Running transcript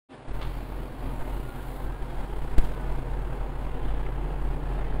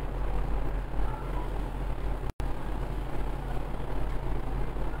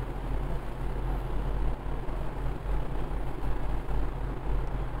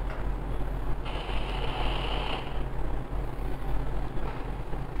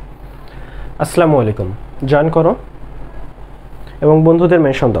আসসালামু আলাইকুম। জয়েন করো এবং বন্ধুদের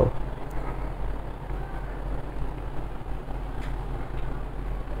মেনশন দাও।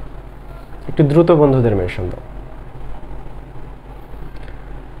 একটু দ্রুত বন্ধুদের মেনশন দাও।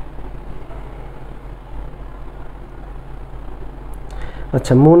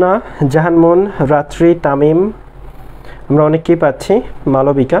 আচ্ছা, মুনা, জাহানমন, রাত্রি, তামিম, আমরা অনেককেই পাচ্ছি,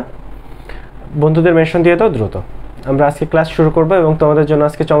 মালবিকা। বন্ধুদের মেনশন দিয়ে দাও দ্রুত। আমরা আজকে ক্লাস শুরু করব এবং তোমাদের জন্য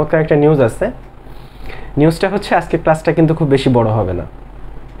আজকে চমৎকার একটা নিউজ আছে। নিউজটা হচ্ছে আজকে ক্লাসটা কিন্তু খুব বেশি বড় হবে না,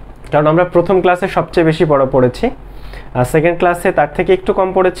 কারণ আমরা প্রথম ক্লাসে সবচেয়ে বেশি বড় পড়েছি, আর সেকেন্ড ক্লাসে তার থেকে একটু কম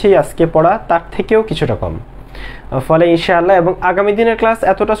পড়েছি, আজকে পড়া তার থেকেও কিছুটা কম। ফলে ইনশাআল্লাহ এবং আগামী দিনের ক্লাস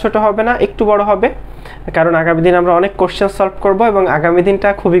এতটা ছোট হবে না, একটু বড় হবে, কারণ আগামী দিন আমরা অনেক কোশ্চেন সলভ করব এবং আগামী দিনটা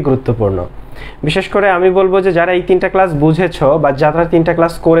খুবই গুরুত্বপূর্ণ। বিশেষ করে আমি বলবো যে যারা এই 3টা ক্লাস বুঝেছো বা যারা 3টা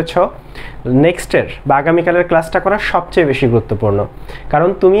ক্লাস করেছো, নেক্সটের বা আগামীকালের ক্লাসটা করা সবচেয়ে বেশি গুরুত্বপূর্ণ, কারণ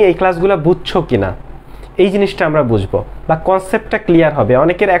তুমি এই ক্লাসগুলো বুঝছো কিনা এই জিনিসটা আমরা বুঝবো বা কনসেপ্টটা ক্লিয়ার হবে।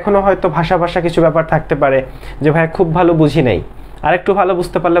 অনেকের এখনও হয়তো ভাষা কিছু ব্যাপার থাকতে পারে যে ভাই খুব ভালো বুঝি নাই, আর একটু ভালো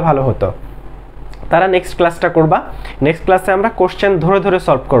বুঝতে পারলে ভালো হতো। তারা নেক্সট ক্লাসটা করবা। নেক্সট ক্লাসে আমরা কোশ্চেন ধরে ধরে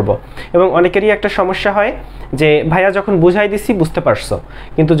সলভ করব। এবং অনেকেরই একটা সমস্যা হয় যে ভাইয়া যখন বুঝাই দিছি বুঝতে পারছো,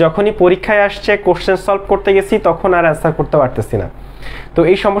 কিন্তু যখনই পরীক্ষায় আসছে কোশ্চেন সলভ করতে গেছি তখন আর অ্যান্সার করতে পারতেছি না। তো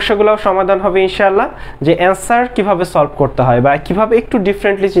এই সমস্যাগুলোও সমাধান হবে ইনশাআল্লাহ, যে অ্যান্সার কিভাবে সলভ করতে হয় বা কিভাবে একটু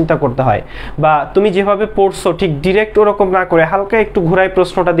ডিফারেন্টলি চিন্তা করতে হয়, বা তুমি যেভাবে পড়ছো ঠিক ডিরেক্ট ওরকম না করে হালকা একটু ঘুরাই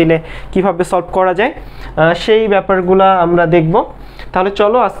প্রশ্নটা দিলে কিভাবে সলভ করা যায়, সেই ব্যাপারগুলো আমরা দেখব। তাহলে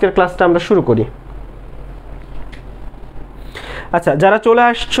চলো আজকের ক্লাসটা আমরা শুরু করি। আচ্ছা, যারা চলে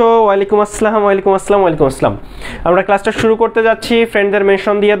আসছো ওয়ালাইকুম আসসালাম, ওয়ালাইকুম আসসালাম, ওয়ালাইকুম আসসালাম। আমরা ক্লাসটা শুরু করতে যাচ্ছি, ফ্রেন্ডদের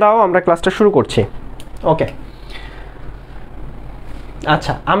মেনশন দিয়ে দাও, আমরা ক্লাসটা শুরু করছি। ওকে,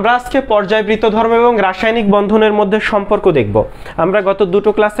 আচ্ছা, আমরা আজকে পর্যায়বৃত্ত ধর্ম এবং রাসায়নিক বন্ধনের মধ্যে সম্পর্ক দেখব। আমরা গত দুটো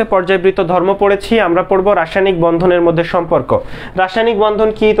ক্লাসে পর্যায়বৃত্ত ধর্ম পড়েছি, আমরা পড়ব রাসায়নিক বন্ধনের মধ্যে সম্পর্ক। রাসায়নিক বন্ধন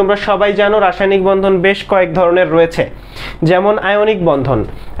কি তোমরা সবাই জানো। রাসায়নিক বন্ধন বেশ কয়েক ধরনের রয়েছে, যেমন আয়নিক বন্ধন।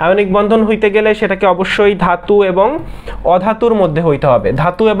 আয়নিক বন্ধন হইতে গেলে সেটাকে অবশ্যই ধাতু এবং অধাতুর মধ্যে হইতে হবে।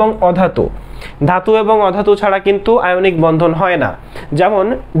 ধাতু এবং অধাতু, ধাতু এবং অধাতু ছাড়া কিন্তু আয়নিক বন্ধন হয় না। যেমন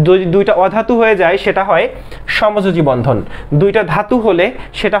দুইটা অধাতু হয়ে যায় সেটা হয় সমযোজী বন্ধন, দুইটা ধাতু হলে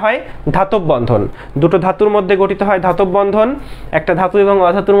সেটা হয় ধাতব বন্ধন, দুটো ধাতুর মধ্যে গঠিত হয় ধাতব বন্ধন, একটা ধাতু এবং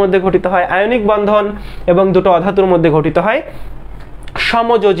অধাতুর মধ্যে গঠিত হয় আয়নিক বন্ধন, এবং দুটো অধাতুর মধ্যে গঠিত হয়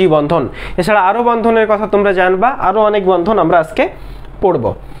সমযোজী বন্ধন। এছাড়া আরো বন্ধনের কথা তোমরা জানবা, আরো অনেক বন্ধন আমরা আজকে পড়ব।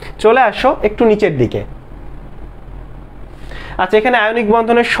 চলে আসো একটু নিচের দিকে। আচ্ছা, এখানে আয়নিক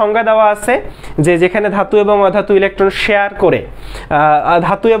বন্ধনের সংজ্ঞা দেওয়া আছে যে যেখানে ধাতু এবং অধাতু ইলেকট্রন শেয়ার করে,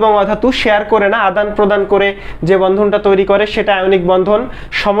 ধাতু এবং অধাতু শেয়ার করে না, আদান প্রদান করে যে বন্ধনটা তৈরি করে সেটা আয়নিক বন্ধন।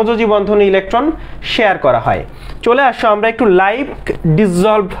 সমযোজী বন্ধনে ইলেকট্রন শেয়ার করা হয়। চলে আসো আমরা একটু লাইক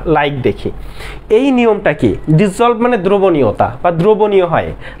ডিসলভ লাইক দেখি। এই নিয়মটা কি? ডিসলভ মানে দ্রবণীয়তা বা দ্রবণীয় হয়,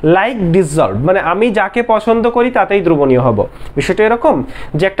 লাইক ডিসলভ মানে আমি যাকে পছন্দ করি তাতেই দ্রবণীয় হব। বিষয়টা এরকম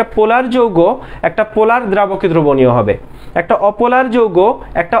যে একটা পোলার যৌগ একটা পোলার দ্রাবকে দ্রবণীয় হবে, একটা অপোলার যৌগ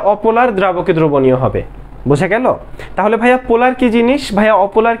একটা অপোলার দ্রাবকে দ্রবণীয় হবে। বোঝা গেল? তাহলে ভাইয়া পোলার কি জিনিস, ভাইয়া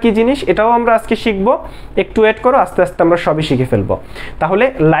অপোলার কি জিনিস, এটাও আমরা আজকে শিখব। একটু ওয়েট করো, আস্তে আস্তে আমরা সবই শিখে ফেলবো। তাহলে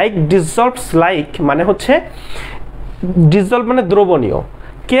লাইক ডিসলভস লাইক মানে হচ্ছে, ডিসলভ মানে দ্রবণীয়।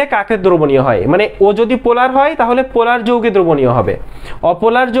 কে কাকে দ্রবণীয় হয়, মানে ও যদি পোলার হয় তাহলে পোলার যৌগে দ্রবণীয় হবে,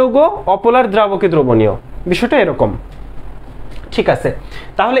 অপোলার যৌগ অপোলার দ্রাবকে দ্রবণীয়। বিষয়টা এরকম, ঠিক আছে?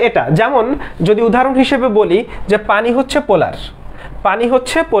 তাহলে এটা যেমন যদি উদাহরণ হিসেবে বলি যে পানি হচ্ছে পোলার, পানি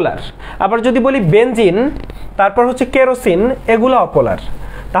হচ্ছে পোলার। আবার যদি বলি বেনজিন, তারপর হচ্ছে কেরোসিন, এগুলো অপোলার।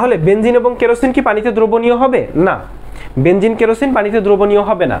 তাহলে বেনজিন এবং কেরোসিন কি পানিতে দ্রবণীয় হবে? না, বেনজিন কেরোসিন পানিতে দ্রবণীয়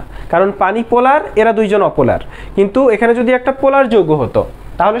হবে না, কারণ পানি পোলার, এরা দুইজন অপোলার। কিন্তু এখানে যদি একটা পোলার যৌগ হতো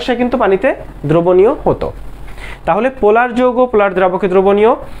তাহলে সে কিন্তু পানিতে দ্রবণীয় হতো। তাহলে পোলার যৌগ পোলার দ্রাবকে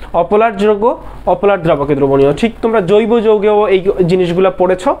দ্রবণীয়, অপোলার যৌগ অপোলার দ্রাবকে দ্রবণীয়। ঠিক তোমরা জৈব যৌগেও এই জিনিসগুলো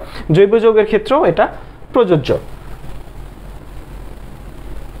পড়েছ, জৈব যৌগের ক্ষেত্রেও এটা প্রযোজ্য।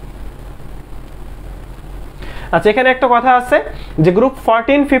 আচ্ছা, এখানে একটা কথা আছে যে গ্রুপ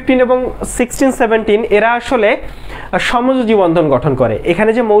 14, 15 এবং 16, 17 এরা আসলে সমযোজী বন্ধন গঠন করে।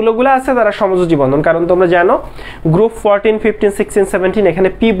 এখানে যে মৌলগুলো আছে তারা সমযোজী বন্ধন, কারণ তোমরা জানো গ্রুপ 14, 15, 16, 17 এখানে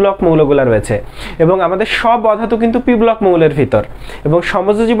পি ব্লক মৌলগুলো রয়েছে এবং আমাদের সব অধাতু কিন্তু পি ব্লক মৌলের ভিতর, এবং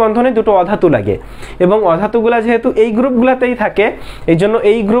সমযোজী বন্ধনে দুটো অধাতু লাগে, এবং অধাতুগুলা যেহেতু এই গ্রুপগুলাতেই থাকে এই জন্য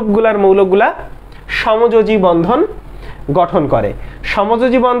এই গ্রুপগুলার মৌলগুলা সমযোজী বন্ধন গঠন করে।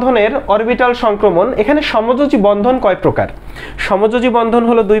 সমযোজী বন্ধনের অরবিটাল সংক্রমণ। এখানে সমযোজী বন্ধন কয় প্রকার? সমযোজী বন্ধন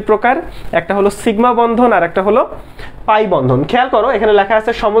হলো দুই প্রকার, একটা হলো সিগমা বন্ধন আর একটা হলো পাই বন্ধন। খেয়াল করো এখানে লেখা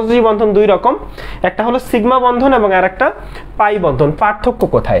আছে সমযোজী বন্ধন দুই রকম, একটা হলো সিগমা বন্ধন এবং আর একটা পাই বন্ধন। পার্থক্য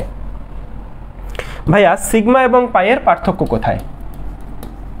কোথায়? ভাইয়া সিগমা এবং পাইয়ের পার্থক্য কোথায়?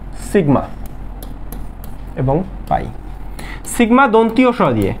 সিগমা এবং পাই, সিগমা দন্তীয় স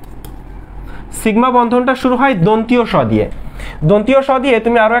দিয়ে, সিগমা বন্ধনটা শুরু হয় দন্তীয় স দিয়ে। দন্তীয় স দিয়ে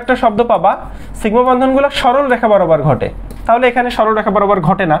তুমি আরো একটা শব্দ পাবা, সিগমা বন্ধনগুলো সরল রেখা বরাবর ঘটে, তাহলে এখানে সরল রেখা বরাবর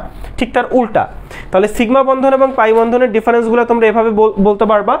ঘটে না, ঠিক তার উল্টা। তাহলে সিগমা বন্ধন এবং পাই বন্ধনের ডিফারেন্সগুলো তোমরা এভাবে বলতে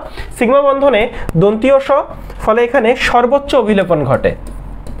পারবা, সিগমা বন্ধনে দন্তীয় স, ফলে এখানে সর্বোচ্চ অভিলেপন ঘটে,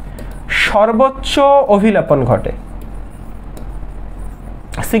 সর্বোচ্চ অভিলেপন ঘটে।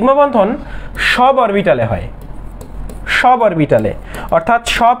 সিগমা বন্ধন সব অরবিটালে হয়, সব অরবিটালে, অর্থাৎ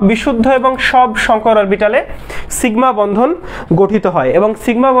সব বিশুদ্ধ এবং সব সংকর অরবিটালে সিগমা বন্ধন গঠিত হয়, এবং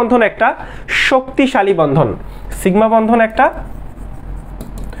সিগমা বন্ধন একটা শক্তিশালী বন্ধন। সিগমা বন্ধন একটা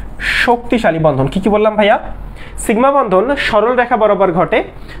শক্তিশালী বন্ধন। কি কি বললাম ভাইয়া? সিগমা বন্ধন সরল রেখা বরাবর ঘটে,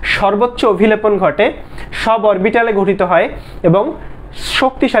 সর্বোচ্চ অভিলেপন ঘটে, সব অরবিটালে গঠিত হয় এবং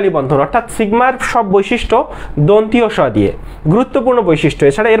শক্তিশালী বন্ধন, অর্থাৎ সিগমার সব বৈশিষ্ট্য দন্তীয় স দিয়ে, গুরুত্বপূর্ণ বৈশিষ্ট্য।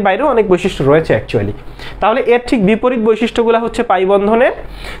 এছাড়া এর বাইরেও অনেক বৈশিষ্ট্য রয়েছে অ্যাকচুয়ালি। তাহলে এর ঠিক বিপরীত বৈশিষ্ট্যগুলো হচ্ছে পাই বন্ধনের।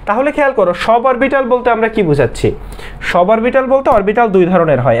 তাহলে খেয়াল করো, সব অরবিটাল বলতে আমরা কি বুঝাচ্ছি? সব অরবিটাল বলতে অরবিটাল দুই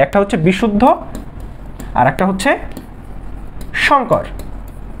ধরনের হয়, একটা হচ্ছে বিশুদ্ধ আর একটা হচ্ছে সংকর।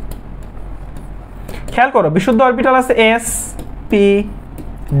 খেয়াল করো, বিশুদ্ধ অরবিটাল আছে এস, পি,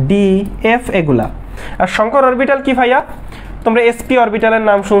 ডি, এফ এগুলা, আর সংকর অরবিটাল কি ভাইয়া? তোমরা sp অরবিটালের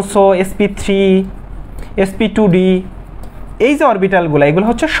নাম শুনছো, sp3, sp2d, এই যে অরবিটালগুলো, এগুলো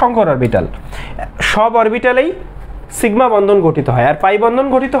হচ্ছে সংকর অরবিটাল। সব অরবিটালেই সিগমা বন্ধন গঠিত হয়, আর পাই বন্ধন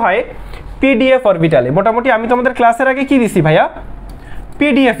গঠিত হয় pdf অরবিটালে। মোটামুটি আমি তোমাদের ক্লাসের আগে কি দিছি ভাইয়া?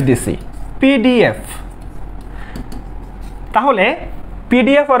 pdf দিছি, pdf। তাহলে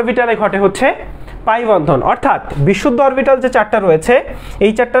pdf অরবিটালে ঘটে হচ্ছে পাই বন্ধন, অর্থাৎ বিশুদ্ধ অরবিটাল যে চারটা রয়েছে,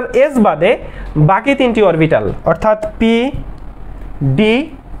 এই চারটার এস বাদে বাকি তিনটি অরবিটাল, অর্থাৎ পি, ডি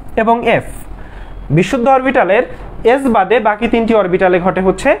এবং এফ, বিশুদ্ধ অরবিটালের এস বাদে বাকি তিনটি অরবিটালে ঘটে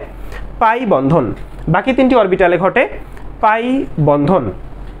হচ্ছে পাই বন্ধন, বাকি তিনটি অরবিটালে ঘটে পাই বন্ধন।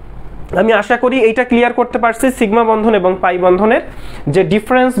 আমি আশা করি এইটা ক্লিয়ার করতে পারছি, সিগমা বন্ধন এবং পাই বন্ধনের যে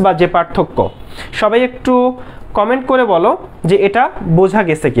ডিফারেন্স বা যে পার্থক্য। সবাই একটু কমেন্ট করে বলো যে এটা বোঝা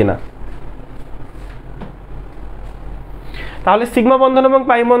গেছে কিনা। তাহলে সিগমা বন্ধন এবং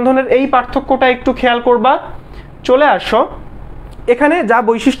পাই বন্ধনের এই পার্থক্যটা একটু খেয়াল করবা। চলে আসো, এখানে যা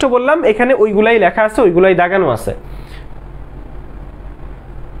বৈশিষ্ট্য বললাম এখানে ওইগুলাই লেখা আছে, ওইগুলাই দাগানো আছে।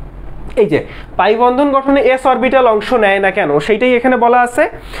 এই যে পাই বন্ধন গঠনে এস অরবিটাল অংশ নেয় না কেন, সেইটাই এখানে বলা আছে।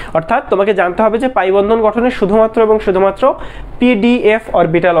 অর্থাৎ তোমাকে জানতে হবে যে পাই বন্ধন গঠনে শুধুমাত্র এবং শুধুমাত্র পিডিএফ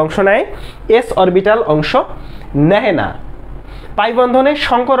অরবিটাল অংশ নেয়, এস অরবিটাল অংশ নেয় না। পাই বন্ধনে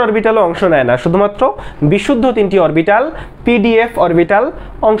সংকর অরবিটালও অংশ নেয় না, শুধুমাত্র বিশুদ্ধ তিনটি অরবিটাল পিডিএফ অরবিটাল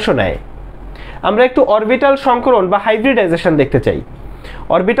অংশ নেয়। আমরা একটু অরবিটাল সংকরণ বা হাইব্রিডাইজেশন দেখতে চাই।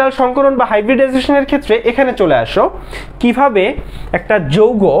 অরবিটাল সংকরণ বা হাইব্রিডাইজেশনের ক্ষেত্রে এখানে চলে আসো, কিভাবে একটা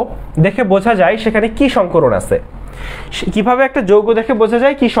যৌগ দেখে বোঝা যায় সেখানে কি সংকরণ আছে, কিভাবে একটা যৌগ দেখে বোঝা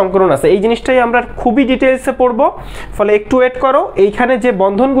যায় কি সংকরণ আছে, এই জিনিসটাই আমরা খুবই ডিটেইলসে পড়বো। ফলে একটু ওয়েট করো, এইখানে যে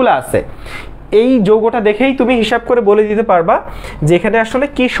বন্ধনগুলো আছে এই যৌগটা দেখেই তুমি হিসাব করে বলে দিতে পারবা যে এখানে আসলে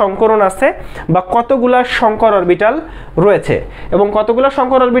কি সংকরণ আছে বা কতগুলা সংকর অরবিটাল রয়েছে, এবং কতগুলা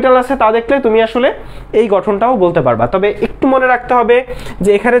সংকর অরবিটাল আছে তা দেখলে তুমি আসলে এই গঠনটাও বলতে পারবা। তবে একটু মনে রাখতে হবে যে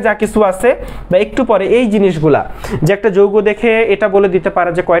এখানে যা কিছু আছে বা একটু পরে এই জিনিসগুলা, যে একটা যৌগ দেখে এটা বলে দিতে পারে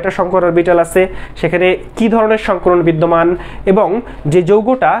যে কয়টা সংকর অরবিটাল আছে, সেখানে কি ধরনের সংকরণ বিদ্যমান এবং যে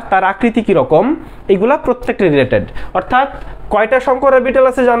যৌগটা তার আকৃতি কিরকম, এগুলা প্রত্যেকটা রিলেটেড। অর্থাৎ কয়টা সংকর অরবিটাল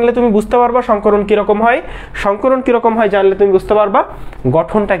আছে জানলে তুমি বুঝতে পারবা সংকরণ কিরকম হয়, সংকরণ কিরকম হয় জানলে তুমি বুঝতে পারবা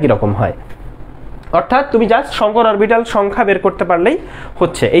গঠনটা কিরকম হয়। অর্থাৎ তুমি জাস্ট সংকর অরবিটাল সংখ্যা বের করতে পারলেই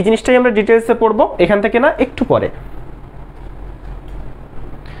হচ্ছে। এই জিনিসটাই আমরা ডিটেইলসে পড়বো, এখান থেকে না, একটু পরে।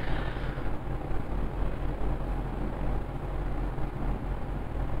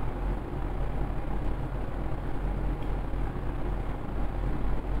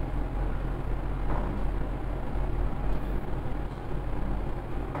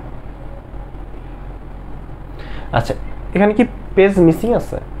 আচ্ছা, এখানে কি পেজ মিসিং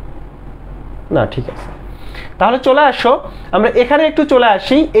আছে? না, ঠিক আছে। তাহলে চলে আসো, আমরা এখানে একটু চলে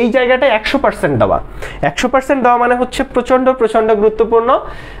আসি। এই জায়গাটায় 100% দেওয়া, 100% দেওয়া মানে হচ্ছে প্রচন্ড প্রচন্ড গুরুত্বপূর্ণ।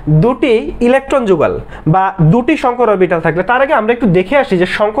 দুটি ইলেকট্রন যুগল বা দুটি সংকর অরবিটাল থাকলে, তার আগে আমরা একটু দেখে আসি যে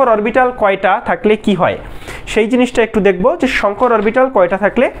সংকর অরবিটাল কয়টা থাকলে কি হয়, সেই জিনিসটা একটু দেখবো যে সংকর অরবিটাল কয়টা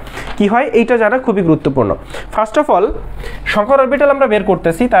থাকলে কি হয়, এইটা জানা খুবই গুরুত্বপূর্ণ। ফার্স্ট অফ অল, সংকর অরবিটাল আমরা বের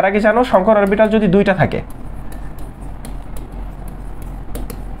করতেছি, তার আগে জানো সংকর অরবিটাল যদি দুইটা থাকে,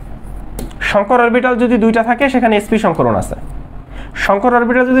 সংকর অরবিটাল যদি দুইটা থাকে সেখানে sp সংকরণ আছে। সংকর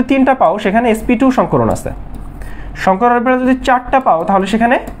অরবিটাল যদি তিনটা পাও সেখানে sp2 সংকরণ আছে। সংকর অরবিটাল যদি চারটা পাও তাহলে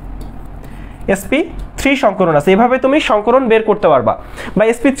সেখানে sp3 সংকরণ আছে। এভাবে তুমি সংকরণ বের করতে পারবা, বা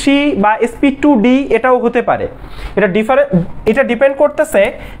sp3 বা sp2d এটাও হতে পারে। এটা ডিপেন্ড করতেছে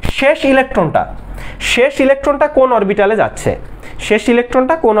শেষ ইলেকট্রনটা কোন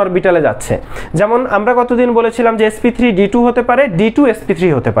অরবিটালে যাচ্ছে, যেমন আমরা কতদিন বলেছিলাম যে sp3d2 হতে পারে, d2 sp3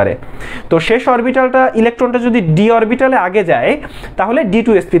 হতে পারে। তো শেষ অরবিটালটা ইলেকট্রনটা যদি d অরবিটালে আগে যায় তাহলে d2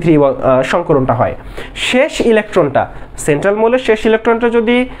 sp3 সংকরণটা হয়। শেষ ইলেকট্রনটা সেন্ট্রাল মোলের শেষ ইলেকট্রনটা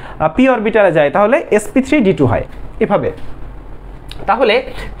যদি p অরবিটালে যায় তাহলে sp3d2 হয় এভাবে। তাহলে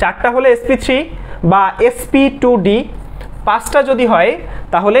 4টা হলে sp3 বা sp2d, 5টা যদি হয়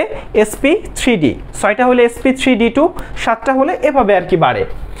তাহলে sp3d, 6টা হলে sp3d2, 7টা হলে এভাবে আর কি বাড়ে।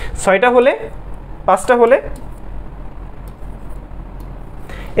 6টা হলে 5টা হলে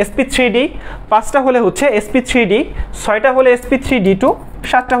sp3d, 5টা হলে হচ্ছে sp3d, 6টা হলে sp3d2,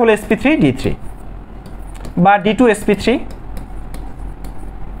 7টা হলে sp3d3 বা d2 sp3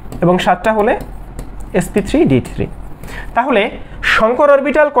 এবং 7টা হলে sp3d3। তাহলে সংকর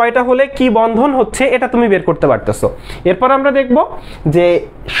অরবিটাল কয়টা হলে কি বন্ধন হচ্ছে এটা তুমি বের করতে পারতেছো। এরপর আমরা দেখব যে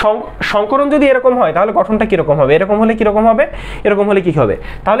সংকরণ যদি এরকম হয় তাহলে গঠনটা কিরকম হবে, এরকম হলে কিরকম হবে, এরকম হলে কি হবে।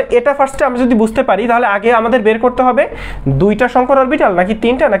 তাহলে এটা ফার্স্টে আমরা যদি বুঝতে পারি তাহলে আগে আমাদের বের করতে হবে 2টা সংকর অরবিটাল নাকি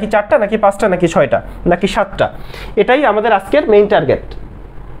 3টা নাকি 4টা নাকি 5টা নাকি 6টা নাকি 7টা। এটাই আমাদের আজকের মেইন টার্গেট।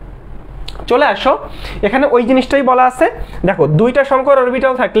 চলে আসো, এখানে ওই জিনিসটাই বলা আছে। দেখো 2টা সংকর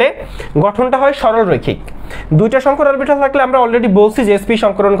অরবিটাল থাকলে গঠনটা হয় সরল রৈখিক। 2টা সংকর অরবিটাল থাকলে আমরা অলরেডি বলছি যে sp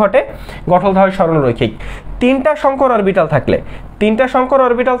সংকরণ ঘটে, গঠনটা হয় সরল রৈখিক। 3টা সংকর অরবিটাল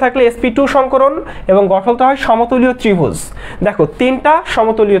থাকলে sp2 সংকরণ এবং গঠনটা হয় সমতুলীয় ত্রিভুজ। দেখো 3টা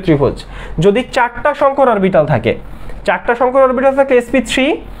সমতুলীয় ত্রিভুজ। যদি 4টা সংকর অরবিটাল থাকে, 4টা সংকর অরবিটাল থাকলে sp3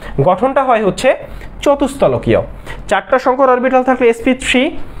 গঠনটা হয় হচ্ছে চতুস্তলকীয়। 4টা সংকর অরবিটাল থাকলে sp3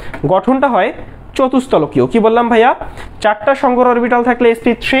 গঠনটা হয় চতুস্তলকীয়। কি বললাম ভাইয়া? 4টা সংকর অরবিটাল থাকলে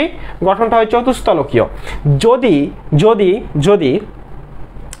sp3 গঠনটা হয় চতুস্তলকীয়। যদি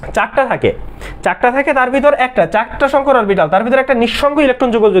 4টা থাকে তার ভিতর একটা, 4টা সংকর অরবিটাল তার ভিতর একটা নিঃসঙ্গ ইলেকট্রন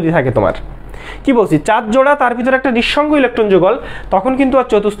যুগল যদি থাকে, তোমার কি বলছি 4 জোড়া তার ভিতর একটা নিঃসঙ্গ ইলেকট্রন যুগল, তখন কিন্তু আর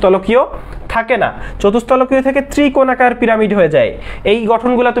চতুস্তলকীয় থাকে না। চতুস্তলকীয় থেকে ত্রিকোণাকার পিরামিড হয়ে যায়। এই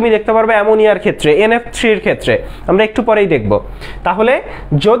গঠনগুলো তুমি দেখতে পারবে অ্যামোনিয়ার ক্ষেত্রে, NF3 এর ক্ষেত্রে, আমরা একটু পরেই দেখব। তাহলে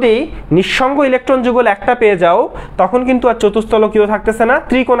যদি নিঃসঙ্গ ইলেকট্রন যুগল একটা পেয়ে যাও তখন কিন্তু আর চতুস্তলকীয় থাকতেছে না,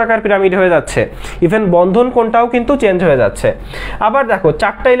 ত্রিকোণাকার পিরামিড হয়ে যাচ্ছে। ইভেন বন্ধন কোণটাও কিন্তু চেঞ্জ হয়ে যাচ্ছে। আবার দেখো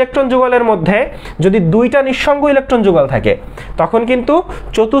 4টা ইলেকট্রন যুগলের মধ্যে যদি 2টা নিঃসঙ্গ ইলেকট্রন যুগল থাকে তখন কিন্তু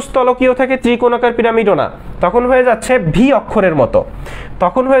চতুস্তলকীয় থেকে ত্রিকোণাকার পিরামিডও না, তখন হয়ে যাচ্ছে ভি অক্ষরের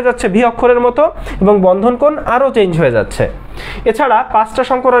মতো, এবং বন্ধন কোণ আরো চেঞ্জ হয়ে যাচ্ছে। এছাড়া 5টা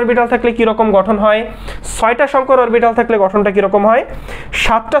সংকর অরবিটাল থাকলে কি রকম গঠন হয়, 6টা সংকর অরবিটাল থাকলে গঠনটা কি রকম হয়,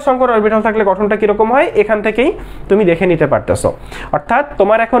 7টা সংকর অরবিটাল থাকলে গঠনটা কি রকম হয়, এখান থেকেই তুমি দেখে নিতে পারতেছো। অর্থাৎ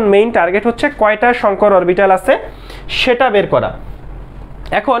তোমার এখন মেইন টার্গেট হচ্ছে কয়টা সংকর অরবিটাল আছে সেটা বের করা।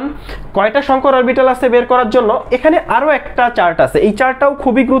 এখন কয়টা সংকর অরবিটাল আছে বের করার জন্য এখানে আরো একটা চার্ট আছে। এই চার্টটাও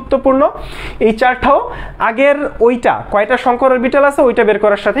খুবই গুরুত্বপূর্ণ। এই চার্টটাও আগের ওইটা কয়টা সংকর অরবিটাল আছে ওইটা বের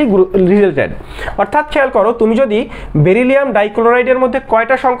করার সাথেই রিলেটেড। অর্থাৎ খেয়াল করো, তুমি যদি বেরিলিয়াম ডাইক্লোরাইডের মধ্যে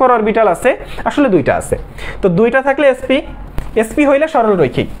কয়টা সংকর অরবিটাল আছে, আসলে 2টা আছে। তো 2টা থাকলে sp হইলে সরল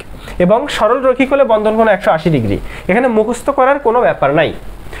রৈখিক, এবং সরল রৈখিক হলে বন্ধন কোণ 180 ডিগ্রি। এখানে মুখস্থ করার কোনো ব্যাপার নাই।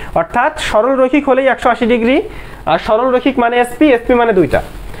 অর্থাৎ সরল রৈখিক হলেই 180 ডিগ্রি, আর সরল রৈখিক মানে sp মানে 2টা।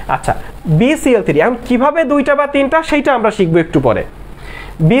 আচ্ছা, BCl3 এখন কিভাবে 2টা বা 3টা সেইটা আমরা শিখবো একটু পরে।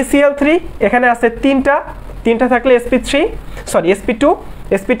 BCl3 এখানে আছে 3টা থাকলে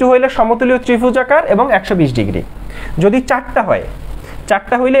sp2 হইলে সমতুলীয় ত্রিভুজাকার এবং 120 ডিগ্রি। যদি 4টা হয়,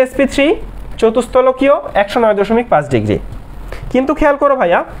 4টা হইলে sp3 চতুস্তলকীয় 109.5 ডিগ্রি। কিন্তু খেয়াল করো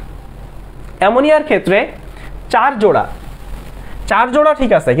ভাইয়া, অ্যামোনিয়ার ক্ষেত্রে 4 জোড়া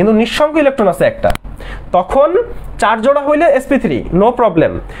ঠিক আছে, কিন্তু নিঃসঙ্গ ইলেকট্রন আছে একটা, তখন 4 জোড়া হইলে sp3 নো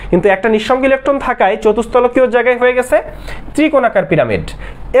প্রবলেম। কিন্তু একটা নিঃসঙ্গ ইলেকট্রন থাকায় চতুস্তলকীয় জায়গায় হয়ে গেছে ত্রিকোণাকার পিরামিড,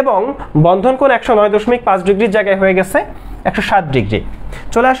 এবং বন্ধন কোণ 109.5 ডিগ্রির জায়গায় হয়ে গেছে 107 ডিগ্রি।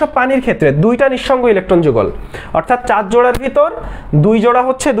 চলে আসো পানির ক্ষেত্রে, 2টা নিঃসঙ্গ ইলেকট্রন যুগল, অর্থাৎ 4 জোড়ার ভিতর 2 জোড়া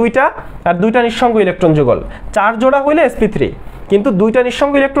হচ্ছে 2টা, আর 2টা নিঃসঙ্গ ইলেকট্রন যুগল। 4 জোড়া হইলে sp3, কিন্তু 2টা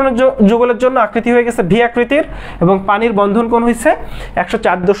নিঃসঙ্গ ইলেকট্রনের যুগলের জন্য আকৃতি হয়ে গেছে ভি আকৃতির, এবং পানির বন্ধন কোণ হয়েছে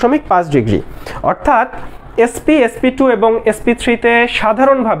 104.5 ডিগ্রি। অর্থাৎ sp2 এবং sp3-তে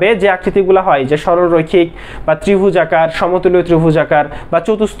সাধারণভাবে যে আকৃতিগুলো হয়, যে সরল রৈখিক বা ত্রিভুজাকার, সমতুল্য ত্রিভুজাকার বা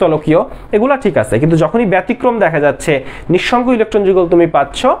চতুস্তলকীয়, এগুলো ঠিক আছে। কিন্তু যখনই ব্যতিক্রম দেখা যাচ্ছে, নিঃসঙ্গ ইলেকট্রন যুগল তুমি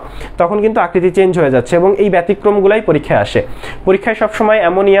পাচ্ছ, তখন কিন্তু আকৃতি চেঞ্জ হয়ে যাচ্ছে, এবং এই ব্যতিক্রমগুলাই পরীক্ষায় আসে। পরীক্ষায় সবসময়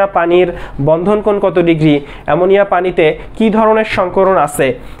অ্যামোনিয়া পানির বন্ধন কোণ কত ডিগ্রি, অ্যামোনিয়া পানিতে কি ধরনের সংকরণ আছে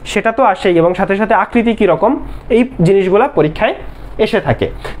সেটা তো আসেই, এবং সাথে সাথে আকৃতি কি রকম, এই জিনিসগুলা পরীক্ষায় এসে থাকে।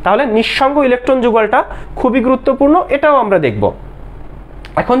 তাহলে নিঃসঙ্গ ইলেকট্রন যুগলটা খুবই গুরুত্বপূর্ণ, এটাও আমরা দেখব।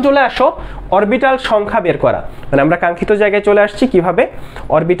 এখন চলে আসো অরবিটাল সংখ্যা বের করা, মানে আমরা কাঙ্ক্ষিত জায়গায় চলে আসছি কিভাবে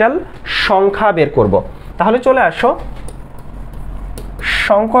অরবিটাল সংখ্যা বের করব। তাহলে চলে আসো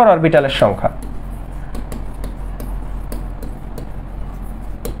শঙ্কর অরবিটালের সংখ্যা।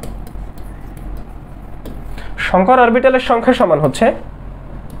 শঙ্কর অরবিটালের সংখ্যা সমান হচ্ছে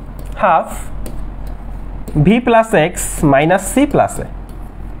half V plus x minus C plus এ,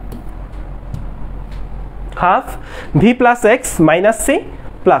 half V plus x minus C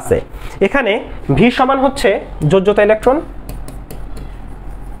plus এ। এখানে ভি সমান হচ্ছে যোজ্যতা ইলেকট্রন,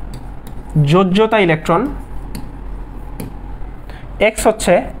 যোজ্যতা ইলেকট্রন, এক্স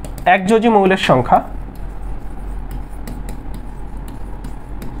হচ্ছে একযোজী মৌলের সংখ্যা,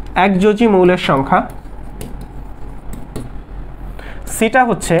 একযোজী মৌলের সংখ্যা, সিটা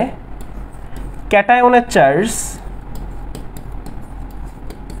হচ্ছে ক্যাটায়নের চার্জ,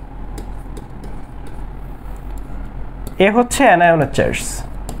 এ হচ্ছে অ্যানায়নের চার্জ,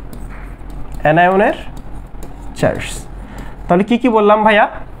 অ্যানায়নের চার্জ। তাহলে কি কি বললাম ভাইয়া?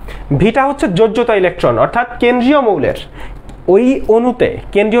 ভিটা হচ্ছে যোজ্যতা ইলেকট্রন অর্থাৎ কেন্দ্রীয় মৌলের, ওই অণুতে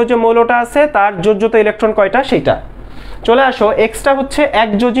কেন্দ্রীয় যে মৌলটা আছে তার যোজ্যতা ইলেকট্রন কয়টা সেইটা। চলে আসো এক্সটা হচ্ছে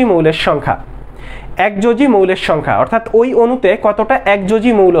একযোজী মৌলের সংখ্যা, একযোজী মৌলের সংখ্যা অর্থাৎ ওই অণুতে কতটা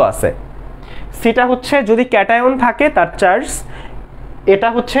একযোজী মৌল আছে। সিটা হচ্ছে যদি ক্যাটায়ন থাকে তার চার্জ, এটা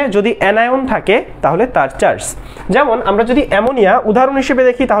হচ্ছে যদি অ্যানায়ন থাকে তাহলে তার চার্জ। যেমন আমরা যদি অ্যামোনিয়া উদাহরণ হিসেবে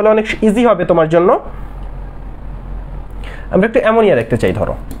দেখি তাহলে অনেক ইজি হবে তোমার জন্য। আমরা একটু অ্যামোনিয়া দেখতে চাই,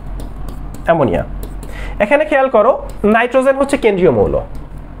 ধরো অ্যামোনিয়া। এখানে খেয়াল করো নাইট্রোজেন হচ্ছে কেন্দ্রীয় মৌল,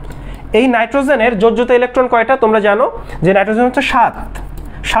 এই নাইট্রোজেনের যোজ্যতা ইলেকট্রন কয়টা তোমরা জানো যে নাইট্রোজেন হচ্ছে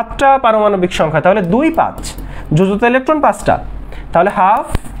 7টা পারমাণবিক সংখ্যা, তাহলে 2 5, যোজ্যতা ইলেকট্রন 5টা, তাহলে হাফ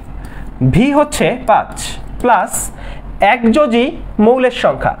ভি হচ্ছে 5 প্লাস একযোজী মৌলের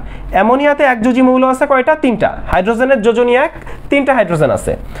সংখ্যা। অ্যামোনিয়াতে একযোজী মৌল আছে কয়টা? 3টা। হাইড্রোজেনের যোজনী 1, 3টা হাইড্রোজেন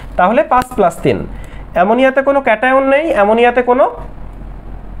আছে, তাহলে 5 প্লাস 3। অ্যামোনিয়াতে কোনো ক্যাটায়ন নেই, অ্যামোনিয়াতে কোনো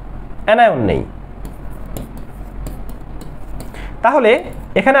অ্যানায়ন নেই, তাহলে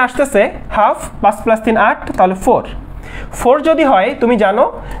এখানে আসতেছে হাফ 5 প্লাস 3 8, তাহলে 4 যদি হয় তুমি জানো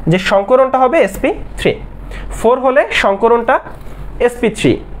যে সংকরণটা হবে sp3, 4 হলে সংকরণটা sp3,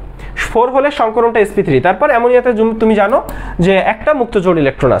 4 হলে সংকরণটা sp3। তারপর অ্যামোনিয়াতে তুমি জানো যে একটা মুক্তজোড়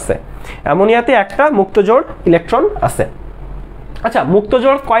ইলেকট্রন আছে, অ্যামোনিয়াতে একটা মুক্তজোড় ইলেকট্রন আছে। আচ্ছা,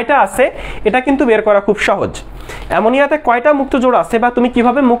 মুক্তজোড় কয়টা আছে এটা কিন্তু বের করা খুব সহজ। অ্যামোনিয়াতে কয়টা মুক্তজোড় আছে বা তুমি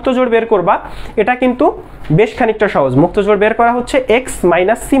কিভাবে মুক্তজোড় বের করবা এটা কিন্তু বেশ খানিকটা সহজ। মুক্তজোড় বের করা হচ্ছে x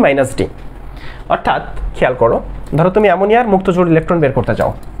minus C minus D, অর্থাৎ খেয়াল করো ধরো তুমি অ্যামোনিয়ার মুক্তজোড় ইলেকট্রন বের করতে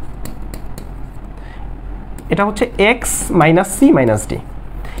চাও, এটা হচ্ছে x minus C minus D.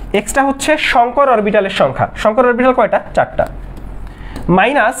 Extra হচ্ছে শঙ্কর অরবিটালের সংখ্যা, শঙ্কর অরবিটাল কয়টা? 4টা,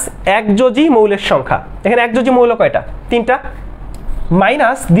 মাইনাস একযোজী মৌলের সংখ্যা, এখানে একযোজী মৌল কয়টা? 3টা,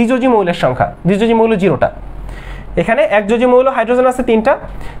 মাইনাস দ্বিযোজী মৌলের সংখ্যা, দ্বিযোজী মৌল 0টা, এখানে একযোজী মৌল হাইড্রোজেন আছে 3টা,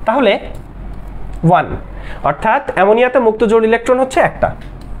 তাহলে 1, অর্থাৎ অ্যামোনিয়াতে মুক্তজোড় ইলেকট্রন হচ্ছে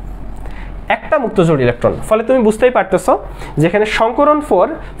একটা মুক্তজোড় ইলেকট্রন। ফলে তুমি বুঝতেই পারতেছো যেখানে সংকরণ 4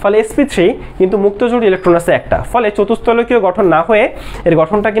 ফলে sp3 কিন্তু মুক্তজোড় ইলেকট্রন আছে একটা, ফলে চতুস্তলকীয় গঠন না হয়ে এর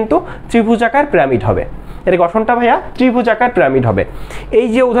গঠনটা কিন্তু ত্রিভুজাকার পিরামিড হবে। এর গঠনটা ভাইয়া ত্রিভুজাকার পিরামিড হবে। এই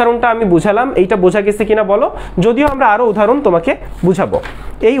যে উদাহরণটা আমি বুঝালাম এইটা বোঝা গেছে কিনা বলো, যদিও আমরা আরো উদাহরণ তোমাকে বুঝাবো,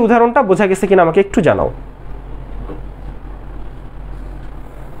 এই উদাহরণটা বোঝা গেছে কিনা আমাকে একটু জানাও।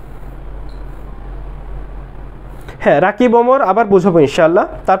 হ্যাঁ রাকিব ওমর, আবার বুঝাবো ইনশাআল্লাহ,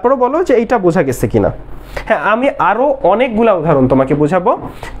 তারপরও বলো যে এইটা বোঝা গেছে কিনা। হ্যাঁ আমি আরো অনেকগুলা উদাহরণ তোমাকে বোঝাবো,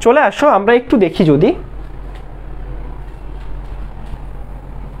 চলে আসো আমরা একটু দেখি। যদি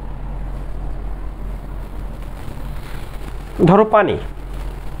ধরো পানি,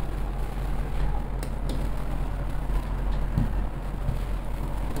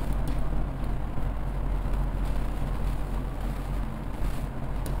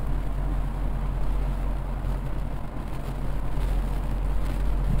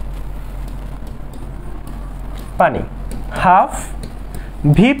 পানি half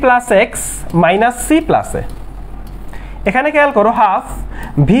V plus x minus C plus এ। এখানে খেয়াল করো হাফ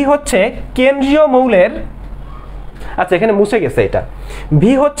ভি হচ্ছে কেন্দ্রীয় মৌলের, আচ্ছা এখানে মুছে গেছে এটা,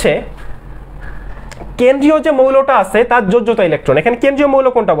 ভি হচ্ছে কেন্দ্রীয় যে মৌলটা আছে তার যোজ্যতা ইলেকট্রন। এখানে কেন্দ্রীয় মৌল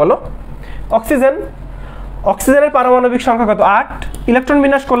কোনটা বলো? অক্সিজেন। অক্সিজেনের পারমাণবিক সংখ্যা কত? 8, ইলেকট্রন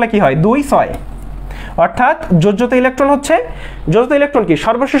বিন্যাস করলে কি হয়? 2 6, অর্থাৎ যোজ্যতা ইলেকট্রন হচ্ছে, যোজ্যতা ইলেকট্রন কি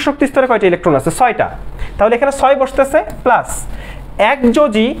সর্বশেষ শক্তি স্তরে কয়টা ইলেকট্রন আছে? 6টা, তাহলে এখানে 6 বসতেছে প্লাস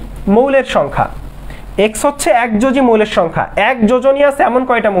একযোজী মৌলের সংখ্যা, x হচ্ছে এক যোজি মৌলের সংখ্যা, এক যোজনী আছে এমন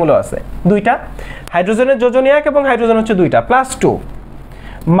কয়টা মৌল আছে? দুইটা। হাইড্রোজেনের যোজনী এক এবং হাইড্রোজেন হচ্ছে দুইটা, প্লাস 2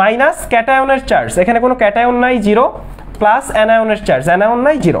 মাইনাস ক্যাটায়নের চার্জ, এখানে কোনো ক্যাটায়ন নাই 0, প্লাস অ্যানায়নের চার্জ, অ্যানায়ন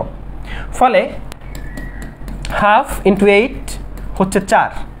নাই 0, ফলে হাফ ইন্টু 8 হচ্ছে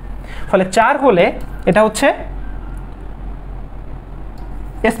 4, ফলে 4 হলে এটা হচ্ছে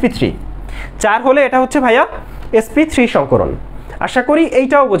sp3, 4 হলে এটা হচ্ছে ভাইয়া sp3 সংকরণ। আশা করি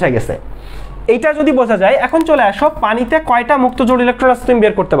এইটাও বোঝা গেছে। এইটা যদি বোঝা যায়, এখন চলে আসো পানিতে কয়টা মুক্ত জোড় ইলেকট্রন আছে তুমি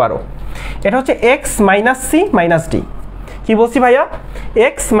বের করতে পারো। এটা হচ্ছে x minus C minus D. কি বলছি ভাইয়া?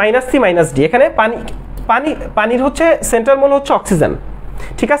 x minus C minus D. এখানে পানির হচ্ছে সেন্ট্রাল মৌল হচ্ছে অক্সিজেন,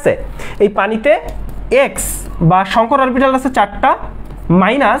 ঠিক আছে? এই পানিতে x বা সংকর অরবিটাল আছে 4টা,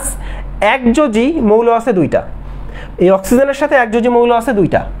 মাইনাস একযোজি মৌল আছে 2টা। এই অক্সিজেনের সাথে একযোজি মৌল আছে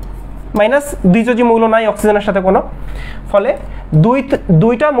 2টা, মাইনাস দ্বিযোজি মৌল নাই অক্সিজেনের সাথে কোনো, ফলে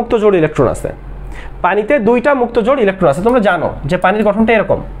দুইটা মুক্ত জোড় ইলেকট্রন আছে পানিতে, 2টা মুক্ত জোড় ইলেকট্রন আছে। তোমরা জানো যে পানির গঠনটা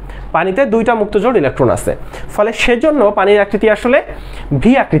এরকম, পানিতে 2টা মুক্ত জোড় ইলেকট্রন আছে, ফলে সেজন্য পানির আকৃতি আসলে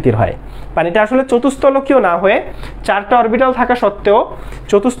ভি আকৃতির হয়। পানিটা আসলে চতুস্তলকীয় না হয়ে, 4টা অরবিটাল থাকা সত্ত্বেও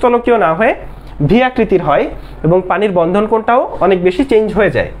চতুস্তলকীয় না হয়ে ভি আকৃতির হয়, এবং পানির বন্ধন কোণটাও অনেক বেশি চেঞ্জ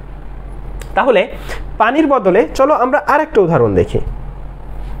হয়ে যায়। তাহলে পানির বদলে চলো আমরা আরেকটা উদাহরণ দেখি।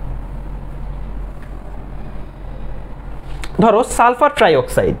 ধরো সালফার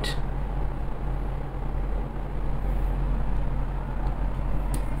ট্রাইঅক্সাইড,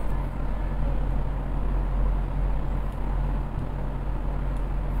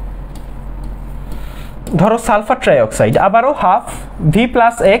 ধরো সালফার ট্রাইঅক্সাইড, আবারও half V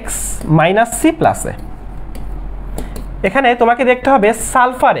plus x minus C plus এ। এখানে তোমাকে দেখতে হবে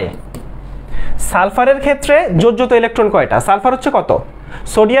সালফারের ক্ষেত্রে যোজ্যত ইলেকট্রন কয়টা? সালফার হচ্ছে কত?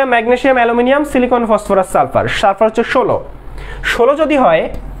 Sodium, magnesium, aluminium, silicon, phosphorus, sulphur হচ্ছে 16 যদি হয়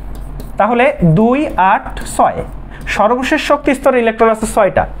তাহলে 2, 8, 6, সর্বশেষ শক্তি স্তরে ইলেকট্রন আছে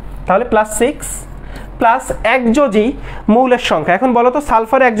 6টা, তাহলে প্লাস 6 প্লাস একযোজি মৌলের সংখ্যা। এখন বলো তো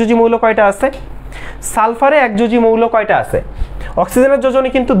সালফারে একযোজি মৌল কয়টা আছে? সালফারে একযোজি মৌল কয়টা আছে? অক্সিজেনের যোজনী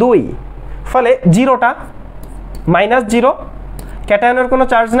কিন্তু 2, ফলে 0টা, মাইনাস 0, ক্যাটায়নের কোনো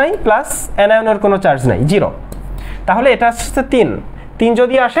চার্জ নাই, প্লাস অ্যানায়নের কোনো চার্জ নাই, 0। তাহলে এটা হচ্ছে 3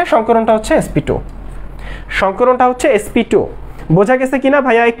 যদি আসে সংকরণটা হচ্ছে sp2, সংকরণটা হচ্ছে sp2। বোঝা গেছে কিনা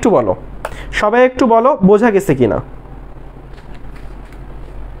ভাইয়া একটু বলো, সবাই একটু বলো বোঝা গেছে কিনা।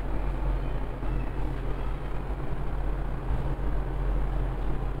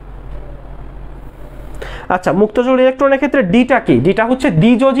 আচ্ছা, মুক্তজোড় ইলেকট্রনের ক্ষেত্রে ডিটা কি? ডিটা হচ্ছে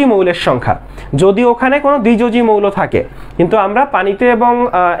দ্বিযোজি মৌলের সংখ্যা, যদি ওখানে কোনো দ্বিযোজি মৌল থাকে, কিন্তু আমরা পানিতে এবং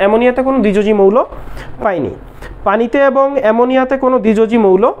অ্যামোনিয়াতে কোনো দ্বিযোজি মৌল পাইনি, পানিতে এবং অ্যামোনিয়াতে কোনো দ্বিযোজি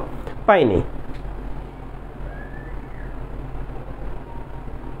মৌল পাইনি।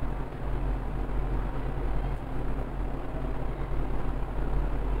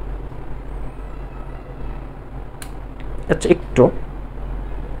 আচ্ছা, একটু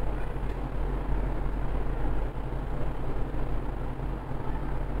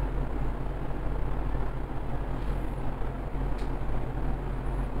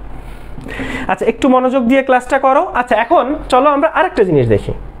আচ্ছা একটু মনোযোগ দিয়ে ক্লাসটা করো। আচ্ছা, এখন চলো আমরা আরেকটা জিনিস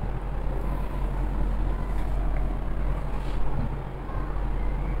দেখি।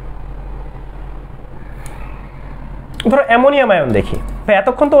 ধরো অ্যামোনিয়াম আয়ন দেখি। ভাই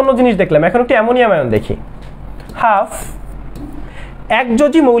এতক্ষণ তো অন্য জিনিস দেখলাম, এখন একটু অ্যামোনিয়াম আয়ন দেখি। হাফ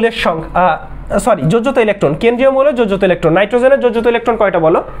একযোজি মৌলের সংখ্যা, সরি যোজ্যত ইলেকট্রন, কেন্দ্রীয় মৌলের যোজ্যত ইলেকট্রন। নাইট্রোজেনের যোজ্যত ইলেকট্রন কয়টা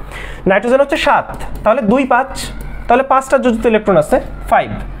বলো? নাইট্রোজেন হচ্ছে 7, তাহলে 2, 5, তাহলে 5টা যোজ্যত ইলেকট্রন আছে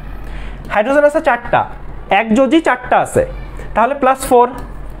 5। হাইড্রোজেন আছে 4টা, একযোজি 4টা আছে, তাহলে প্লাস 4।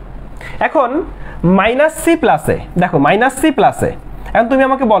 এখন মাইনাস সি প্লাসে, দেখো মাইনাস সি প্লাসে, এখন তুমি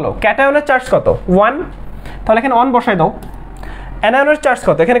আমাকে বলো ক্যাটায়নের চার্জ কত? 1, তাহলে এখানে 1 বসাই দাও। অ্যানায়নের চার্জ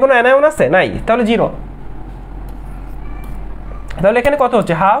কত? এখানে কোনো অ্যানায়ন আছে? নাই, তাহলে 0। তাহলে এখানে কত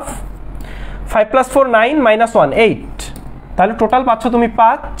হচ্ছে? হাফ, 5 + 4 9, - 1 8, তাহলে টোটাল পাচ্ছ তুমি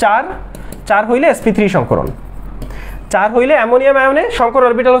 5, 4 হইলে sp3 সংকরণ। 4 হইলে অ্যামোনিয়াম আয়নে সংকর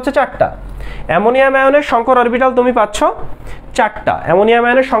অরবিটাল হচ্ছে 4টা। অ্যামোনিয়াম আয়নের সংকর অরবিটাল তুমি পাচ্ছ 4টা, অ্যামোনিয়াম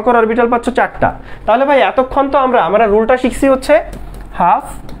আয়নের সংকর অরবিটাল পাচ্ছ 4টা। তাহলে ভাই এতক্ষণ তো আমরা রুলটা শিখছি হচ্ছে half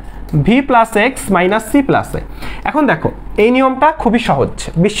V plus x minus C plus এ। এখন দেখো এই নিয়মটা খুবই সহজ,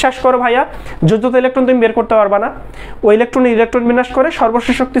 বিশ্বাস করো ভাইয়া, যোজ্যত ইলেকট্রন তুমি বের করতে পারবা না, ওই ইলেকট্রন বিন্যাস করে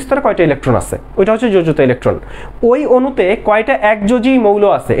সর্বশেষ শক্তি স্তরে কয়টা ইলেকট্রন আছে ওইটা হচ্ছে যোজ্যত ইলেকট্রন। ওই অণুতে কয়টা একযোজি মৌল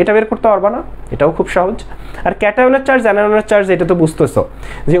আছে এটা বের করতে পারবা না, এটাও খুব সহজ। আর ক্যাটায়নের চার্জ, অ্যানায়নের চার্জ, এটা তো বুঝতেছো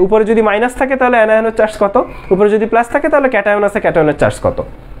যে উপরে যদি মাইনাস থাকে তাহলে অ্যানায়নের চার্জ কত, উপরে যদি প্লাস থাকে তাহলে ক্যাটায়ন আছে, ক্যাটায়নের চার্জ কত।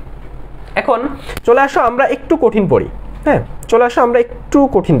 এখন চলে আসো আমরা একটু কঠিন পড়ি, হ্যাঁ চলে আসো আমরা একটু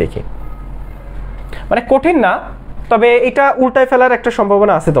কঠিন দেখি। মানে কঠিন না, তবে এটা উল্টায় ফেলার একটা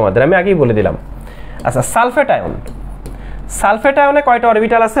সম্ভাবনা আছে তোমাদের, আমি আগেই বলে দিলাম। আচ্ছা, সালফেট আয়ন। সালফেট আয়নে কয়টা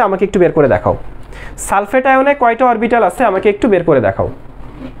অরবিটাল আছে আমাকে একটু বের করে দেখাও। সালফেট আয়নে কয়টা অরবিটাল আছে আমাকে একটু বের করে দেখাও।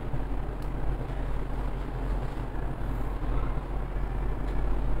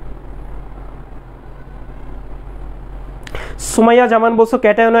 সুমাইয়া জামান বলছো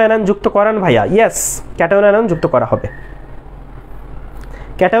ক্যাটায়ন ও অ্যানায়ন যুক্ত করান ভাইয়া। ইয়েস, ক্যাটায়ন অ্যানায়ন যুক্ত করা হবে।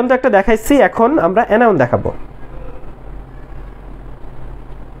 ক্যাটায়ন তো একটা দেখাইছি, এখন আমরা অ্যানায়ন দেখাবো।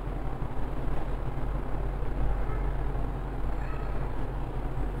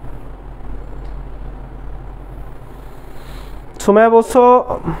 সুমাইয়া বলছো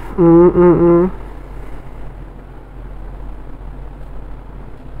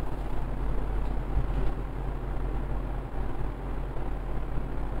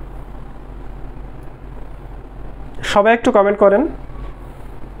সবাই একটু কমেন্ট করেন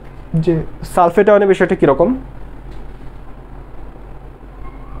যে সালফেট আয়নের বিষয়টা কিরকম।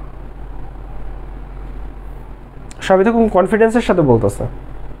 সবাই তো খুব কনফিডেন্সের সাথে বলতেছে।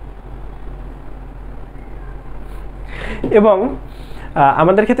 এবং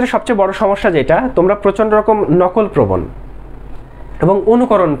আমাদের ক্ষেত্রে সবচেয়ে বড় সমস্যা যেটা, তোমরা প্রচন্ড রকম নকল প্রবণ এবং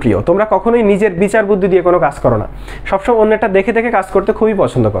অনুকরণ প্রিয়। তোমরা কখনোই নিজের বিচার বুদ্ধি দিয়ে কোনো কাজ করো না, সবসময় অন্যটা দেখে দেখে কাজ করতে খুবই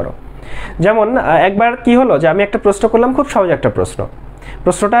পছন্দ করো। যেমন একবার কি হলো যে আমি একটা প্রশ্ন করলাম, খুব সহজ একটা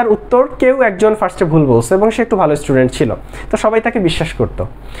প্রশ্নটার উত্তর কেউ একজন ফার্স্টে ভুল বলছে এবং সে একটু ভালো স্টুডেন্ট ছিল, তো সবাই তাকে বিশ্বাস করতো।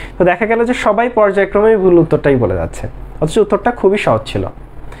 তো দেখা গেল যে সবাই পর্যায়ক্রমে ভুল উত্তরটাই বলে যাচ্ছে, অথচ উত্তরটা খুবই সহজ ছিল।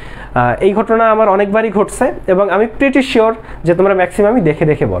 এই ঘটনা আমার অনেকবারই ঘটছে এবং আমি প্রিটি শিওর যে তোমরা ম্যাক্সিমামই দেখে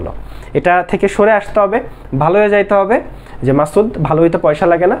দেখে বলো। এটা থেকে সরে আসতে হবে, ভালো হয়ে যাইতে হবে। যে মাসুদ ভালো হইতে পয়সা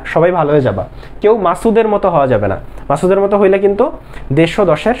লাগে না, সবাই ভালো হয়ে যাবা, কেউ মাসুদের মতো হওয়া যাবে না। মাসুদের মতো হইলে কিন্তু দেশ ও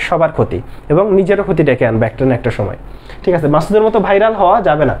দশের সবার ক্ষতি এবং নিজেরও ক্ষতি ডেকে আনবে একটা না একটা সময়। ঠিক আছে, মাসুদের মতো ভাইরাল হওয়া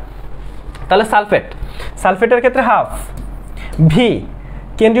যাবে না। তাহলে সালফেটের ক্ষেত্রে হাফ ভি,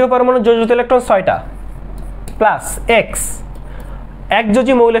 কেন্দ্রীয় পরমাণুর যোজিত ইলেকট্রন 6টা, প্লাস এক্স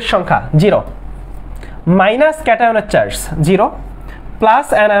একযোজী মৌলের সংখ্যা 0, মাইনাস ক্যাটায়নের চার্জ 0, প্লাস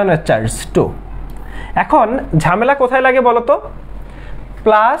অ্যানায়নের চার্জ 2। এখন ঝামেলা কোথায় লাগে বলো তো?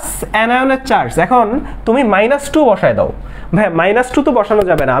 প্লাস অ্যানায়নের চার্জ, এখন তুমি -2 বসায় দাও। ভাই -2 তো বসানো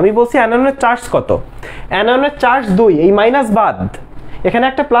যাবে না, আমি বলছি অ্যানায়নের চার্জ কত? অ্যানায়নের চার্জ 2, এই মাইনাস বাদ, এখানে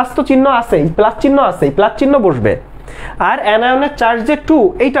একটা প্লাস তো চিহ্ন আছে, প্লাস চিহ্ন আছে, এই প্লাস চিহ্ন বসবে। আর অ্যানায়নের চার্জ যে 2,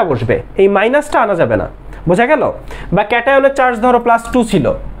 এইটা বসবে, এই মাইনাসটা আনা যাবে না। বোঝা গেল? বা ক্যাটায়নের চার্জ ধরো +2 ছিল,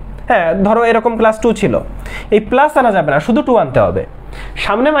 হ্যাঁ ধরো এরকম +2 ছিল, এই প্লাস আনা যাবে না, শুধু 2 আনতে হবে।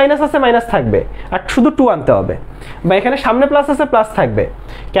 সামনে মাইনাস আছে, মাইনাস থাকবে, আর শুধু 2 আনতে হবে। বা এখানে সামনে প্লাস আছে, প্লাস থাকবে।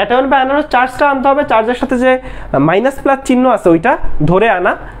 ক্যাটায়ন বা অ্যানায়নের চার্জটা আনতে হবে, চার্জের সাথে যে মাইনাস প্লাস চিহ্ন আছে ওইটা ধরে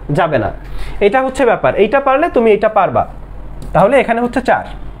আনা যাবে না। এটা হচ্ছে ব্যাপার, এইটা পারলে তুমি এইটা পারবা। তাহলে এখানে হচ্ছে 4,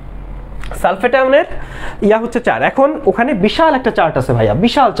 সালফেট আয়নের ইয়া হচ্ছে 4। এখন ওখানে বিশাল একটা চার্ট আছে ভাইয়া,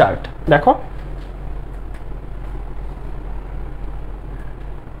 বিশাল চার্ট, দেখো।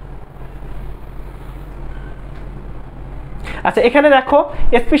 আচ্ছা, এখানে দেখো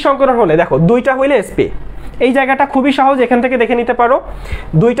sp সংকরণ হলে, দেখো 2টা হইলে sp, এই জায়গাটা খুবই সহজ, এখান থেকে দেখে নিতে পারো।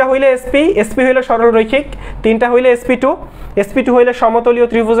 2টা হইলে sp হইলে সরল রৈখিক, 3টা হইলে sp2 হইলে সমতলীয়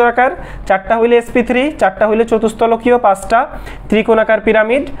ত্রিভুজাকার, 4টা হইলে sp3, 4টা হইলে চতুস্তলকীয়, 5টা ত্রিকোণাকার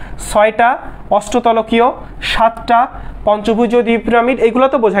পিরামিড, 6টা অষ্টতলকীয়, 7টা পঞ্চভুজীয় দ্বিপিরামিড। এইগুলো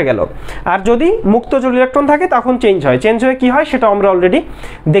তো বোঝা গেল। আর যদি মুক্ত জোড় ইলেকট্রন থাকে তখন চেঞ্জ হয়ে কি হয় সেটা আমরা অলরেডি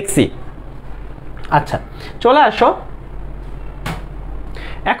দেখছি। আচ্ছা, চলে আসো।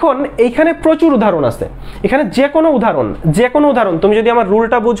 এখন এইখানে প্রচুর উদাহরণ আছে, এখানে যে কোনো উদাহরণ তুমি যদি আমার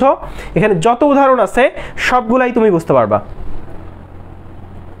রুলটা বুঝো, এখানে যত উদাহরণ আছে সবগুলাই তুমি বুঝতে পারবা।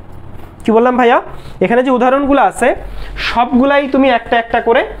 কি বললাম ভাইয়া? এখানে যে উদাহরণগুলো আছে সবগুলাই তুমি একটা একটা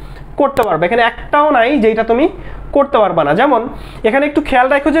করে করতে পারবে, এখানে একটাও নাই যেটা তুমি করতে পারবা না। যেমন এখানে একটু খেয়াল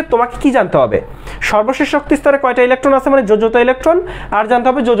রাখো যে তোমাকে কি জানতে হবে, সর্বশেষ শক্তি স্তরে কয়টা ইলেকট্রন আছে, মানে যোজিত ইলেকট্রন, আর জানতে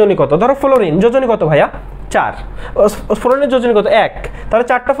হবে যোজনী কত। ধরো ফ্লোরিন যোজনী কত ভাইয়া? 4, ফ্লোরিনের যোজনী কত? 1, তাহলে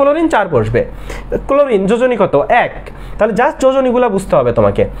 4টা ফ্লোরিন 4 বসবে। ক্লোরিন যোজনী কত? 1, তাহলে জাস্ট যোজনীগুলো বুঝতে হবে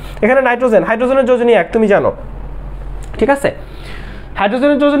তোমাকে। এখানে হাইড্রোজেনের যোজনী 1 তুমি জানো, ঠিক আছে?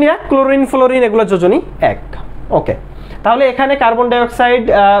 হাইড্রোজেনের যোজনী 1, ক্লোরিন ফ্লোরিন এগুলো যোজনী 1। ওকে, তাহলে এখানে carbon dioxide,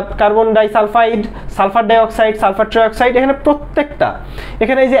 carbon disulphide, sulphur dioxide, sulphur trioxide, এখানে প্রত্যেকটা,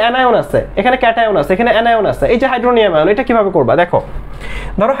 এখানে এই যে অ্যানায়ন আছে, এখানে ক্যাটায়ন আছে, এখানে অ্যানায়ন আছে। এই যে হাইড্রোনিয়াম আয়ন, এটা কিভাবে করবা দেখো।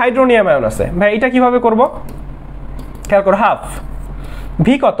 ধরো হাইড্রোনিয়াম আয়ন আছে ভাই, এটা কিভাবে করব খেয়াল করো। হাফ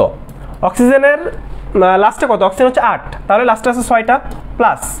ভি কত? অক্সিজেনের লাস্টে কত? অক্সিজেন হচ্ছে 8, তাহলে লাস্টে আছে 6টা,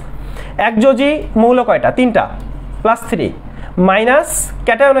 প্লাস একযোজী মৌল কয়টা? 3টা, প্লাস 3, মাইনাস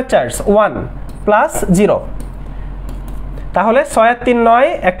ক্যাটায়নের চার্জ 1, প্লাস 0, তাহলে 6 আর 3 9,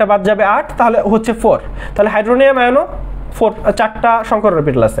 একটা বাদ যাবে 8, তাহলে হচ্ছে 4। তাহলে হাইড্রোনিয়াম আয়নও 4টা সংকর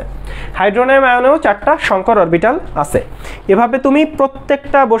অরবিটাল আছে, হাইড্রোনিয়াম আয়নেও 4টা সংকর অরবিটাল আছে। এভাবে তুমি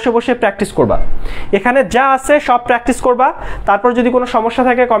প্রত্যেকটা বসে বসে প্র্যাকটিস করবা, এখানে যা আছে সব প্র্যাকটিস করবা। তারপর যদি কোনো সমস্যা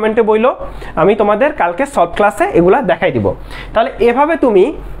থাকে কমেন্টে বইলো, আমি তোমাদের কালকে সলভ ক্লাসে এগুলা দেখাই দিব। তাহলে এভাবে তুমি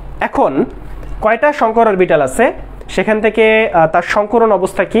এখন কয়টা সংকর অরবিটাল আছে, সেখান থেকে তার সংকরণ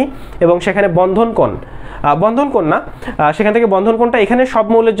অবস্থা কি, এবং সেখানে বন্ধন কোণ না, সেখান থেকে বন্ধন কোণটা এখানে সব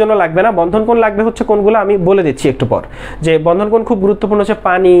মৌলের জন্য লাগবে না, বন্ধন কোণ লাগবে হচ্ছে কোনগুলো আমি বলে দিচ্ছি একটু পর। যে বন্ধন কোণ খুব গুরুত্বপূর্ণ হচ্ছে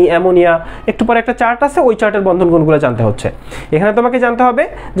পানি, অ্যামোনিয়া, একটু পরে একটা চার্ট আছে, ওই চার্টের বন্ধন কোণগুলো জানতে হচ্ছে। এখানে তোমাকে জানতে হবে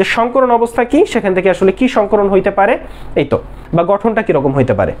যে সংকরণ অবস্থা কি, সেখান থেকে আসলে কি সংকরণ হইতে পারে, এই তো, বা গঠনটা কিরকম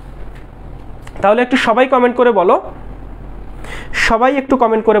হইতে পারে। তাহলে একটু সবাই কমেন্ট করে বলো, সবাই একটু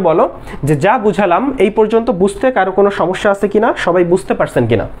কমেন্ট করে বলো যে যা বুঝালাম এই পর্যন্ত বুঝতে কারো কোনো সমস্যা আছে কিনা, সবাই বুঝতে পারছেন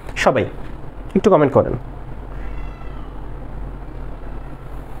কিনা, সবাই একটু কমেন্ট করেন।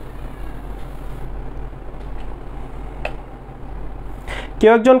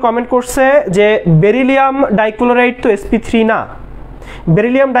 কেউ একজন কমেন্ট করছে যে বেরিলিয়াম ডাইক্লোরাইড তো sp3 না,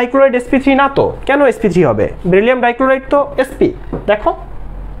 বেরিলিয়াম ডাইক্লোরাইড sp3 না তো, কেন sp3 হবে? বেরিলিয়াম ডাইক্লোরাইড তো sp, দেখো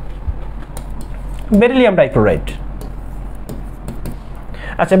বেরিলিয়াম ডাইক্লোরাইড।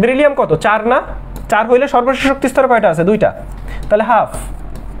 আচ্ছা বেরিলিয়াম কত, 4 না? 4 হইলে সর্বশেষ শক্তি স্তর কয়টা আছে? 2টা, তাহলে হাফ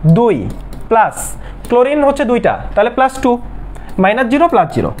 2 প্লাস ক্লোরিন হচ্ছে 2টা, তাহলে প্লাস 2, -0 প্লাস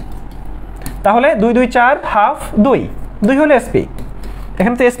 0, তাহলে 2 2 4 হাফ 2, 2 হলে sp।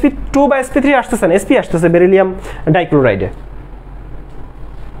 এখানে তো sp2 বা sp3 আসতেছে না, sp আসতেছে বেরিলিয়াম ডাইক্লোরাইডে।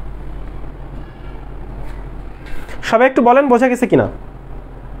 সবাই একটু বলেন বোঝা গেছে কিনা।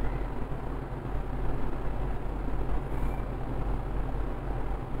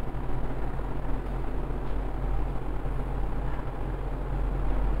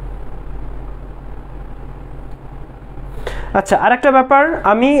 আচ্ছা আরেকটা ব্যাপার,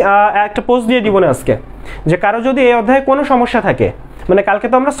 আমি একটা পোস্ট দিয়ে দিব না আজকে, যে কারো যদি এই অধ্যায়ে কোনো সমস্যা থাকে, মানে কালকে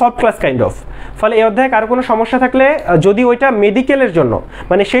তো আমরা সলভ ক্লাস কাইন্ড অফ, ফলে এই অধ্যায়ে কারো কোনো সমস্যা থাকলে, যদি ওইটা মেডিকেলের জন্য,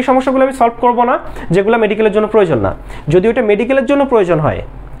 মানে সেই সমস্যাগুলো আমি সলভ করব না যেগুলো মেডিকেলের জন্য প্রয়োজন না, যদি ওইটা মেডিকেলের জন্য প্রয়োজন হয়,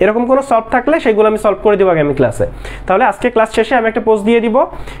 এরকম কোনো সলভ থাকলে সেগুলো আমি সলভ করে দেবো আগামী ক্লাসে। তাহলে আজকে ক্লাস শেষে আমি একটা পোস্ট দিয়ে দিব,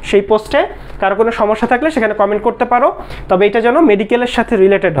 সেই পোস্টে কারো কোনো সমস্যা থাকলে সেখানে কমেন্ট করতে পারো, তবে এটা যেন মেডিকেলের সাথে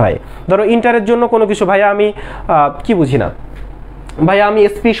রিলেটেড হয়। ধরো ইন্টারের জন্য কোনো কিছু, ভাইয়া আমি কি বুঝি না, ভাইয়া আমি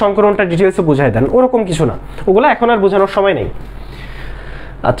sp সংকরণটা ডিটেলসে বুঝাই দেন, ওরকম কিছু না, ওগুলো এখন আর বোঝানোর সময় নেই।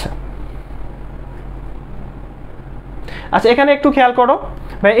 আচ্ছা আচ্ছা এখানে একটু খেয়াল করো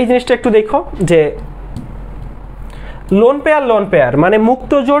ভাই, এই জিনিসটা একটু দেখো যে লোন পেয়ার মানে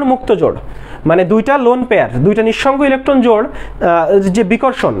মুক্ত জোড়, মানে দুইটা লোন পেয়ার, দুইটা নিঃসঙ্গ ইলেকট্রন জোড় যে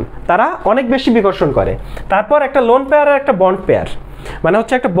বিকর্ষণ, তারা অনেক বেশি বিকর্ষণ করে। তারপর একটা লোন পেয়ার আর একটা বন্ড পেয়ার, মানে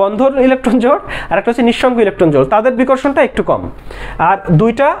হচ্ছে একটা বন্ধন ইলেকট্রন জোড় আর একটা হচ্ছে নিঃসঙ্গ ইলেকট্রন জোড়, তাদের বিকর্ষণটা একটু কম। আর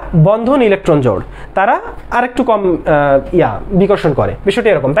দুইটা বন্ধন ইলেকট্রন জোড়, তারা আর একটু কম বিকর্ষণ করে। বিষয়টা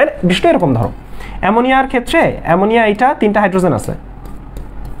এরকম, তাই না? বিষয়টা এরকম ধরো অ্যামোনিয়ার ক্ষেত্রে, অ্যামোনিয়া এইটা 3টা হাইড্রোজেন আছে,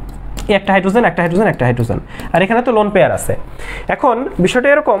 একটা হাইড্রোজেন একটা হাইড্রোজেন একটা হাইড্রোজেন, আর এখানে তো লোন পেয়ার আছে। এখন বিষয়টা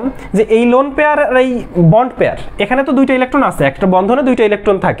এরকম যে এই লোন পেয়ার আর এই বন্ড পেয়ার, এখানে তো 2টা ইলেকট্রন আছে, একটা বন্ধনে 2টা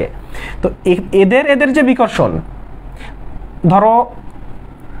ইলেকট্রন থাকে, তো এদের যে বিকর্ষণ, ধরো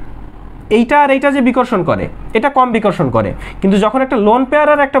এইটা আর এইটা যে বিকর্ষণ করে, এটা কম বিকর্ষণ করে, কিন্তু যখন একটা লোন পেয়ার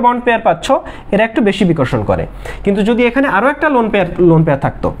আর একটা বন্ড পেয়ার পাচ্ছ, এরা একটু বেশি বিকর্ষণ করে। কিন্তু যদি এখানে আরো একটা লোন পেয়ার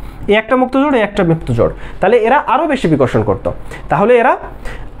থাকতো, এই একটা মুক্ত জোড় এই একটা মুক্ত জোড়, তাহলে এরা আরো বেশি বিকর্ষণ করত, তাহলে এরা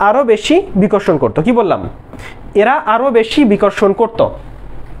আরো বেশি বিকর্ষণ করত। কি বললাম? এরা আরো বেশি বিকর্ষণ করত।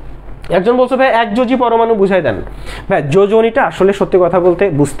 একজন বলছে ভাই এক যোজি পরমাণু বুঝাই দেন। ভাই যোজনীটা আসলে সত্যি কথা বলতে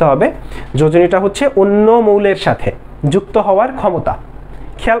বুঝতে হবে, যোজনীটা হচ্ছে অন্য মৌলের সাথে যুক্ত হওয়ার ক্ষমতা।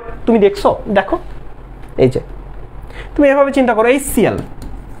 খেয়াল, তুমি দেখো এই যে তুমি এভাবে চিন্তা করো, এই Cl,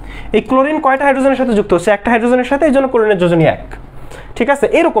 এই ক্লোরিন কয়টা হাইড্রোজেনের সাথে যুক্ত হচ্ছে? একটা হাইড্রোজেনের সাথে, এই জন্য ক্লোরিনের যোজনী 1, ঠিক আছে?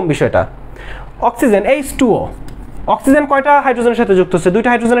 এরকম বিষয়টা। অক্সিজেন H2O, অক্সিজেন কয়টা হাইড্রোজেনের সাথে যুক্ত হচ্ছে? 2টা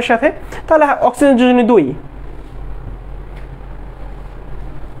হাইড্রোজেনের সাথে, তাহলে অক্সিজেন যোজনী 2।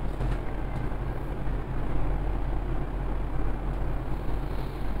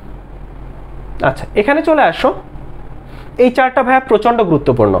 আচ্ছা এখানে চলে আসো, এই চারটা ভাইয়া প্রচন্ড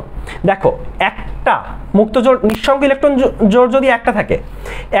গুরুত্বপূর্ণ। দেখো একটা মুক্ত জোড় নিঃসঙ্গ ইলেকট্রন জোড় যদি একটা থাকে,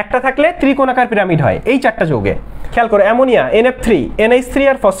 একটা থাকলে ত্রিকোণাকার পিরামিড হয় এই চারটা যৌগে। খেয়াল করো, অ্যামোনিয়া NF3, NH3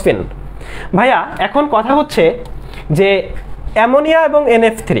 আর ফসফিন। ভাইয়া এখন কথা হচ্ছে যে অ্যামোনিয়া এবং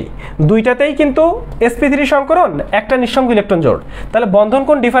NF3 দুইটাতেই কিন্তু sp3 সংকরণ, একটা নিঃসঙ্গ ইলেকট্রন জোড়, তাহলে বন্ধন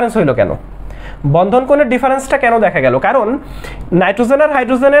কোণ ডিফারেন্স হইলো কেন? বন্ধন কোণের ডিফারেন্সটা কেন দেখা গেল? কারণ নাইট্রোজেন আর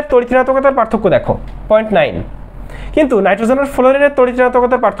হাইড্রোজেনের তড়িৎ-ঋণাত্মকতার পার্থক্য দেখো 0.9, কিন্তু নাইট্রোজেন আর ফ্লোরিনের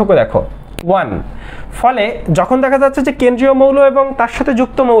তড়িৎ-ঋণাত্মকতার পার্থক্য দেখো 1। ফলে যখন দেখা যাচ্ছে যে কেন্দ্রীয় মৌল এবং তার সাথে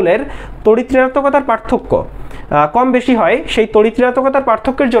যুক্ত মৌলের তড়িৎ ঋণাত্মকতার পার্থক্য কম বেশি হয়, সেই তড়িৎ ঋণাত্মকতার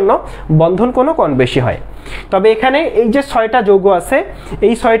পার্থক্যের জন্য বন্ধন কোণও কম বেশি হয়। তবে এখানে এই যে 6টা যৌগ আছে,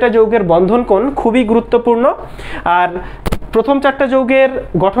 এই 6টা যৌগের বন্ধন কোণ খুবই গুরুত্বপূর্ণ। আর প্রথম 4টা যৌগের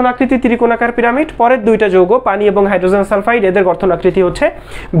গঠন আকৃতি ত্রিকোণাকার পিরামিড, পরের 2টা যৌগ পানি এবং হাইড্রোজেন সালফাইড, এদের গঠন আকৃতি হচ্ছে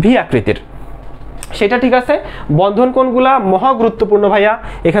ভি আকৃতির। সেটা ঠিক আছে। বন্ধন কোণগুলা মহা গুরুত্বপূর্ণ ভাইয়া,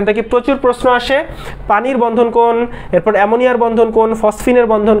 এখান থেকে প্রচুর প্রশ্ন আসে। পানির বন্ধন কোণ, এরপর অ্যামোনিয়ার বন্ধন কোণ, ফসফিনের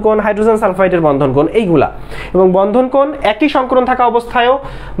বন্ধন কোণ, হাইড্রোজেন সালফাইডের বন্ধন কোণ, এইগুলা। এবং বন্ধন কোণ একই সংকরণ থাকা অবস্থায়ও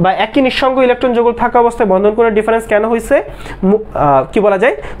বা একই নিঃসঙ্গ ইলেকট্রন যুগল থাকা অবস্থায় বন্ধন কোণের ডিফারেন্স কেন হয়েছে? কি বলা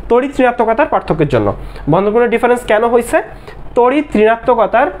যায়? তড়িৎ ঋণাত্মকতার পার্থক্যের জন্য। বন্ধন কোণের ডিফারেন্স কেন হয়েছে? তড়িৎ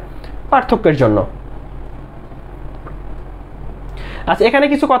ঋণাত্মকতার পার্থক্যের জন্য। আচ্ছা, এখানে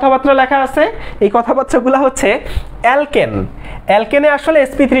কিছু কথাবার্তা লেখা আছে। এই কথাবার্তাগুলো হচ্ছে অ্যালকেন। অ্যালকেনে আসলে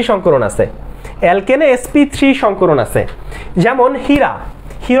sp3 সংকরণ আছে, অ্যালকেনে sp3 সংকরণ আছে। যেমন হীরা,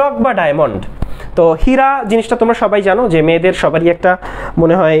 হীরক বা ডায়মন্ড। তো হীরা জিনিসটা তোমরা সবাই জানো, যে মেয়েদের সবারই একটা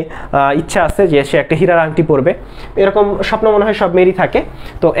মনে হয় ইচ্ছা আছে যে সে একটা হীরার আংটি পরবে, এরকম স্বপ্ন মনে হয় সব মেয়েরই থাকে।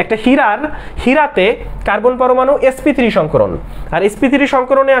 তো একটা হীরাতে কার্বন পরমাণু sp3 সংকরণ। আর sp3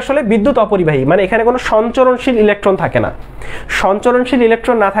 সংকরণে আসলে বিদ্যুৎ অপরিবাহী, মানে এখানে কোনো সঞ্চরণশীল ইলেকট্রন থাকে না। সঞ্চরণশীল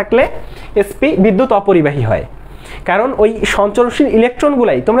ইলেকট্রন না থাকলে sp বিদ্যুৎ অপরিবাহী হয়। কারণ ওই সঞ্চরণশীল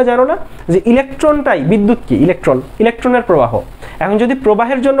ইলেকট্রনগুলাই, তোমরা জানো না যে ইলেকট্রনটাই বিদ্যুৎ কি? ইলেকট্রনের প্রবাহ। এখন যদি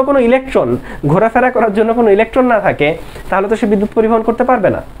প্রবাহের জন্য কোনো ইলেকট্রন, ঘোরাফেরা করার জন্য কোনো ইলেকট্রন না থাকে, তাহলে তো সে বিদ্যুৎ পরিবহন করতে পারবে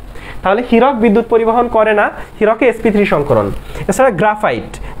না। তাহলে হীরক বিদ্যুৎ পরিবহন করে না, হীরকে sp3 সংকরণ। এছাড়া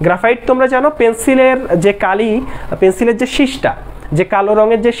গ্রাফাইট তোমরা জানো, পেন্সিলের যে পেন্সিলের যে শীষটা, যে কালো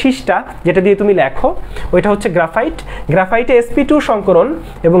রঙের যে শীষটা যেটা দিয়ে তুমি লেখো, ওইটা হচ্ছে গ্রাফাইটে sp2 সংকরণ,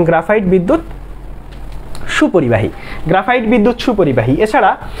 এবং গ্রাফাইট বিদ্যুৎ সুপরিবাহী।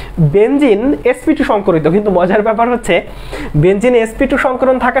 এছাড়া বেনজিন sp2 সংকরিত, কিন্তু মজার ব্যাপার হচ্ছে বেনজিনে sp2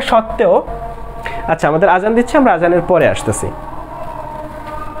 সংকরণ থাকা সত্ত্বেও, আচ্ছা আমাদের আজান দিচ্ছে, আমরা আজানের পরে আসতেছি।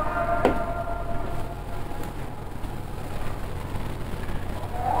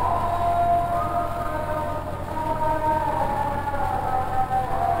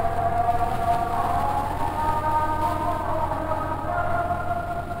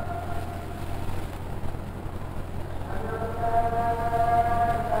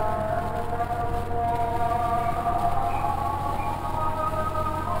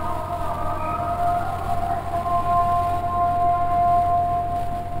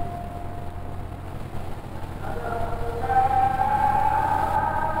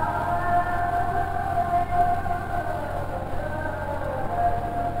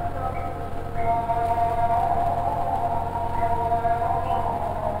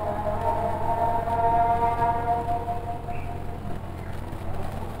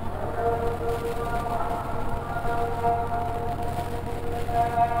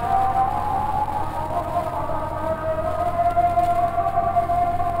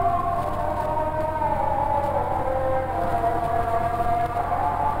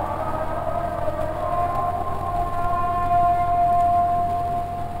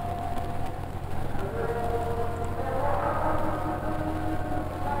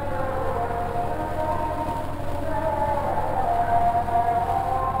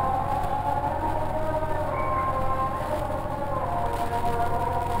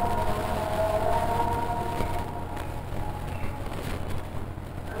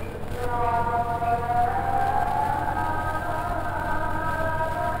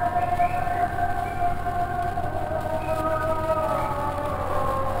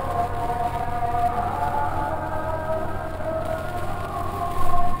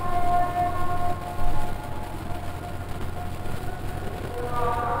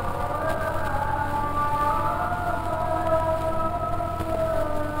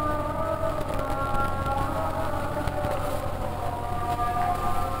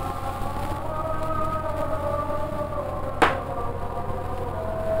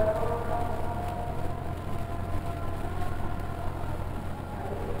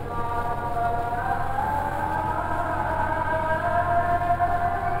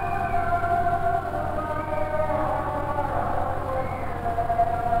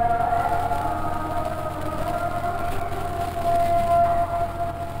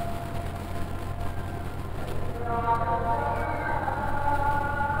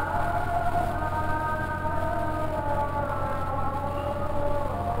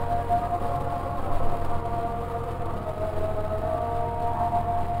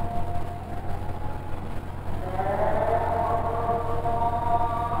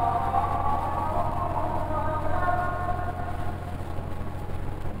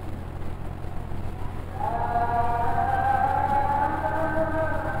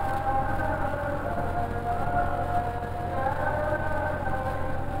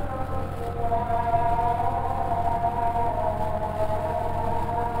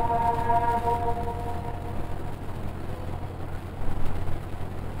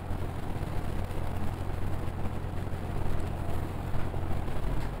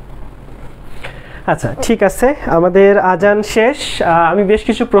 আচ্ছা ঠিক আছে, আমাদের আজান শেষ। আমি বেশ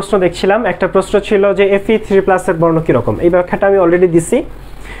কিছু প্রশ্ন দেখছিলাম। একটা প্রশ্ন ছিল যে Fe3+ এর বর্ণ কীরকম, এই ব্যাখ্যাটা আমি অলরেডি দিছি।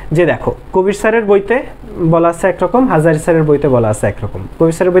 যে দেখো, কবির স্যারের বইতে বলা আছে একরকম, হাজারি স্যারের বইতে বলা আছে একরকম।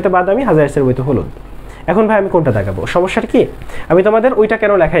 কবির স্যারের বইতে বাদামি, হাজারি স্যারের বইতে হলুদ। এখন ভাই আমি কোনটা দেখাবো? সমস্যাটা কি? আমি তোমাদের ওইটা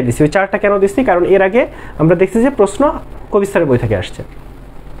কেন লেখাই দিছি, ওই চারটা কেন দিচ্ছি, কারণ এর আগে আমরা দেখছি যে প্রশ্ন কবির স্যারের বই থেকে আসছে।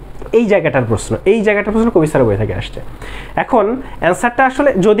 এই জায়গাটার প্রশ্ন কবির স্যারের বই থেকে আসছে। এখন অ্যান্সারটা আসলে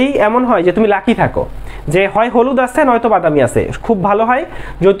যদি এমন হয় যে তুমি লাকি থাকো যে হয় হলুদ আছে নয়তো বাদামি আছে, খুব ভালো হয়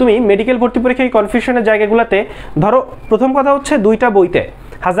যদি তুমি মেডিকেল ভর্তি পরীক্ষায় কনফিউশনের জায়গাগুলোতে ধরো, প্রথম কথা হচ্ছে দুইটা বইতে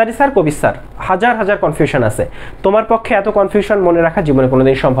হাজারি স্যার কবির স্যার হাজার হাজার কনফিউশন আছে, তোমার পক্ষে এত কনফিউশন মনে রাখা জীবনে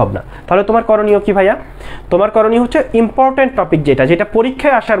কোনোদিন সম্ভব না। তাহলে তোমার করণীয় কি ভাইয়া? তোমার করণীয় হচ্ছে ইম্পর্টেন্ট টপিক যেটা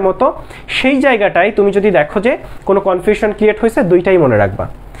পরীক্ষায় আসার মতো, সেই জায়গাটায় তুমি যদি দেখো যে কোনো কনফিউশন ক্রিয়েট হয়েছে, দুইটাই মনে রাখবা।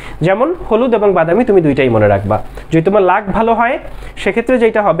 যেমন হলুদ এবং বাদামি তুমি দুইটাই মনে রাখবা। যদি তোমার লাক ভালো হয় সেক্ষেত্রে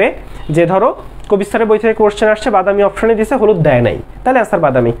যেটা হবে যে ধরো কবির স্যারের বই থেকে কোশ্চেন আসছে, বাদামি অপশনে দিয়েছে, হলুদ দেয় নাই, তাহলে অ্যান্সার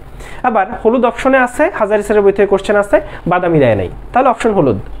বাদামি। আবার হলুদ অপশনে আছে, হাজারি স্যারের বই থেকে কোশ্চেন আসছে, বাদামি দেয় নাই, তাহলে অপশন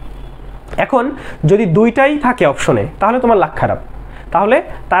হলুদ। এখন যদি দুইটাই থাকে অপশনে তাহলে তোমার লাক খারাপ, তাহলে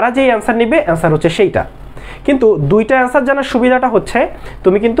তারা যেই অ্যান্সার নিবে অ্যান্সার হচ্ছে সেইটা। কিন্তু দুইটা অ্যান্সার জানার সুবিধাটা হচ্ছে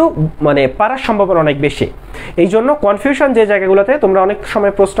তুমি কিন্তু মানে পারার সম্ভাবনা অনেক বেশি। এই জন্য কনফিউশন যে জায়গাগুলোতে তোমরা অনেক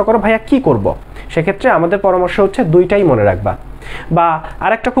সময় প্রশ্ন করো ভাইয়া কি করব, সেক্ষেত্রে আমাদের পরামর্শ হচ্ছে দুইটাই মনে রাখবা। বা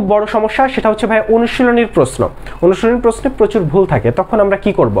আরেকটা খুব বড় সমস্যা, সেটা হচ্ছে ভাইয়া অনুশীলনীর প্রশ্নে প্রচুর ভুল থাকে, তখন আমরা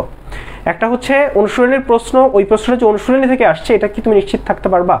কি করব? একটা হচ্ছে অনুশীলনীর প্রশ্ন, ওই প্রশ্নটা যে অনুশীলনী থেকে আসছে এটা কি তুমি নিশ্চিত থাকতে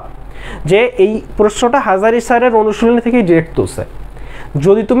পারবা যে এই প্রশ্নটা হাজারি স্যারের অনুশীলনী থেকেই ডিরেক্ট তুলছে?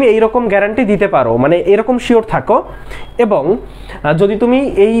 যদি তুমি এইরকম গ্যারান্টি দিতে পারো, মানে এরকম শিওর থাকো, এবং যদি তুমি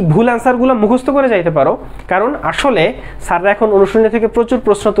এই ভুল অ্যান্সারগুলো মুখস্থ করে যাইতে পারো, কারণ আসলে স্যাররা এখন অনুশীলনী থেকে প্রচুর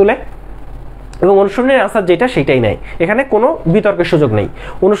প্রশ্ন তুলে এবং অনুশীলনের অ্যান্সার যেটা সেটাই নেয়, এখানে কোনো বিতর্কের সুযোগ নেই।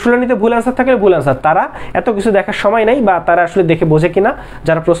 অনুশীলনীতে ভুল অ্যান্সার থাকলে ভুল অ্যান্সার, তারা এত কিছু দেখার সময় নেই, বা তারা আসলে দেখে বোঝে কিনা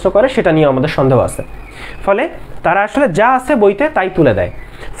যারা প্রশ্ন করে সেটা নিয়ে আমাদের সন্দেহ আছে। ফলে তারা আসলে যা আছে বইতে তাই তুলে দেয়।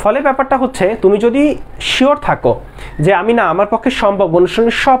 ফলে ব্যাপারটা হচ্ছে তুমি যদি শিওর থাকো যে আমি না, আমার পক্ষে সম্ভব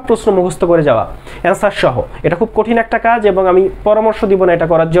অনুশীলনের সব প্রশ্ন মুখস্থ করে যাওয়া অ্যান্সার সহ, এটা খুব কঠিন একটা কাজ এবং আমি পরামর্শ দিব না এটা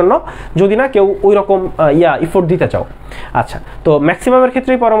করার জন্য, যদি না কেউ ওই রকম ইফোর্ট দিতে চাও। আচ্ছা, তো ম্যাক্সিমামের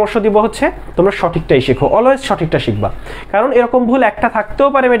ক্ষেত্রেই পরামর্শ দিব হচ্ছে তোমরা সঠিকটাই শেখো, অলওয়েজ সঠিকটা শিখবা। কারণ এরকম ভুল একটা থাকতেও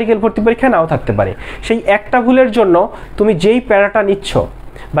পারে, মেডিকেল ভর্তি পরীক্ষা নাও থাকতে পারে। সেই একটা ভুলের জন্য তুমি যেই প্যারাটা নিচ্ছ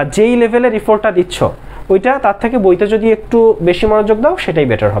বা যেই লেভেলের এফোর্টটা দিচ্ছ, ওইটা তার থেকে বইতে যদি একটু বেশি মনোযোগ দাও সেটাই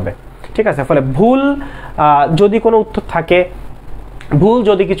বেটার হবে। ঠিক আছে? ফলে ভুল যদি কোনো উত্তর থাকে, ভুল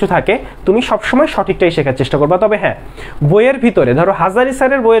যদি কিছু থাকে, তুমি সবসময় সঠিকটাই শেখার চেষ্টা করবা। তবে হ্যাঁ, বইয়ের ভিতরে ধরো হাজারি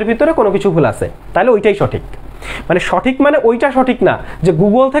স্যারের বইয়ের ভিতরে কোনো কিছু ভুল আছে, তাহলে ওইটাই সঠিক। মানে সঠিক মানে ওইটা সঠিক না যে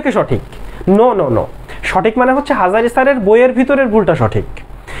গুগল থেকে সঠিক, নো নো নো। সঠিক মানে হচ্ছে হাজারি স্যারের বইয়ের ভিতরের ভুলটা সঠিক,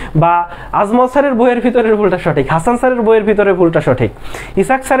 বা আজমল স্যারের বইয়ের ভিতরের ভুলটা সঠিক, হাসান স্যারের বইয়ের ভিতরে ভুলটা সঠিক,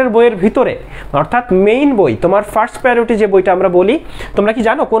 ইসাক স্যারের বইয়ের ভিতরে, অর্থাৎ মেইন বই, তোমার ফার্স্ট প্রায়োরিটি যে বইটা আমরা বলি, তোমরা কি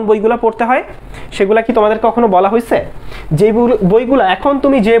জানো কোন বইগুলো পড়তে হয়? সেগুলা কি তোমাদের কখনো বলা হয়েছে? যেই বইগুলো এখন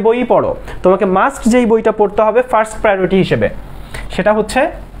তুমি যে বই পড়ো, তোমাকে মাস্ট যেই বইটা পড়তে হবে ফার্স্ট প্রায়োরিটি হিসেবে, সেটা হচ্ছে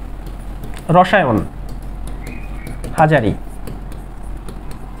রসায়ন, হাজারি।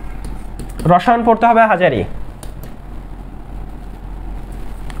 রসায়ন পড়তে হবে হাজারি,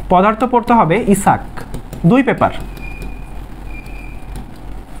 পদার্থ পড়তে হবে ইসাক, 2 পেপার,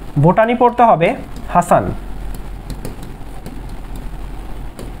 বোটানি পড়তে হবে হাসান,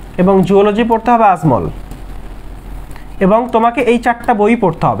 এবং জুওলজি পড়তে হবে আজমল। এবং তোমাকে এই 4টা বই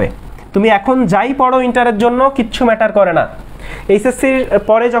পড়তে হবে। তুমি এখন যাই পড়ো ইন্টারের জন্য কিচ্ছু ম্যাটার করে না, এইচএসসির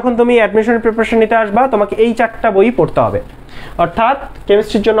পরে যখন তুমি অ্যাডমিশনের প্রিপারেশন নিতে আসবা, তোমাকে এই 4টা বই পড়তে হবে। অর্থাৎ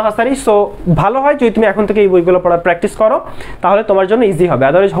কেমিস্ট্রির জন্য হাসারি। সো ভালো হয় যদি তুমি এখন থেকে এই বইগুলো পড়ার প্র্যাকটিস করো, তাহলে তোমার জন্য ইজি হবে।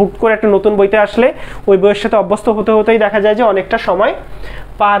 আদারওয়াইজ হুট করে একটা নতুন বইতে আসলে ওই বইয়ের সাথে অভ্যস্ত হতে হতেই দেখা যায় যে অনেকটা সময়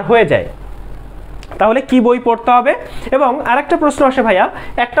পার হয়ে যায়। তাহলে কি বই পড়তে হবে? এবং আরেকটা প্রশ্ন আসে, ভাইয়া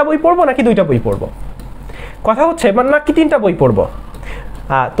একটা বই পড়বো নাকি 2টা বই পড়বো? কথা হচ্ছে নাকি 3টা বই পড়বো?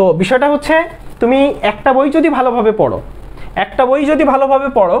 তো বিষয়টা হচ্ছে তুমি একটা বই যদি ভালোভাবে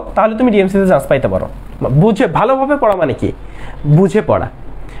পড়ো, তাহলে তুমি ডিএমসিতে চান্স পাইতে পারো। বুঝে ভালোভাবে পড়া মানে কি? বুঝে পড়া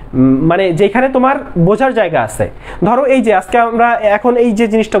মানে যেখানে তোমার বোঝার জায়গা আছে। ধরো এই যে আজকে আমরা এখন এই যে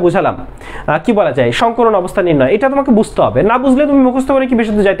জিনিসটা বোঝালাম, কি বলা যায়, সংকরণ অবস্থা নির্ণয়, এটা তোমাকে বুঝতে হবে। না বুঝলে তুমি মুখস্থ করে কি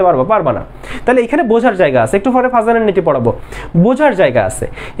বেশি দূর যাইতে পারবা না। তাহলে এখানে বোঝার জায়গা আছে। একটু পরে ফাজানের নীতি পড়াবো, বোঝার জায়গা আছে।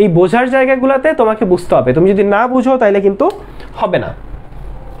 এই বোঝার জায়গাগুলোতে তোমাকে বুঝতে হবে। তুমি যদি না বুঝো তাহলে কিন্তু হবে না।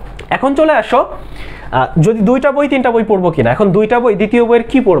 এখন চলে আসো যদি 2টা বই 3টা বই পড়বো কিনা। এখন 2টা বই, দ্বিতীয় বইয়ের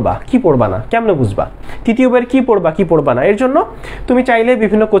কি পড়বা না কেমনে বুঝবা? তৃতীয় বইয়ের কি পড়বা না, এর জন্য তুমি চাইলে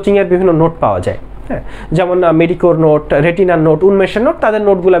বিভিন্ন কোচিংয়ের বিভিন্ন নোট পাওয়া যায়। হ্যাঁ, যেমন মেডিকোর নোট, রেটিনার নোট, উন্মেষের নোট, তাদের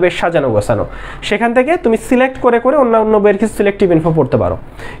নোটগুলো বেশ সাজানো গোছানো। সেখান থেকে তুমি সিলেক্ট করে করে অন্য বইয়ের কিছু সিলেক্টিভ ইনফো পড়তে পারো।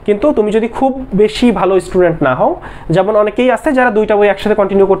 কিন্তু তুমি যদি খুব বেশি ভালো স্টুডেন্ট না হও, যেমন অনেকেই আছে যারা দুইটা বই একসাথে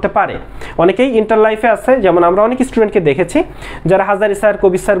কন্টিনিউ করতে পারে, অনেকেই ইন্টার লাইফে আছে, যেমন আমরা অনেক স্টুডেন্টকে দেখেছি যারা হাজারি স্যার,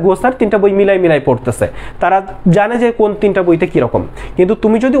 কবি স্যার, ঘোষ স্যার তিনটা বই মিলাই পড়তেছে, তারা জানে যে কোন তিনটা বইতে কীরকম। কিন্তু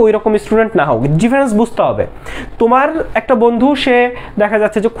তুমি যদি ওই রকম স্টুডেন্ট না হও, ডিফারেন্স বুঝতে হবে। তোমার একটা বন্ধু, সে দেখা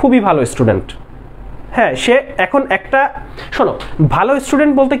যাচ্ছে যে খুবই ভালো স্টুডেন্ট, হ্যাঁ, সে এখন একটা, শোনো, ভালো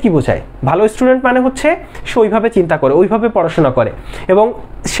স্টুডেন্ট বলতে কি বোঝায়? ভালো স্টুডেন্ট মানে হচ্ছে সে ওইভাবে চিন্তা করে, ওইভাবে পড়াশোনা করে, এবং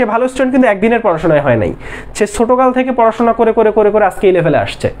সে ভালো স্টুডেন্ট কিন্তু একদিনের পড়াশোনায় হয় নাই, সে ছোটোকাল থেকে পড়াশোনা করে করে করে করে আজকে এই লেভেলে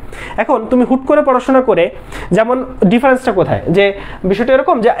আসছে। এখন তুমি হুট করে পড়াশোনা করে, যেমন ডিফারেন্সটা কোথায়, যে বিষয়টা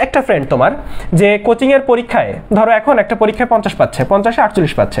এরকম যে একটা ফ্রেন্ড তোমার যে কোচিংয়ের পরীক্ষায়, ধরো এখন একটা পরীক্ষায় 50 পাচ্ছে, 50-এ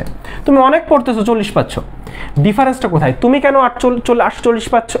 48 পাচ্ছে, তুমি অনেক পড়তেছো, 40 পাচ্ছ। ডিফারেন্সটা কোথায়? তুমি কেন 48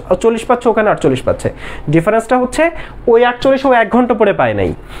 পাচ্ছ, 40 পাচ্ছ, ওখানে 48 পাচ্ছে। ডিফারেন্সটা হচ্ছে ওই 48 ও 1 ঘন্টা পরে পায়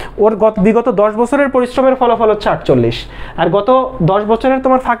নাই, ওর বিগত 10 বছরের পরিশ্রমের ফলাফল হচ্ছে 48, আর গত 10 বছরের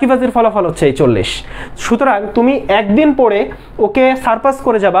তোমার ফাঁকিবাজির ফলাফল হচ্ছে এই 40। সুতরাং তুমি একদিন পড়ে ওকে সারপাস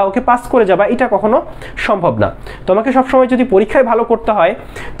করে যাবা, ওকে পাস করে যাবা, এটা কখনো সম্ভব না। তোমাকে সবসময় যদি পরীক্ষায় ভালো করতে হয়,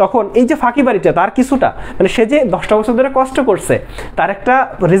 তখন এই যে ফাঁকিবাজিটা, তার কিছুটা, মানে সে যে 10টা বছর ধরে কষ্ট করছে, তার একটা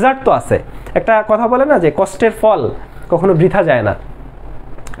রেজাল্ট তো আছে। একটা কথা বলে না যে কষ্টের ফল কখনো বৃথা যায় না,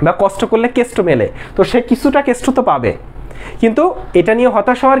 বা কষ্ট করলে কেষ্ট মেলে, তো সে কিছুটা কেষ্ট তো পাবে। কিন্তু এটা নিয়ে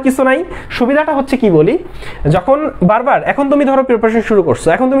হতাশ হওয়ার কিছু নাই। সুবিধাটা হচ্ছে কি বলি, যখন বারবার, এখন তুমি ধরো প্রিপারেশন শুরু করছো,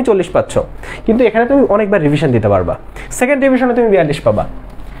 এখন তুমি 40 পাচ্ছ, কিন্তু এখানে তুমি অনেকবার রিভিশন দিতে পারবা। সেকেন্ড রিভিশনে তুমি 42 পাবা,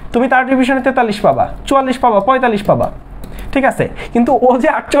 তুমি থার্ড রিভিশনে 43 পাবা, 44 পাবা, 45 পাবা, ঠিক আছে। কিন্তু ও যে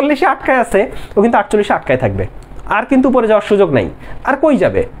 48-এ আটকায় আছে, ও কিন্তু 48-এ আটকায় থাকবে, আর কিন্তু উপরে যাওয়ার সুযোগ নাই। আর কই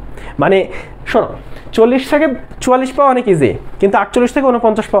যাবে? মানে শোনো, 40 থেকে 44 পাওয়া অনেক ইজি, কিন্তু 48 থেকে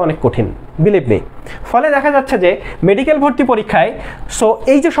 49 পাওয়া অনেক কঠিন, বিলিভ মি। ফলে দেখা যাচ্ছে যে মেডিকেল ভর্তি পরীক্ষায়, সো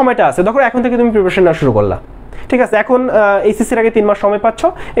এই যে সময়টা আছে, দেখো এখন থেকে তুমি প্রিপারেশন নেওয়া শুরু করলা, ঠিক আছে। এখন এইচএসসির আগে 3 মাস সময় পাচ্ছ,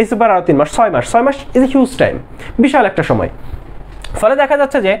 এইচএসসি পর আরও 3 মাস, 6 much is a huge time, বিশাল একটা সময়। ফলে দেখা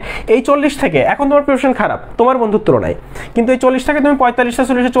যাচ্ছে যে এই 40 থেকে, এখন তোমার প্রিপারেশন খারাপ তোমার বন্ধুর তুলনায়, কিন্তু এই 40 থেকে তুমি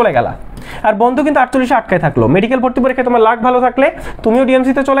 45-40-এ চলে গেলা, আর বন্ধু কিন্তু 48-এ আটকায় থাকলো। মেডিকেল ভর্তি পরীক্ষায় তোমার লাক ভালো থাকলে তুমিও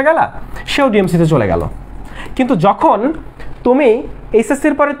ডিএমসিতে চলে গেলা, সেও ডিএমসিতে চলে গেল। কিন্তু যখন তুমি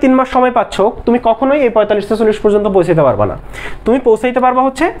এইচএসসির পরে 3 মাস সময় পাচ্ছ, তুমি কখনোই এই 45-40 পর্যন্ত পৌঁছাতে পারবা না। তুমি পৌঁছাইতে পারবা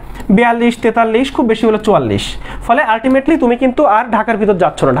হচ্ছে 42-43, খুব বেশি হলো 44। ফলে আলটিমেটলি তুমি কিন্তু আর ঢাকার ভিতর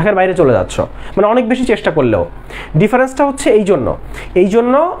যাচ্ছ না, ঢাকার বাইরে চলে যাচ্ছ, মানে অনেক বেশি চেষ্টা করলেও। ডিফারেন্সটা হচ্ছে এই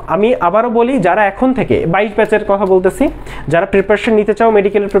জন্য আমি আবারও বলি, যারা এখন থেকে 22 ব্যাচের কথা বলতেছি, যারা প্রিপারেশন নিতে চাও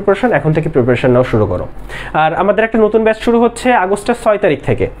মেডিকেলের প্রিপারেশন, এখন থেকে প্রিপারেশন নাও শুরু করো। আর আমাদের একটা নতুন ব্যাচ শুরু হচ্ছে আগস্টের 6 তারিখ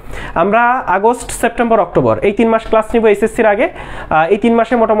থেকে। আমরা আগস্ট, সেপ্টেম্বর, অক্টোবর এই 3 মাস ক্লাস নিব এইচএসসির আগে। এই 3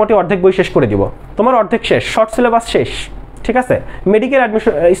 মাসে মোটামুটি অর্ধেক বই শেষ করে দিব, তোমার অর্ধেক শেষ, শর্ট সিলেবাস শেষ, ঠিক আছে, মেডিকেল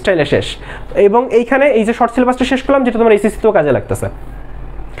অ্যাডমিশন স্টাইলে শেষ। এবং এইখানে এই যে শর্ট সিলেবাসটা শেষ করলাম, যেটা তোমার এইচএসসিতেও কাজে লাগতেছে।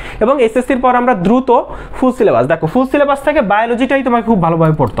 এবং এইচএসসির পর আমরা দ্রুত ফুল সিলেবাস, দেখো ফুল সিলেবাস থেকে বায়োলজিটাই তোমাকে খুব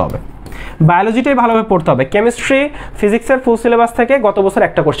ভালোভাবে পড়তে হবে, বায়োলজিটাই ভালোভাবে পড়তে হবে। কেমিস্ট্রি, ফিজিক্সের ফুল সিলেবাস থেকে গত বছর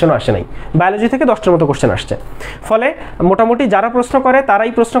একটা কোশ্চেনও আসে নাই, বায়োলজি থেকে 10টার মতো কোশ্চেন আসছে। ফলে মোটামুটি যারা প্রশ্ন করে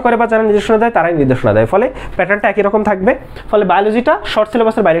তারাই প্রশ্ন করে, বা যারা নির্দেশনা দেয় তারাই নির্দেশনা দেয়, ফলে প্যাটার্নটা একই রকম থাকবে। ফলে বায়োলজিটা শর্ট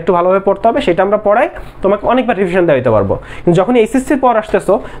সিলেবাসের বাইরে একটু ভালোভাবে পড়তে হবে, সেটা আমরা পড়াই, তোমাকে অনেকবার রিভিশন দেওয়া দিতে পারবো। কিন্তু যখন এইচএসসির পর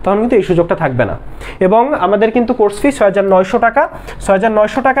আসতেছো, তখন কিন্তু এই সুযোগটা থাকবে না। এবং আমাদের কিন্তু কোর্স ফি 6,900 টাকা।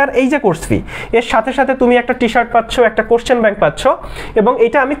 6,900 টাকার এই যে কোর্স ফি, এর সাথে সাথে তুমি একটা টি শার্ট পাচ্ছ, একটা কোশ্চেন ব্যাংক পাচ্ছ, এবং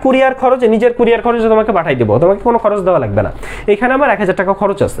এটা আমি কুরিয়ার খরচে, নিজের কুরিয়ার খরচে তোমাকে পাঠাই দেবো, তোমাকে কোনো খরচ দেওয়া লাগবে না। এখানে আমার 1000 টাকা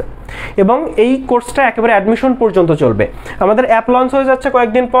খরচ আছে, এবং এই কোর্সটা একেবারে অ্যাডমিশন পর্যন্ত চলবে। আমাদের অ্যাপ লঞ্চ হয়ে যাচ্ছে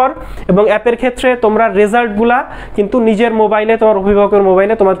কয়েকদিন পর, এবং অ্যাপের ক্ষেত্রে তোমরা রেজাল্টগুলা কিন্তু নিজের মোবাইলে, তোমার অভিভাবকের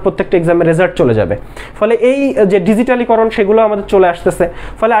মোবাইলে তোমার প্রত্যেকটা এক্সামের রেজাল্ট চলে যাবে। ফলে এই যে ডিজিটালিকরণ, সেগুলো আমাদের চলে আসতেছে।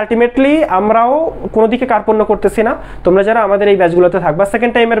 ফলে আলটিমেটলি আমরাও কোনো দিকে কার্পণ্য করতেছি না। তোমরা যারা আমাদের এই ব্যাচগুলোতে থাকবা,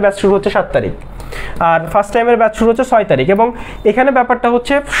 সেকেন্ড টাইমের ব্যাচ শুরু হচ্ছে 7 তারিখ, আর ফার্স্ট টাইমের ব্যাচ শুরু হচ্ছে 6 তারিখ। এবং এখানে ব্যাপারটা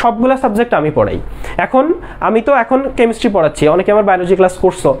হচ্ছে সবগুলো সাবজেক্ট আমি পড়াই। আমি তো এখন কেমিস্ট্রি পড়াচ্ছি, অনেকে আমার বায়োলজি ক্লাস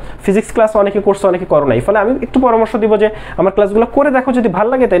করছো, ফিজিক্স ক্লাস অনেকে করছো, অনেকে করো নাই। ফলে আমি একটু পরামর্শ দিব যে আমার ক্লাসগুলো করে দেখো, যদি ভালো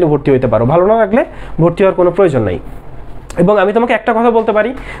লাগে তাহলে ভর্তি হইতে পারো, ভালো না লাগলে ভর্তি হওয়ার কোনো প্রয়োজন নেই। এবং আমি তোমাকে একটা কথা বলতে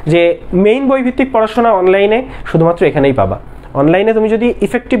পারি যে মেইন বইভিত্তিক পড়াশোনা অনলাইনে শুধুমাত্র এখানেই পাবা। অনলাইনে তুমি যদি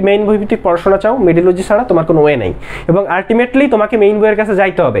ইফেক্টিভ মেইন বইভিত্তিক পড়াশোনা চাও, মেডিলজি ছাড়া তোমার কোনো ওয়ে নেই। এবং আলটিমেটলি তোমাকে মেইন বইয়ের কাছে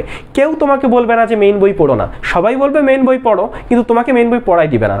যাইতে হবে। কেউ তোমাকে বলবে না যে মেইন বই পড়ো না, সবাই বলবে মেইন বই পড়ো, কিন্তু তোমাকে মেইন বই পড়াই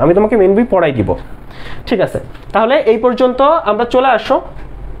দিবে না। আমি তোমাকে মেইন বই পড়াই দিব, ঠিক আছে? তাহলে এই পর্যন্ত আমরা চলে আসো,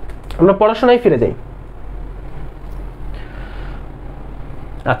 আমরা পড়াশোনায় ফিরে যাই।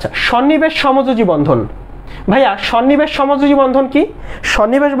 আচ্ছা, সন্নিবেশ সমযোজী বন্ধন, ভাইয়া সন্নিবেশ সমযোজী বন্ধন কি?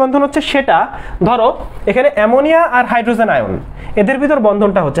 সন্নিবেশ বন্ধন হচ্ছে সেটা, ধরো এখানে অ্যামোনিয়া আর হাইড্রোজেন আয়ন, এদের ভিতর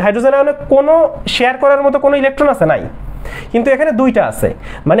বন্ধনটা হচ্ছে, হাইড্রোজেন আয়নে কোনো শেয়ার করার মতো কোনো ইলেকট্রন আছে নাই, কিন্তু এখানে দুইটা আছে,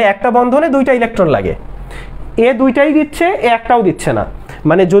 মানে একটা বন্ধনে দুইটা ইলেকট্রন লাগে, এ দুইটাই দিচ্ছে, এ একটাও দিচ্ছে না।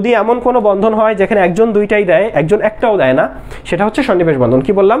 মানে যদি এমন কোনো বন্ধন হয় যেখানে একজন দুইটাই দেয়, একজন একটাও দেয় না, সেটা হচ্ছে সন্নিবেশ বন্ধন।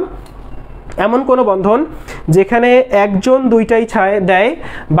 কি বললাম? এমন কোনো বন্ধন যেখানে একজন দুইটাই দেয়,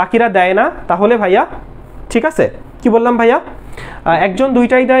 বাকিরা দেয় না, তাহলে ভাইয়া, ঠিক আছে, কি বললাম ভাইয়া? একজন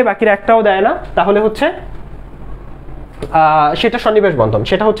দুইটাই দেয়, বাকিরা একটাও দেয় না, তাহলে হচ্ছে সেটা সন্নিবেশ বন্ধন,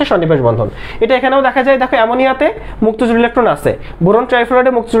 সেটা হচ্ছে সন্নিবেশ বন্ধন। এটা এখানেও দেখা যায়, দেখো অ্যামোনিয়াতে মুক্তজোড় ইলেকট্রন আছে, বোরন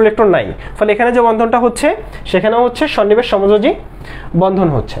ট্রাইফ্লোরাইডে মুক্তজোড় ইলেকট্রন নাই, ফলে এখানে যে বন্ধনটা হচ্ছে সেখানেও হচ্ছে সন্নিবেশ সমযোজী বন্ধন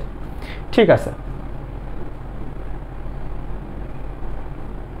হচ্ছে। ঠিক আছে,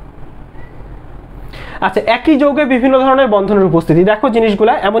 আচ্ছা, একই যৌগে বিভিন্ন ধরনের বন্ধনের উপস্থিতি, দেখো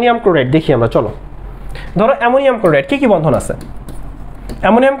জিনিসগুলা। অ্যামোনিয়াম ক্লোরাইড দেখি আমরা, চলো। ধরো অ্যামোনিয়াম ক্লোরাইড, কি কি বন্ধন আছে?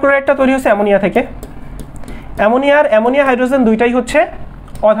 অ্যামোনিয়াম ক্লোরাইডটা তৈরি হচ্ছে অ্যামোনিয়া থেকে, অ্যামোনিয়া হাইড্রোজেন দুইটাই হচ্ছে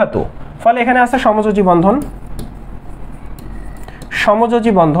অধাতু, ফলে এখানে আছে সমযোজী বন্ধন,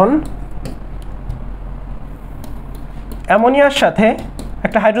 সমযোজী বন্ধন। অ্যামোনিয়ার সাথে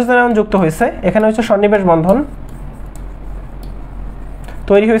একটা হাইড্রোজেন আয়ন যুক্ত হয়েছে, এখানে হচ্ছে সন্নিবেশ বন্ধন,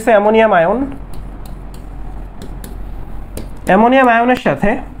 তৈরি হয়েছে অ্যামোনিয়াম আয়ন। অ্যামোনিয়াম আয়নের সাথে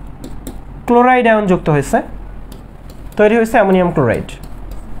ক্লোরাইড আয়ন যুক্ত হয়েছে, তৈরি হয়েছে অ্যামোনিয়াম ক্লোরাইড।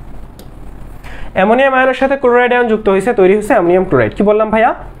 অ্যামোনিয়াম আয়নের সাথে ক্লোরাইড আয়ন যুক্ত হয়েছে, তৈরি হয়েছে অ্যামোনিয়াম ক্লোরাইড। কি বললাম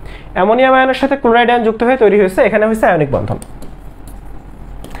ভাইয়া? অ্যামোনিয়াম আয়নের সাথে ক্লোরাইড আয়ন যুক্ত হয়ে তৈরি হয়েছে, এখানে হয়েছে আয়নিক বন্ধন।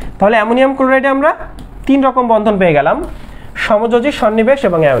 তাহলে অ্যামোনিয়াম ক্লোরাইডে আমরা তিন রকম বন্ধন পেয়ে গেলাম, সমযোজী, সন্নিবেশ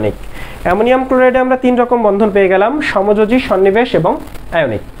এবং আয়নিক। অ্যামোনিয়াম ক্লোরাইডে আমরা তিন রকম বন্ধন পেয়ে গেলাম, সমযোজী, সন্নিবেশ এবং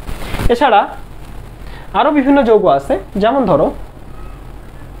আয়নিক। এছাড়া আরো বিভিন্ন যৌগ আছে, যেমন ধরো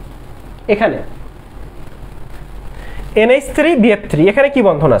এখানে NH3BF3, এখানে কি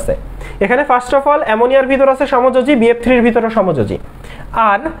বন্ধন আছে? এখানে ফার্স্ট অফ অল অ্যামোনিয়ার ভিতর আছে সমযোজী, BF3-এর ভিতরে সমযোজী,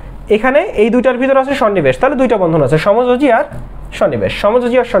 আর এখানে এই দুইটার ভিতর আছে সন্নিবেশ, তাহলে দুইটা বন্ধন আছে, সমযোজী আর সন্নিবেশ,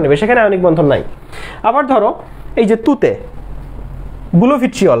 সমযোজী আর সন্নিবেশ, এখানে আয়নিক বন্ধন নাই। আবার ধরো এই যে তুতে, ব্লু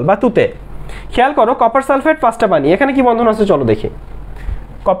ভিট্রিয়ল বা তুতে, খেয়াল করো কপার সালফেট, পাঁচটা পানি, এখানে কি বন্ধন আছে চলো দেখি।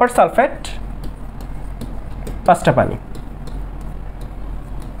 কপার সালফেট, পাঁচটা পানি,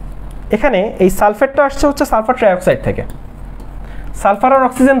 এখানে এই সালফেটটা আসছে হচ্ছে সালফার ট্রাইঅক্সাইড থেকে, সালফার আর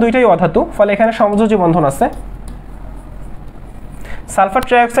অক্সিজেন দুইটাই অধাতু, ফলে এখানে সমযোজী বন্ধন আছে। সালফার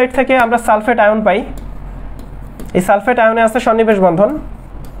ট্রাইঅক্সাইড থেকে আমরা সালফেট আয়ন পাই, এই সালফেট আয়নে আছে সন্নিবেশ বন্ধন।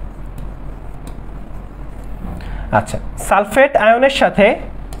 আচ্ছা, সালফেট আয়নের সাথে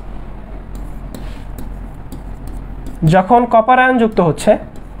যখন কপার আয়ন যুক্ত হচ্ছে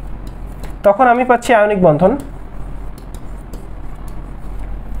তখন আমি পাচ্ছি আয়নিক বন্ধন,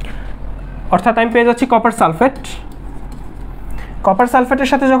 অর্থাৎ আমি পেয়ে যাচ্ছি কপার সালফেট। কপার সালফেটের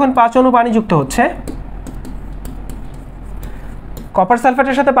সাথে যখন 5 অণু পানি যুক্ত হচ্ছে, কপার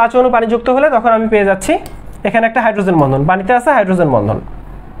সালফেটের সাথে 5 অণু পানি যুক্ত হলে তখন আমি পেয়ে যাচ্ছি এখানে একটা হাইড্রোজেন বন্ধন, পানিতে আছে হাইড্রোজেন বন্ধন,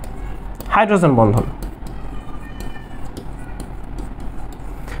 হাইড্রোজেন বন্ধন।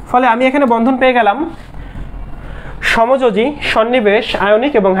 ফলে আমি এখানে বন্ধন পেয়ে গেলাম সমযোজী, সন্নিবেশ,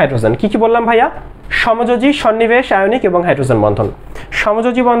 আয়নিক এবং হাইড্রোজেন। কি কি বললাম ভাইয়া? সমযোজী, সন্নিবেশ, আয়নিক এবং হাইড্রোজেন বন্ধন।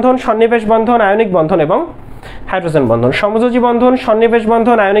 সমযোজী বন্ধন, সন্নিবেশ বন্ধন, আয়নিক বন্ধন এবং হাইড্রোজেন বন্ধন। সমযোজী বন্ধন, সন্নিবেশ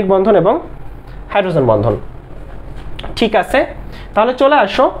বন্ধন, আয়নিক বন্ধন এবং হাইড্রোজেন বন্ধন। ঠিক আছে, তাহলে চলে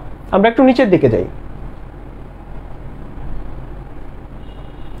আসো আমরা একটু নিচের দিকে যাই।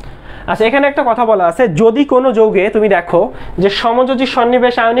 আচ্ছা, এখানে একটা কথা বলা আছে, যদি কোনো যৌগে তুমি দেখো যে সমযোজী,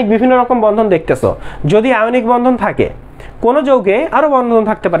 সন্নিবেশ, আয়নিক বিভিন্ন রকম বন্ধন দেখতেছো, যদি আয়নিক বন্ধন থাকে, কোনো যৌগে আরো বন্ধন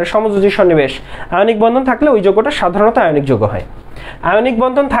থাকতে পারে, সমযোজী, সন্নিবেশ, আয়নিক বন্ধন থাকলে ওই যৌগটা সাধারণত আয়নিক যৌগ হয়। আয়নিক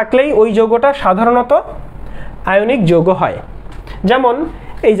বন্ধন থাকলেই ওই যৌগটা সাধারণত আয়নিক যৌগ হয়। যেমন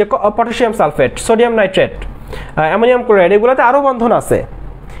এই যে potassium sulphate, sodium nitrate, ammonium chloride, এগুলোতে আরো বন্ধন আছে,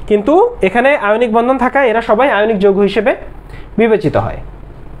 কিন্তু এখানে আয়নিক বন্ধন থাকায় এরা সবাই আয়নিক যৌগ হিসেবে বিবেচিত হয়।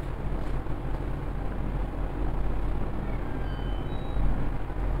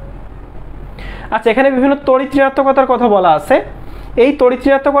 আচ্ছা, এখানে বিভিন্ন তড়িৎ ঋণাত্মকতার কথা বলা আছে। এই তড়িৎ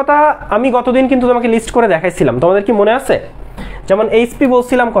ঋণাত্মকতা আমি গতদিন কিন্তু তোমাকে লিস্ট করে দেখাইছিলাম, তোমাদের কি মনে আছে? যেমন এইচপি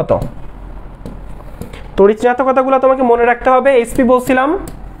বলছিলাম কত, তড়িৎ ঋণাত্মকতাগুলো তোমাকে মনে রাখতে হবে। এইচপি বলছিলাম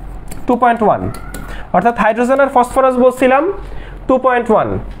 2.1, অর্থাৎ হাইড্রোজেন আর ফসফরাস বলছিলাম 2.1,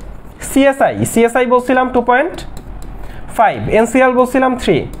 সিএসআই বলছিলাম 2.5, এনসিএল বলছিলাম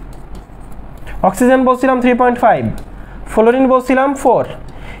 3, অক্সিজেন বলছিলাম 3.5, ফ্লোরিন বলছিলাম 4।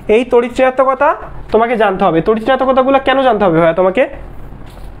 এই তড়িৎ ঋণাত্মকতা তোমাকে জানতে হবে। তড়িৎ ঋণাত্মকতাগুলো কেন জানতে হবে ভাইয়া তোমাকে?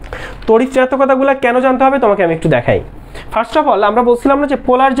 তড়িৎ ঋণাত্মকতাগুলো কেন জানতে হবে তোমাকে আমি একটু দেখাই। ফার্স্ট অফ অল আমরা বলছিলাম না যে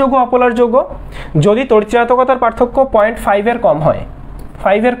পোলার যৌগ অপোলার যৌগ যদি তড়িৎ-ঋণাত্মকতার পার্থক্য 0.5 এর কম হয়,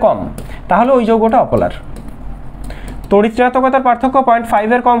 5 এর কম, তাহলে ওই যৌগটা অপোলার। তড়িৎ-ঋণাত্মকতার পার্থক্য 0.5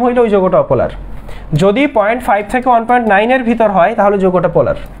 এর কম হইলে ওই যৌগটা অপোলার। যদি 0.5 থেকে 1.9 এর ভিতর হয় তাহলে যৌগটা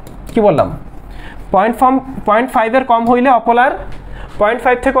পোলার। কি বললাম? 0.5 এর কম হইলে অপোলার,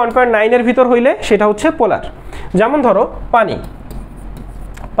 0.5 থেকে 1.9 এর ভিতর হইলে সেটা হচ্ছে পোলার। যেমন ধরো পানি,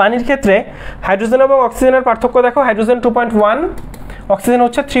 পানির ক্ষেত্রে হাইড্রোজেন এবং অক্সিজেনের পার্থক্য দেখো, হাইড্রোজেন 2.1, অক্সিজেন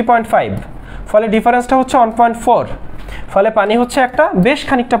হচ্ছে 3.5, ফলে ডিফারেন্সটা হচ্ছে 1.4, ফলে পানি হচ্ছে একটা বেশ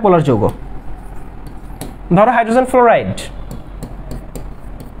খানিকটা পোলার যৌগ। ধরো hydrogen fluoride,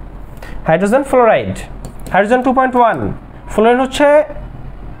 hydrogen fluoride, hydrogen 2.1, fluorine হচ্ছে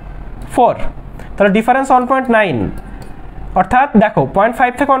 4, তাহলে ডিফারেন্স 1.9, অর্থাৎ দেখো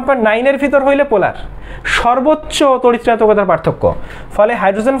 0.5 থেকে 1.9 এর ভিতর হইলে পোলার, সর্বোচ্চ তড়িৎ-ঋণাত্মকতার পার্থক্য, ফলে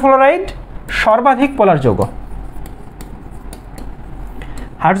হাইড্রোজেন ফ্লোরাইড সর্বাধিক পোলার যৌগ।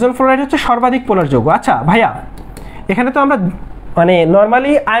 হাইড্রোজেন ফ্লোরাইড হচ্ছে সর্বাধিক পোলার যৌগ। আচ্ছা ভাইয়া, এখানে তো আমরা মানে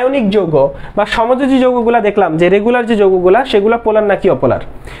নর্মালি আয়নিক যৌগ বা সমযোজী যৌগগুলা দেখলাম, যে রেগুলার যে যৌগগুলা সেগুলো পোলার নাকি অপোলার।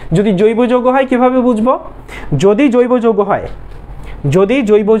 যদি জৈব যৌগ হয় কিভাবে বুঝবো? যদি জৈব যৌগ হয়, যদি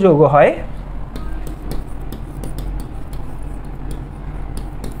জৈব যৌগ হয়,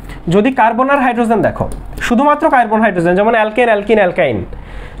 যদি কার্বন আর হাইড্রোজেন দেখো, শুধুমাত্র কার্বন হাইড্রোজেন, যেমন অ্যালকেন, অ্যালকিন, অ্যালকাইন,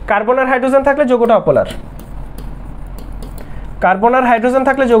 কার্বন আর হাইড্রোজেন থাকলে যৌগটা অপোলার। কার্বন আর হাইড্রোজেন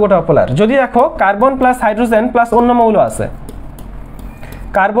থাকলে যৌগটা অপোলার। যদি দেখো কার্বন প্লাস হাইড্রোজেন প্লাস অন্য মৌল আছে,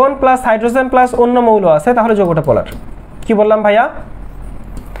 কার্বন প্লাস হাইড্রোজেন প্লাস অন্য মৌল আছে, তাহলে যৌগটা পোলার। কি বললাম ভাইয়া?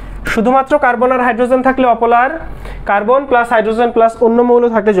 শুধুমাত্র কার্বন আর হাইড্রোজেন থাকলে apolar, carbon plus hydrogen plus অন্য মৌল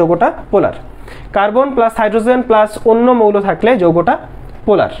থাকলে যৌগটা পোলার, কার্বন প্লাস হাইড্রোজেন প্লাস অন্য মৌল থাকলে যৌগটা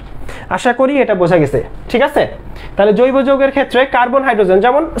পোলার। আশা করি এটা বোঝা গেছে, ঠিক আছে? তাহলে জৈব যৌগের ক্ষেত্রে কার্বন হাইড্রোজেন,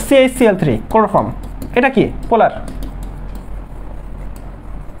 যেমন CH3 ক্লোরোফর্ম, এটা কি পোলার।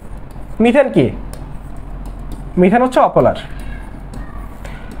 মিথেন কি? মিথেন হচ্ছে অপোলার।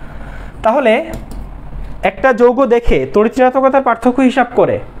 তাহলে একটা যৌগ দেখে তড়িৎ-ঋণাত্মকতার পার্থক্য হিসাব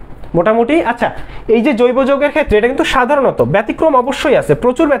করে মোটামুটি, আচ্ছা এই যে জৈব যৌগের ক্ষেত্রে এটা কিন্তু সাধারণত, ব্যতিক্রম অবশ্যই আছে,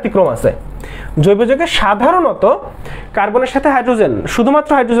 প্রচুর ব্যতিক্রম আছে। জৈব যৌগে সাধারণত কার্বনের সাথে হাইড্রোজেন,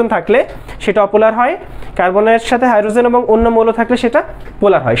 শুধুমাত্র হাইড্রোজেন থাকলে সেটা অপোলার হয়, কার্বনের সাথে হাইড্রোজেন এবং অন্য মৌল থাকলে সেটা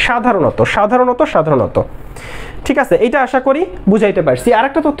পোলার হয়, সাধারণত সাধারণত সাধারণত। ঠিক আছে, এইটা আশা করি বুঝাইতে পারছি।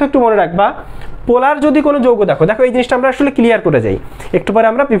 আরেকটা তথ্য একটু মনে রাখবা, পোলার যদি কোনো যৌগ দেখো, দেখো এই জিনিসটা আমরা আসলে ক্লিয়ার করে যাই, একটু পরে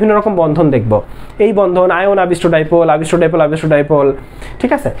আমরা বিভিন্ন রকম বন্ধন দেখব। এই বন্ধন আয়ন আবিষ্ট ডাইপোল, আবিষ্ট ডাইপোল, আবিষ্ট ডাইপোল,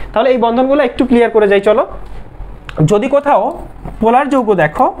 ঠিক আছে? তাহলে এই বন্ধনগুলো একটু ক্লিয়ার করে যাই চলো। যদি কোথাও পোলার যৌগ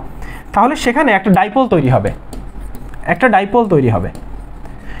দেখো, তাহলে সেখানে একটা ডাইপোল তৈরি হবে, একটা ডাইপোল তৈরি হবে।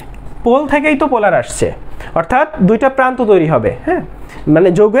 পোল থেকেই তো পোলার আসছে, অর্থাৎ দুইটা প্রান্ত তৈরি হবে। হ্যাঁ, মানে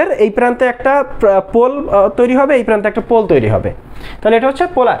যৌগের এই প্রান্তে একটা পোল তৈরি হবে, এই প্রান্তে একটা পোল তৈরি হবে, তাহলে এটা হচ্ছে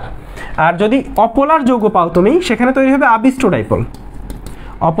পোলার। আর যদি অপোলার যৌগ পাও তুমি, সেখানে তৈরি হবে আবিষ্ট ডাইপোল।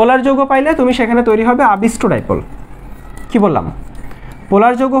 অপোলার যৌগ পাইলে তুমি সেখানে তৈরি হবে আবিষ্ট ডাইপোল। কি বললাম?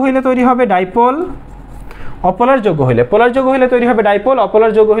 পোলার যৌগ হইলে তৈরি হবে ডাইপোল, অপোলার যৌগ হইলে, পোলার যৌগ হইলে তৈরি হবে ডাইপোল,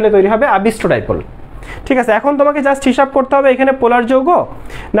 অপোলার যৌগ হইলে তৈরি হবে আবিষ্ট ডাইপোল। ঠিক আছে, এখন তোমাকে জাস্ট হিসাব করতে হবে এখানে পোলার যৌগ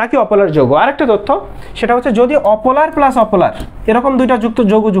নাকি অপোলার যৌগ। আরেকটা তথ্য, সেটা হচ্ছে যদি অপোলার প্লাস অপোলার এরকম দুইটা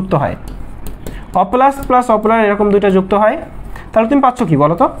যৌগ যুক্ত হয়, অপোলার প্লাস অপোলার এরকম দুইটা যুক্ত হয়, তাহলে তুমি পাচ্ছ কি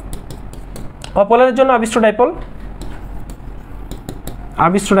বলো তো? অপোলারের জন্য আবিষ্ট ডাইপোল,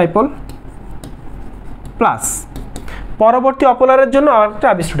 আবিষ্ট ডাইপোল প্লাস পরবর্তী অপোলারের জন্য আরেকটা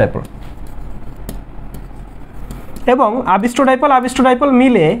আবিষ্ট ডাইপোল, এবং আবিষ্ট ডাইপোল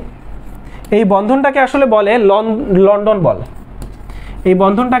মিলে এই বন্ধনটাকে আসলে বলে লন্ডন বল। এই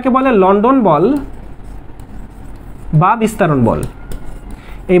বন্ধনটাকে বলে লন্ডন বল বা বিস্তারণ বল।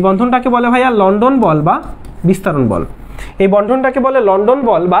 এই বন্ধনটাকে বলে ভাইয়া লন্ডন বল বা বিস্তারণ বল। এই বন্ধনটাকে বলে লন্ডন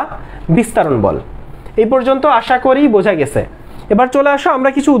বল বা বিস্তারণ বল। এই পর্যন্ত আশা করি বোঝা গেছে। এবার চলে আসো আমরা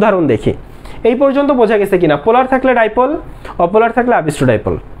কিছু উদাহরণ দেখি। এই পর্যন্ত বোঝা গেছে কিনা? পোলার থাকলে ডাইপোল, অপোলার থাকলে আবিষ্ট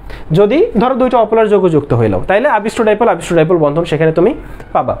ডাইপোল। যদি ধরো দুইটা অপোলার যৌগ যুক্ত হইল, তাইলে আবিষ্ট ডাইপোল বন্ধন সেখানে তুমি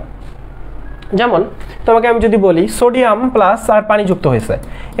পাবা। যেমন তোমাকে আমি যদি বলি সোডিয়াম প্লাস আর পানি যুক্ত হয়েছে,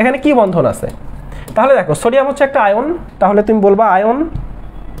 এখানে কি বন্ধন আছে? তাহলে দেখো সোডিয়াম হচ্ছে একটা আয়ন, তাহলে তুমি বলবা আয়ন,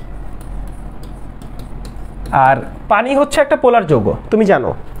 আর পানি হচ্ছে একটা পোলার যৌগ তুমি জানো,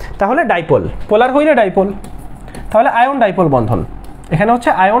 তাহলে ডাইপোল। পোলার হইলে ডাইপোল, তাহলে আয়ন ডাইপোল বন্ধন। এখানে হচ্ছে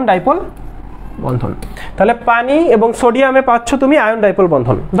আয়ন ডাইপোল বন্ধন। তাহলে পানি এবং সোডিয়ামে পাচ্ছ তুমি আয়ন ডাইপোল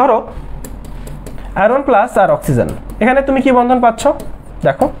বন্ধন। ধরো আয়রন প্লাস আর অক্সিজেন, এখানে তুমি কি বন্ধন পাচ্ছ?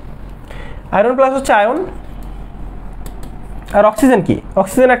 দেখো আয়রন প্লাস হচ্ছে আয়ন, আর অক্সিজেন কি?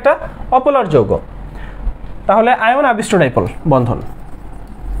 অক্সিজেন একটা অপোলার যৌগ, তাহলে আয়ন আবিষ্ট ডাইপোল বন্ধন।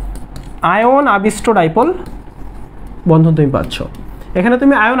 আয়ন আবিষ্ট ডাইপোল বন্ধন তুমি পাচ্ছ। এখানে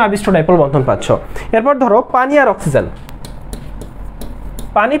তুমি আয়ন আবিষ্ট ডাইপোল বন্ধন পাচ্ছ। এরপর ধরো পানি আর অক্সিজেন,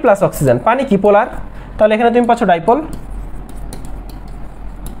 পানি প্লাস অক্সিজেন, পানি কি পোলার, তাহলে এখানে তুমি পাচ্ছ ডাইপোল,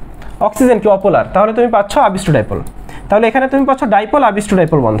 অক্সিজেন কি অপোলার, তাহলে তুমি পাচ্ছ আবিষ্ট ডাইপোল। তাহলে এখানে তুমি পাচ্ছ ডাইপোল আবিষ্ট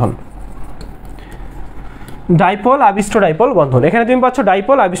ডাইপোল বন্ধন, ডাইপোল আবিষ্ট ডাইপোল বন্ধন, এখানে তুমি পাচ্ছ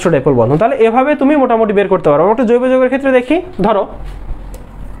ডাইপোল আবিষ্ট ডাইপোল বন্ধন। তাহলে এভাবে তুমি মোটামুটি বের করতে পারো। একটা জৈব যৌগের ক্ষেত্রে দেখি, ধরো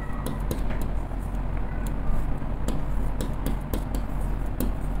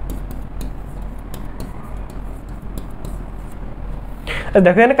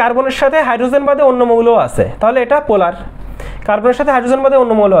দেখো এখানে কার্বনের সাথে হাইড্রোজেন বাদে অন্য মৌলও আছে, তাহলে এটা পোলার। কার্বনের সাথে হাইড্রোজেন বাদে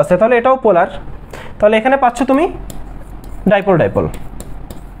অন্য মৌল আছে, তাহলে এটাও পোলার। তাহলে এখানে পাচ্ছ তুমি ডাইপোল ডাইপোল,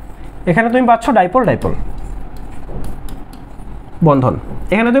 এখানে তুমি পাচ্ছ ডাইপোল ডাইপোল বন্ধন,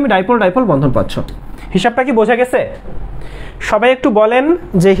 এখানে তুমি ডাইপোল ডাইপোল বন্ধন পাচ্ছ। হিসাবটা কি বোঝা গেছে? সবাই একটু বলেন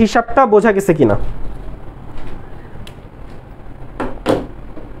যে হিসাবটা বোঝা গেছে কিনা।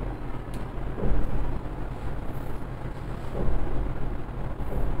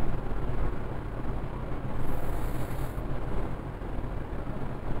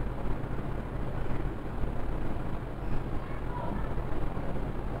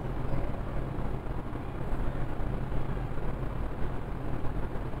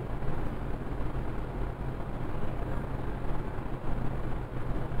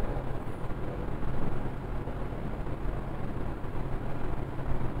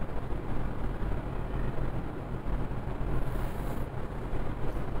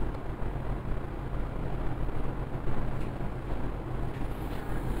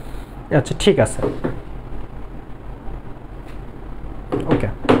 আচ্ছা ঠিক আছে, ওকে।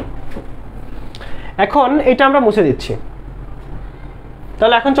 এখন এটা আমরা মুছে দিচ্ছি।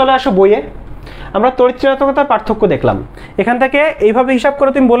 তাহলে এখন চলে আসো বইয়ে। আমরা তড়িৎ ঋণাত্মকতার পার্থক্য দেখলাম। এখান থেকে এইভাবে হিসাব করে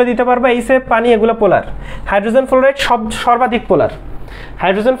তুমি বলে দিতে পারবে এই সে পানি এগুলো পোলার, হাইড্রোজেন ফ্লোরাইড সর্বাধিক পোলার,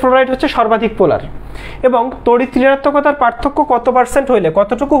 হাইড্রোজেন ফ্লোরাইড হচ্ছে সর্বাধিক পোলার। এবং তড়িৎ ঋণাত্মকতার পার্থক্য কত পার্সেন্ট হইলে,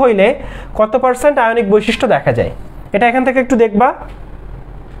 কতটুকু হইলে কত পার্সেন্ট আয়নিক বৈশিষ্ট্য দেখা যায়, এটা এখান থেকে একটু দেখবা।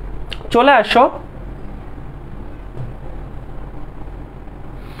 চলে আসো,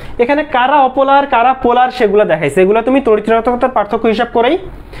 এখানে কারা অপোলার কারা পোলার সেগুলো দেখাইছে, এগুলো তুমি তড়িৎ ঋণাত্মকতার পার্থক্য হিসাব করেই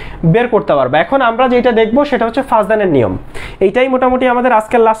বের করতে পারবে। এখন আমরা যেটা দেখবো সেটা হচ্ছে ফাজদানের নিয়ম। এইটাই মোটামুটি আমাদের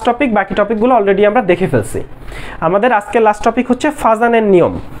আজকের লাস্ট টপিক, বাকি টপিকগুলো অলরেডি আমরা দেখে ফেলছি। আমাদের আজকের লাস্ট টপিক হচ্ছে ফাজদানের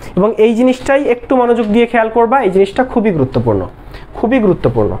নিয়ম, এবং এই জিনিসটাই একটু মনোযোগ দিয়ে খেয়াল করবা, এই জিনিসটা খুবই গুরুত্বপূর্ণ, খুবই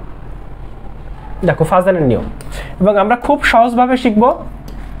গুরুত্বপূর্ণ। দেখো ফাজদানের নিয়ম, এবং আমরা খুব সহজভাবে শিখবো।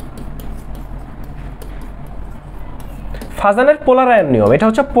 ফাজানের পোলার আয়ন নিয়ম, এটা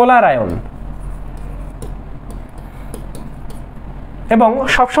হচ্ছে পোলার আয়ন। এবং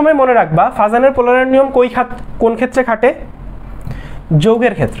সবসময় মনে রাখবা ফাজানের পোলার আয়ন নিয়ম কোন ক্ষেত্রে খাটে?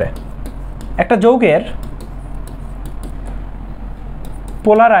 যৌগের ক্ষেত্রে। একটা যৌগের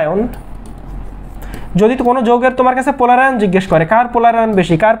পোলার আয়ন, যদি কোনো যৌগের তোমার কাছে পোলার আয়ন জিজ্ঞেস করে, কার পোলার আয়ন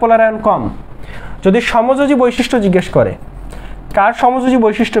বেশি কার পোলার আয়ন কম, যদি সমযোজী বৈশিষ্ট্য জিজ্ঞেস করে, কার সমযোজী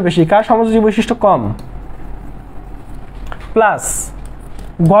বৈশিষ্ট্য বেশি কার সমযোজী বৈশিষ্ট্য কম, প্লাস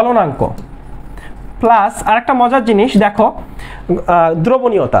গলনাঙ্ক, প্লাস আরেকটা মজার জিনিস দেখো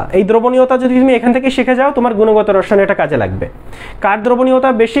দ্রবণীয়তা। এই দ্রবণীয়তা যদি তুমি এখান থেকে শিখে যাও, তোমার গুণগত রসায়নে এটা কাজে লাগবে। কার দ্রবণীয়তা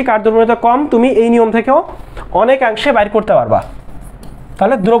বেশি কার দ্রবণীয়তা কম তুমি এই নিয়ম থেকেও অনেকাংশে বাইর করতে পারবা।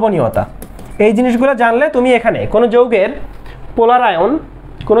 তাহলে দ্রবণীয়তা, এই জিনিসগুলো জানলে তুমি এখানে কোনো যৌগের পোলার আয়ন,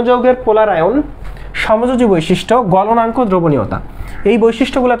 কোনো যৌগের পোলার আয়ন, সমযোজী বৈশিষ্ট্য, গলনাঙ্ক, দ্রবণীয়তা, এই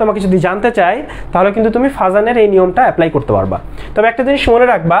বৈশিষ্ট্যগুলো তোমাকে যদি জানতে চাই তাহলে কিন্তু তুমি ফাজানের এই নিয়মটা অ্যাপ্লাই করতে পারবা। তবে একটা জিনিস মনে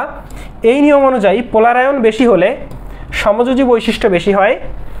রাখবা, এই নিয়ম অনুযায়ী পোলার আয়ন বেশি হলে সমযোজী বৈশিষ্ট্য বেশি হয়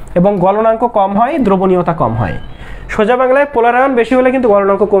এবং গলনাঙ্ক কম হয়, দ্রবণীয়তা কম হয়। সোজা বাংলায় পোলার আয়ন বেশি হলে কিন্তু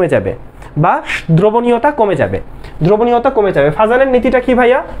গলনাঙ্ক কমে যাবে বা দ্রবণীয়তা কমে যাবে, দ্রবণীয়তা কমে যাবে। ফাজানের নীতিটা কি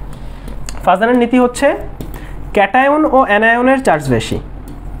ভাইয়া? ফাজানের নীতি হচ্ছে ক্যাটায়ন ও অ্যানায়নের চার্জ বেশি,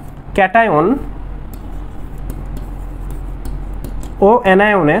 ক্যাটায়ন ও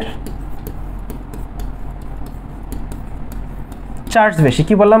অ্যানায়নের চার্জ বেশি।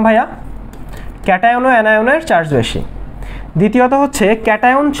 কি বললাম ভাইয়া? ক্যাটায়ন ও অ্যানায়নের চার্জ বেশি। দ্বিতীয়ত হচ্ছে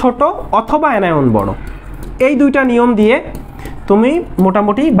ক্যাটায়ন ছোট অথবা অ্যানায়ন বড়। এই দুইটা নিয়ম দিয়ে তুমি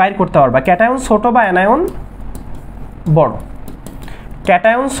মোটামুটি বাইর করতে পারবা ক্যাটায়ন ছোট বা অ্যানায়ন বড়,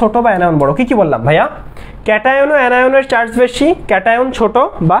 ক্যাটায়ন ছোট বা অ্যানায়ন বড়। কি বললাম ভাইয়া? ক্যাটায়ন ও অ্যানায়নের চার্জ বেশি, ক্যাটায়ন ছোট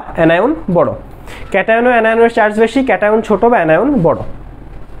বা অ্যানায়ন বড়। ক্যাটায়ন ও অ্যানায়নের চার্জ বেশি, ক্যাটায়ন ছোট বা অ্যানায়ন বড়।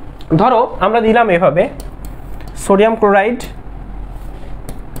 ধরো আমরা দিলাম এভাবে sodium chloride,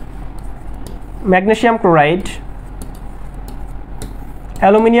 magnesium chloride,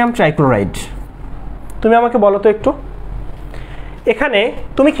 aluminium trichloride. তুমি আমাকে বলো তো একটু, এখানে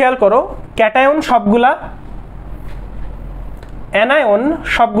তুমি খেয়াল করো ক্যাটায়ন সবগুলা অ্যানায়ন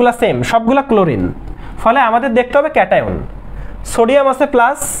সবগুলা সেম, সবগুলা ক্লোরিন, ফলে আমাদের দেখতে হবে ক্যাটায়ন। সোডিয়াম আছে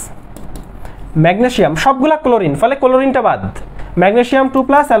প্লাস, ম্যাগনেসিয়াম সবগুলা ক্লোরিন, ফলে ক্লোরিনটা বাদ, ম্যাগনেসিয়াম 2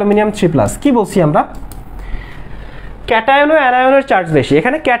 প্লাস, অ্যালুমিনিয়াম 3 প্লাস। কি বলছি আমরা? ক্যাটায়ন ও অ্যানায়নের চার্জ বেশি,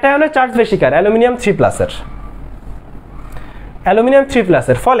 এখানে ক্যাটায়নের চার্জ বেশি কার? অ্যালুমিনিয়াম 3 প্লাসের, অ্যালুমিনিয়াম 3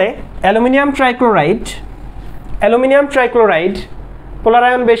 প্লাসের, ফলে অ্যালুমিনিয়াম ট্রাইক্লোরাইড পোলার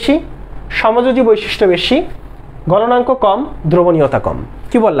আয়ন বেশি, সমযোজী বৈশিষ্ট্য বেশি, গলনাঙ্ক কম, দ্রবণীয়তা কম।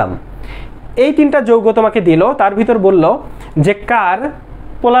 কি বললাম? এই তিনটা যৌগ তোমাকে দিল, তার ভিতর বলল যে কার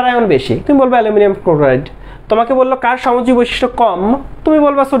পোলার আয়ন বেশি, তুমি বলবে অ্যালুমিনিয়াম ক্লোরাইড। তোমাকে বললো কার সমযোজী বৈশিষ্ট্য কম, তুমি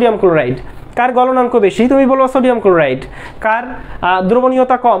বলবা সোডিয়াম ক্লোরাইড। কার গলনাঙ্ক বেশি, তুমি বলবা সোডিয়াম ক্লোরাইড। কার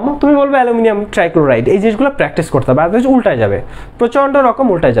দ্রবণীয়তা কম, তুমি বলবে অ্যালুমিনিয়াম ট্রাইক্লোরাইড। এই জিনিসগুলো প্র্যাকটিস করতে হবে, আদারওয়াইজ উল্টায় যাবে, প্রচণ্ড রকম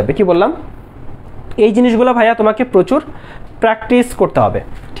উল্টায় যাবে। কি বললাম? এই জিনিসগুলো ভাইয়া তোমাকে প্রচুর প্র্যাকটিস করতে হবে,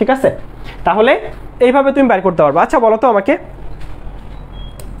 ঠিক আছে? তাহলে এইভাবে তুমি বের করতে পারবে। আচ্ছা বলো তো আমাকে,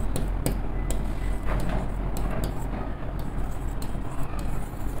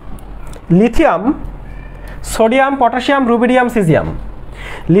 lithium, sodium, potassium, rubidium, caesium,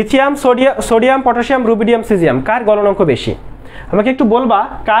 lithium, sodium, potassium, rubidium, caesium, কার গলনাঙ্ক বেশি? আমাকে একটু বলবা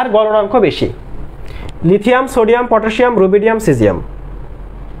কার গলনাঙ্ক বেশি? Lithium, sodium, potassium, rubidium, caesium.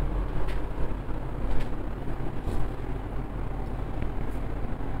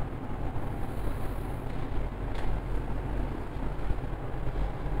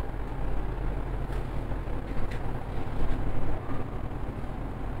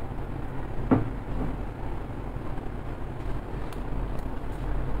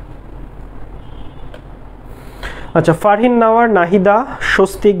 আচ্ছা, ফারহিন নাওয়ার, নাহিদা,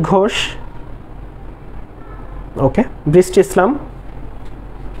 স্বস্তিক ঘোষ, ওকে, বৃষ্টি ইসলাম,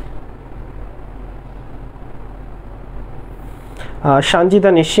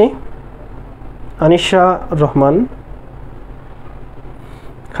 সানজিদা নিশি, আনিশা রহমান,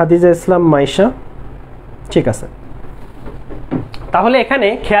 খাদিজা ইসলাম, মাইশা। ঠিক আছে, তাহলে এখানে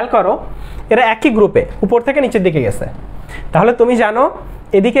খেয়াল করো এরা একই গ্রুপে, উপর থেকে নিচের দিকে গেছে। তাহলে তুমি জানো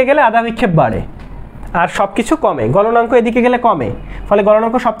এদিকে গেলে আধা বিক্ষেপ বাড়ে আর সব কিছু কমে, গলনাঙ্ক এদিকে গেলে কমে, ফলে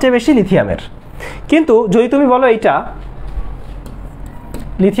গলনাঙ্ক সবচেয়ে বেশি লিথিয়ামের। কিন্তু যদি তুমি বলো এইটা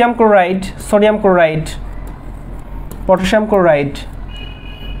lithium chloride, sodium chloride, potassium chloride,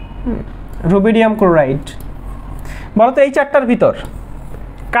 rubidium chloride, বলো তো এই চারটার ভিতর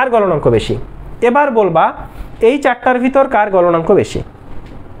কার গলনাঙ্ক বেশি? এবার বলবা এই চারটার ভিতর কার গলনাঙ্ক বেশি?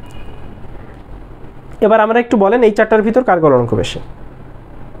 এবার আমরা একটু বলেন এই চারটার ভিতর কার গলনাঙ্ক বেশি?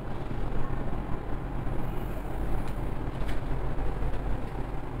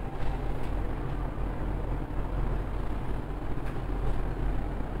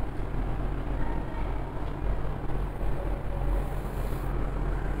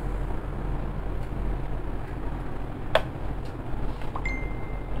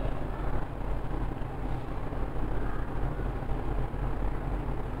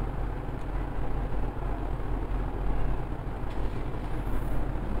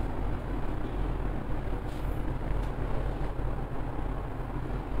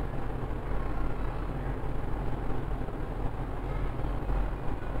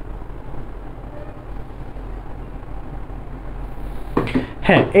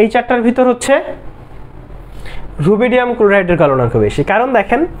 হ্যাঁ, এই চারটার ভিতর হচ্ছে রুবিডিয়াম ক্লোরাইডের গলনাঙ্ক বেশি। কারণ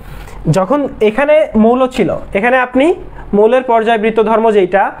দেখেন যখন এখানে মৌল ছিল, এখানে আপনি মৌলের পর্যায়বৃত্ত ধর্ম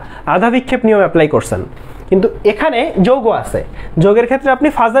যেটা আধা বিক্ষেপ নিয়ম অ্যাপ্লাই করছেন, কিন্তু এখানে যৌগ আছে, যৌগের ক্ষেত্রে আপনি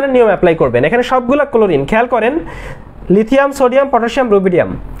ফাজানের নিয়ম অ্যাপ্লাই করবেন। এখানে সবগুলো ক্লোরিন, খেয়াল করেন লিথিয়াম, সোডিয়াম, পটাশিয়াম, রুবিডিয়াম।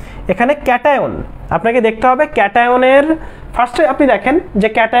 এখানে ক্যাটায়ন, আপনাকে দেখতে হবে ক্যাটায়নের ফার্স্টে আপনি দেখেন যে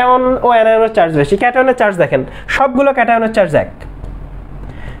ক্যাটায়ন ও অ্যানায়নের চার্জ বেশি। ক্যাটায়নের চার্জ দেখেন সবগুলো ক্যাটায়নের চার্জ এক,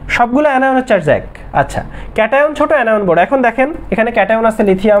 সবগুলো অ্যানায়নের চার্জ এক। আচ্ছা, ক্যাটায়ন ছোট, অ্যানায়ন বড়। এখন দেখেন এখানে ক্যাটায়ন আছে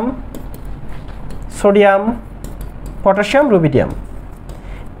লিথিয়াম, সোডিয়াম, পটাশিয়াম, রুবিডিয়াম।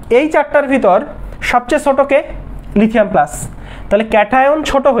 এই চারটার ভিতর সবচেয়ে ছোটকে লিথিয়াম প্লাস। তাহলে ক্যাটায়ন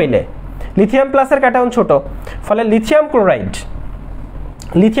ছোট হইলে লিথিয়াম প্লাসের ক্যাটায়ন ছোট, ফলে লিথিয়াম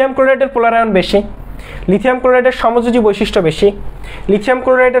ক্লোরাইডের পোলার আয়ন বেশি, লিথিয়াম ক্লোরাইডের সমযোজী বৈশিষ্ট্য বেশি, লিথিয়াম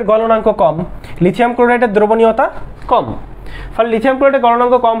ক্লোরাইডের গলনাঙ্ক কম, লিথিয়াম ক্লোরাইডের দ্রবণীয়তা কম। ফলে লিথিয়াম ক্লোরাইডের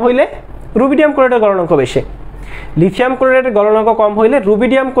গলনাঙ্ক কম হইলে রুবিডিয়াম ক্লোরাইডের গলনাঙ্ক বেশি, লিথিয়াম ক্লোরাইডের গলনাঙ্ক কম হইলে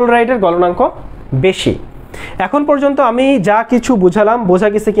রুবিডিয়াম ক্লোরাইডের গলনাঙ্ক বেশি। এখন পর্যন্ত আমি যা কিছু বুঝালাম বোঝা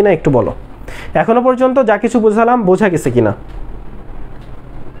গেছে কিনা একটু বলো। এখনো পর্যন্ত যা কিছু বুঝালাম বোঝা গেছে কিনা?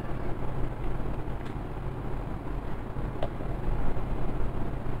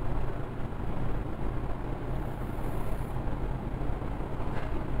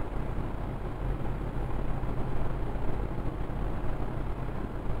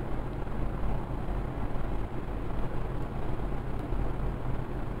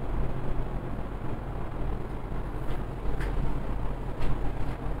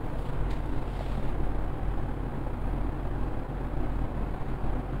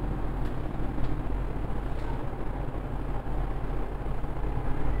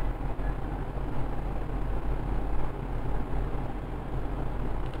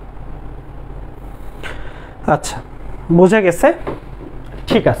 আচ্ছা বোঝা গেছে,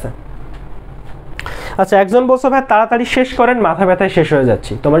 ঠিক আছে। আচ্ছা একজন বলছো ভাই তাড়াতাড়ি শেষ করেন, মাথা ব্যথায় শেষ হয়ে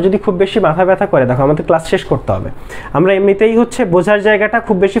যাচ্ছি। তোমার যদি খুব বেশি মাথা ব্যথা করে, দেখো আমাদের ক্লাস শেষ করতে হবে, আমরা এমনিতেই হচ্ছে বোঝার জায়গাটা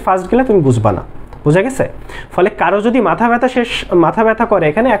খুব বেশি ফাস্ট গেলে তুমি বুঝবা না, বোঝা গেছে? ফলে কারো যদি মাথা ব্যথা করে,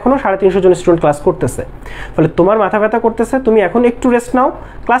 এখানে এখনও 350 জন স্টুডেন্ট ক্লাস করতেছে, ফলে তোমার মাথা ব্যথা করতেছে, তুমি এখন একটু রেস্ট নাও,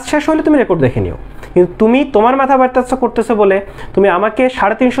 ক্লাস শেষ হলে তুমি রেকর্ড দেখে নিও। কিন্তু তুমি তোমার মাথা ব্যথা করতেছে বলে তুমি আমাকে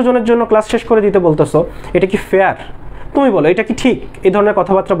 350 জনের জন্য ক্লাস শেষ করে দিতে বলতেছো, এটা কি ফেয়ার? তুমি বলো এটা কি ঠিক এই ধরনের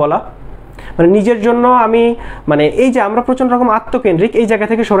কথাবার্তা বলা? মানে নিজের জন্য আমি মানে এই যে আমরা প্রচণ্ড রকম আত্মকেন্দ্রিক, এই জায়গা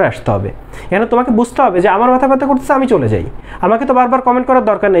থেকে সরে আসতে হবে। এখানে তোমাকে বুঝতে হবে যে আমার মাথা ব্যথা করতেছে, আমি চলে যাই। আমাকে তো বারবার কমেন্ট করার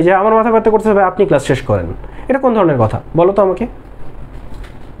দরকার নেই যে আমার মাথা ব্যথা করতেছে ভাই আপনি ক্লাস শেষ করেন। এটা কোন ধরনের কথা বলো তো আমাকে?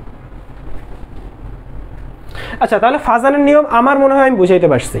 আচ্ছা তাহলে ফাজানের নিয়ম আমার মনে হয় আমি বুঝাইতে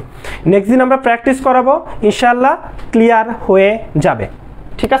পারছি। নেক্সট দিন আমরা প্র্যাকটিস করাবো, ইনশাআল্লাহ ক্লিয়ার হয়ে যাবে,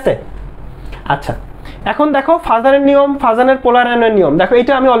 ঠিক আছে? আচ্ছা এখন দেখো ফাজানের নিয়ম, ফাজানের পোলার আয়নের নিয়ম দেখো,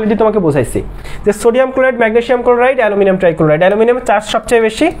 এটা আমি অলরেডি তোমাকে বোঝাইছি যে sodium chloride, magnesium chloride, aluminium trichloride. অ্যালুমিনিয়ামের চার্জ সবচেয়ে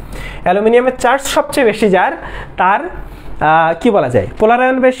বেশি, অ্যালুমিনিয়ামের চার্জ সবচেয়ে বেশি, যার তার কি বলা যায় পোলার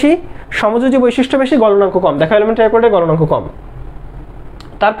আয়ন বেশি, সমযোজী বৈশিষ্ট্য বেশি, গলনাঙ্ক কম। দেখো অ্যালুমিনিয়াম ট্রাইক্লোরাইডের গলনাঙ্ক কম।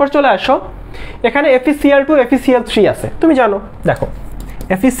 তারপর চলে আসো এখানে FeCl2 FeCl3 আছে, তুমি জানো, দেখো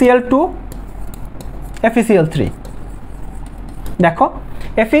FeCl2 FeCl3, দেখো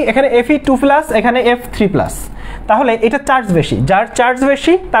এখানে Fe2+, এখানে F3+, তাহলে এটা চার্জ বেশি, যার চার্জ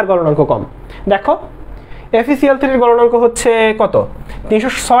বেশি তার গলনাঙ্ক কম। দেখো FeCl3 এর গলনাঙ্ক হচ্ছে কত?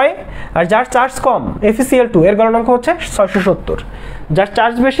 306, আর যার চার্জ কম FeCl2 এর গলনাঙ্ক হচ্ছে 670। যার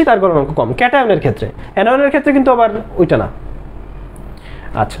চার্জ বেশি তার গলনাঙ্ক কম ক্যাটায়নের ক্ষেত্রে, অ্যানায়নের ক্ষেত্রে কিন্তু আবার ওইটা না।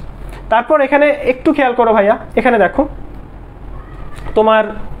 আচ্ছা তারপর এখানে একটু খেয়াল করো ভাইয়া, এখানে দেখো তোমার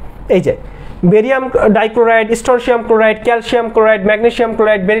এই যে barium dichloride, strontium chloride, calcium chloride, magnesium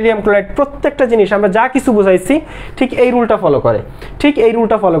chloride, beryllium chloride, প্রত্যেকটা জিনিস আমরা যা কিছু বুঝাইছি ঠিক এই রুলটা ফলো করে, ঠিক এই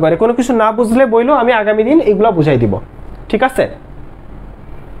রুলটা ফলো করে। কোনো কিছু না বুঝলে বইলো, আমি আগামী দিন এইগুলো বুঝাই দিব, ঠিক আছে?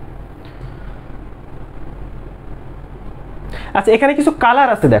 আচ্ছা এখানে কিছু কালার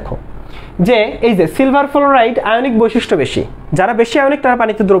আছে, দেখো যে এই যে সিলভার ফ্লোরাইড আয়নিক বৈশিষ্ট্য বেশি, যারা বেশি আয়নিক তারা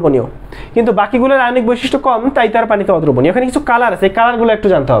পানিতে দ্রবণীয়, কিন্তু বাকিগুলোর আয়নিক বৈশিষ্ট্য কম তাই তারা পানিতে অদ্রবণীয়। এখানে কিছু কালার আছে, এই কালারগুলো একটু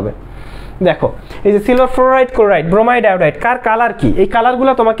জানতে হবে। দেখো এই যে silver fluoride, chloride, bromide, iodide, কার কালার কি, এই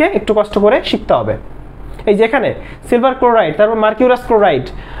কালারগুলো তোমাকে একটু কষ্ট করে শিখতে হবে। এই যে এখানে সিলভার ক্লোরাইড, তারপর mercurous chloride,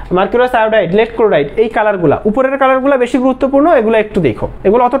 mercurous iodide, lead chloride, এই কালারগুলো, উপরের কালারগুলো বেশি গুরুত্বপূর্ণ, এগুলো একটু দেখো,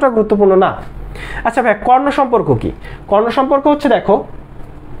 এগুলো অতটা গুরুত্বপূর্ণ না। আচ্ছা ভাই কর্ণ সম্পর্ক কি? কর্ণ সম্পর্ক হচ্ছে দেখো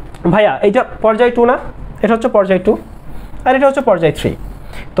ভাইয়া এইটা পর্যায় 2 না, এটা হচ্ছে পর্যায় 2 আর এটা হচ্ছে পর্যায় 3।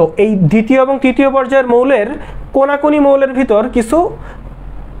 তো এই দ্বিতীয় এবং তৃতীয় পর্যায়ের মৌলের কোনাকুনি মৌলের ভিতর কিছু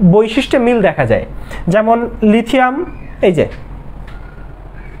বৈশিষ্ট্যে মিল দেখা যায়, যেমন লিথিয়াম, এই যে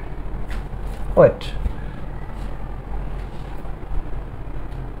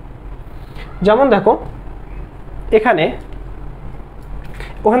যেমন দেখো এখানে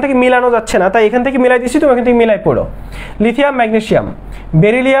ওখান থেকে মিলানো যাচ্ছে না, তাই এখান থেকে মিলাই দিচ্ছি, তুমি এখান থেকে মিলাই পড়ো। Lithium magnesium,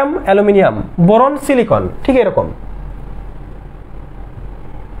 beryllium aluminium, boron silicon, ঠিক এরকম।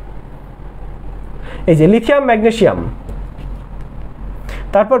 এই যে লিথিয়াম ম্যাগনেসিয়াম,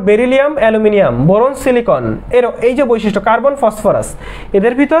 তারপর বেরিলিয়াম অ্যালুমিনিয়াম, বোরন সিলিকন, এর এই যে বৈশিষ্ট্য, কার্বন ফসফরাস,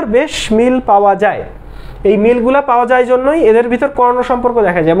 এদের ভিতর বেশ মিল পাওয়া যায়। এই মিলগুলা পাওয়া যায় জন্যই এদের ভিতর কর্ণ সম্পর্ক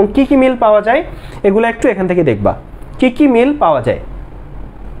দেখা যায়। এবং কি কি মিল পাওয়া যায় এগুলো একটু এখান থেকে দেখবা, কি কি মিল পাওয়া যায়।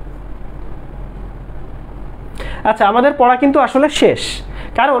 আচ্ছা আমাদের পড়া কিন্তু আসলে শেষ,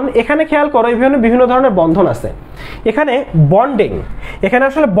 কারণ এখানে খেয়াল করো বিভিন্ন ধরনের বন্ধন আছে। এখানে বন্ডিং, এখানে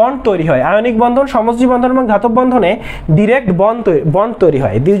আসলে বন্ড তৈরি হয়, আয়নিক বন্ধন, সমযোজী বন্ধন এবং ধাতব বন্ধনে ডিরেক্ট বন্ড তৈরি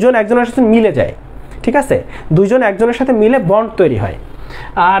হয়, দুইজন একজনের সাথে মিলে যায়, ঠিক আছে? দুইজন একজনের সাথে মিলে বন্ড তৈরি হয়।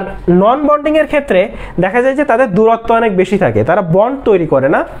 আর নন বন্ডিং এর ক্ষেত্রে দেখা যায় যে তাদের দূরত্ব অনেক বেশি থাকে, তারা বন্ড তৈরি করে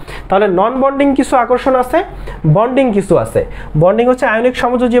না। তাহলে নন বন্ডিং কিছু আকর্ষণ আছে, বন্ডিং কিছু আছে। বন্ডিং হচ্ছে আয়নিক,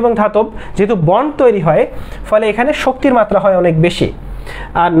 সমযোজী এবং ধাতব, যেহেতু বন্ড তৈরি হয় ফলে এখানে শক্তির মাত্রা হয় অনেক বেশি।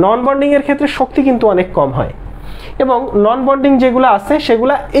 আর নন বন্ডিং এর ক্ষেত্রে শক্তি কিন্তু অনেক কম হয়। এবং নন বন্ডিং যেগুলো আছে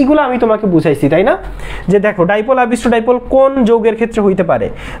সেগুলো এইগুলো আমি তোমাকে বুঝাইছি, তাই না? যে দেখো ডাইপোল আবিষ্ট ডাইপোল কোন যৌগের ক্ষেত্রে হইতে পারে,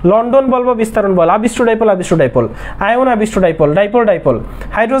 লন্ডন বল বা বিস্তারণ বল, আবিষ্ট dipole, ion আবিষ্ট dipole, dipole dipole,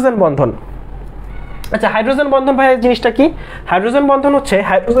 hydrogen বন্ধন। আচ্ছা হাইড্রোজেন বন্ধন ভাই জিনিসটা কি? হাইড্রোজেন বন্ধন হচ্ছে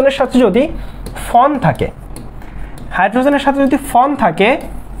হাইড্রোজেনের সাথে যদি ফন থাকে, হাইড্রোজেনের সাথে যদি ফন থাকে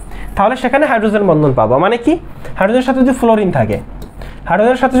তাহলে সেখানে হাইড্রোজেন বন্ধন পাবো। মানে কি? হাইড্রোজেনের সাথে যদি ফ্লোরিন থাকে,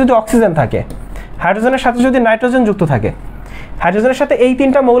 হাইড্রোজেনের সাথে যদি অক্সিজেন থাকে, হাইড্রোজেনের সাথে যদি নাইট্রোজেন যুক্ত থাকে, হাইড্রোজেনের সাথে এই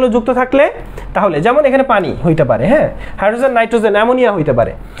তিনটা মৌল যুক্ত থাকলে তাহলে যেমন এখানে পানি হইতে পারে, হ্যাঁ, হাইড্রোজেন, নাইট্রোজেন, অ্যামোনিয়া হইতে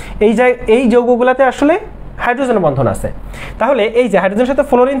পারে। এই যৌগগুলোতে আসলে হাইড্রোজেন বন্ধন আছে। তাহলে এই যে হাইড্রোজেনের সাথে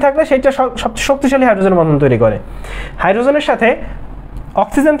ফ্লোরিন থাকলে সেইটা সবচেয়ে শক্তিশালী হাইড্রোজেন বন্ধন তৈরি করে। হাইড্রোজেনের সাথে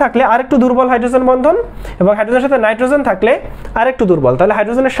অক্সিজেন থাকলে আরেকটু দুর্বল হাইড্রোজেন বন্ধন, এবং হাইড্রোজেনের সাথে নাইট্রোজেন থাকলে আরেকটু দুর্বল। তাহলে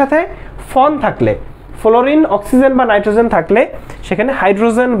হাইড্রোজেনের সাথে ফন থাকলে, ফ্লোরিন, অক্সিজেন বা নাইট্রোজেন থাকলে সেখানে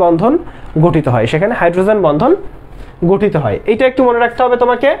হাইড্রোজেন বন্ধন গঠিত হয়, সেখানে হাইড্রোজেন বন্ধন গঠিত হয়। এইটা একটু মনে রাখতে হবে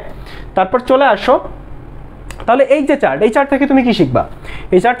তোমাকে। তারপর চলে আসো, তাহলে এই যে চার্ট, এই চার্ট থেকে তুমি কি শিখবা?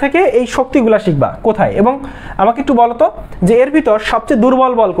 এই চার্ট থেকে এই শক্তিগুলা শিখবা কোথায়, এবং আমাকে একটু বলো তো যে এর ভিতর সবচেয়ে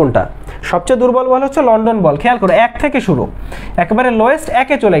দুর্বল বল কোনটা? সবচেয়ে দুর্বল বল হচ্ছে লন্ডন বল। খেয়াল করো, 1 থেকে শুরু, একেবারে লোয়েস্ট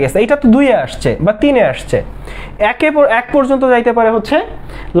 1-এ চলে গেছে, এটা তো 2-এ আসছে বা 3-এ আসছে, 1 পর্যন্ত যাইতে পারে হচ্ছে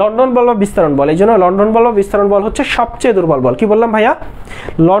লন্ডন বল বা বিস্তারণ বল। এই জন্য লন্ডন বল বা বিস্তারণ বল হচ্ছে সবচেয়ে দুর্বল বল। কি বললাম ভাইয়া?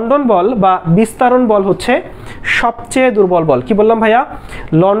 লন্ডন বল বা বিস্তারণ বল হচ্ছে সবচেয়ে দুর্বল বল। কি বললাম ভাইয়া?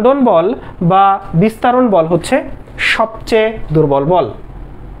 লন্ডন বল বা বিস্তারণ বল হচ্ছে সবচেয়ে দুর্বল বল।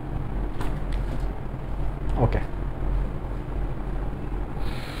 ওকে,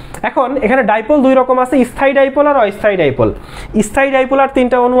 এখন এখানে ডাইপোল 2 রকম আছে, স্থায়ী ডাইপোল আর অস্থায়ী ডাইপোল। স্থায়ী ডাইপোল আর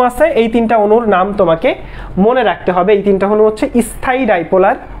 3টা অণু আছে, এই 3টা অণুর নাম তোমাকে মনে রাখতে হবে। এই 3টা অণু হচ্ছে স্থায়ী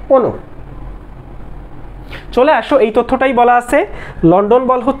ডাইপোলার অণু। চলে আসো, এই তথ্যটাই বলা আছে লন্ডন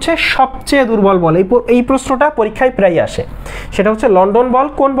বল হচ্ছে সবচেয়ে দুর্বল বল। এই প্রশ্নটা পরীক্ষায় প্রায় আসে, সেটা হচ্ছে লন্ডন বল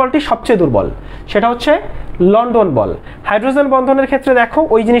কোন বলটি সবচেয়ে দুর্বল, সেটা হচ্ছে লন্ডন বল। হাইড্রোজেন বন্ধনের ক্ষেত্রে দেখো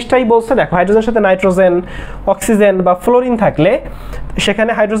ওই জিনিসটাই বলছে, দেখো হাইড্রোজেনের সাথে নাইট্রোজেন, অক্সিজেন বা ফ্লোরিন থাকলে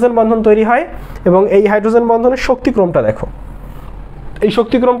সেখানে হাইড্রোজেন বন্ধন তৈরি হয়, এবং এই হাইড্রোজেন বন্ধনের শক্তিক্রমটা দেখো, এই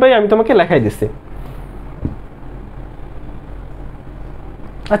শক্তিক্রমটাই আমি তোমাকে লেখাই দিচ্ছি।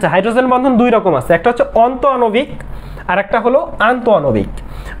 আচ্ছা, হাইড্রোজেন বন্ধন 2 রকম আছে, একটা হচ্ছে অন্ত আণবিক আর একটা হলো আন্ত আণবিক।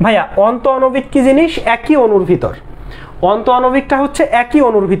 ভাইয়া অন্ত আণবিক কি জিনিস? একই অণুর ভিতর। অন্ত আণবিকটা হচ্ছে একই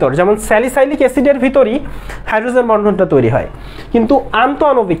অণুর ভিতর, যেমন স্যালিসাইলিক অ্যাসিডের ভিতরই হাইড্রোজেন বন্ধনটা তৈরি হয়। কিন্তু আন্ত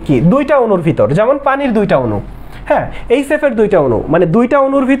আণবিক কি? 2টা অণুর ভিতর, যেমন পানির 2টা অণু, হ্যাঁ, এইচএফ এর 2টা অণু, মানে 2টা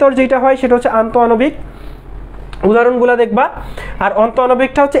অণুর ভিতর যেটা হয় সেটা হচ্ছে আন্ত আণবিক। উদাহরণগুলো দেখবা। আর অন্ত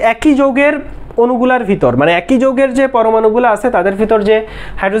আণবিকটা হচ্ছে একই যৌগের অণুগুলার ভিতর, মানে একই যৌগের যে পরমাণুগুলো আছে তাদের ভিতর যে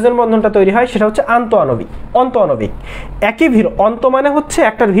হাইড্রোজেন বন্ধনটা তৈরি হয় সেটা হচ্ছে আন্ত আণবিক। অন্ত আণবিক একই অন্ত মানে হচ্ছে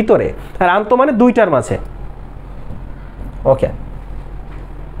একটার ভিতরে, আর আন্ত মানে 2টার মাঝে। ওকে,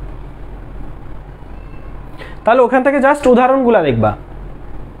 তাহলে ওখান থেকে জাস্ট উদাহরণগুলো দেখবা।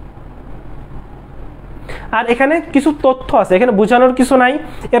 আর এখানে কিছু তথ্য আছে, এখানে বোঝানোর কিছু নাই,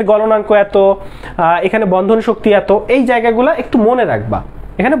 এর গলনাঙ্ক এত, এখানে বন্ধন শক্তি এত, এই জায়গাগুলো একটু মনে রাখবা,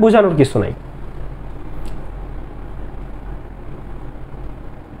 এখানে বোঝানোর কিছু নাই।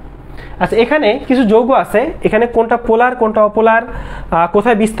 আচ্ছা, এখানে কিছু যৌগ আছে, এখানে কোনটা পোলার কোনটা অপোলার,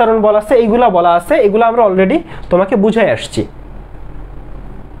 কোথায় বিস্তারণ বল আছে, এইগুলা বলা আছে, এগুলো আমরা অলরেডি তোমাকে বুঝাই আসছি।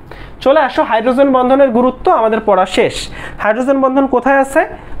 চলে আসো, হাইড্রোজেন বন্ধনের গুরুত্ব আমাদের পড়া শেষ। হাইড্রোজেন বন্ধন কোথায় আছে?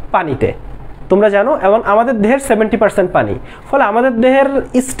 পানিতে, তোমরা জানো। এবং আমাদের দেহের 70% পানি, ফলে আমাদের দেহের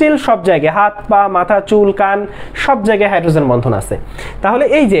স্টিল সব জায়গায়, হাত পা মাথা চুল কান সব জায়গায় হাইড্রোজেন বন্ধন আছে। তাহলে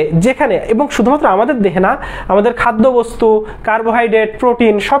এই যে যেখানে, এবং শুধুমাত্র আমাদের দেহে না, আমাদের খাদ্যবস্তু, কার্বোহাইড্রেট,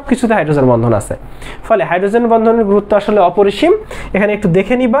 প্রোটিন সব কিছুতে হাইড্রোজেন বন্ধন আছে। ফলে হাইড্রোজেন বন্ধনের গুরুত্ব আসলে অপরিসীম। এখানে একটু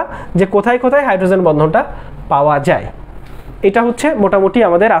দেখে নিবা যে কোথায় কোথায় হাইড্রোজেন বন্ধনটা পাওয়া যায়। এটা হচ্ছে মোটামুটি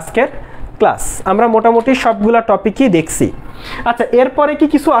আমাদের আজকের ক্লাস। আমরা মোটামুটি সবগুলা টপিকই দেখছি। আচ্ছা, এরপরে কি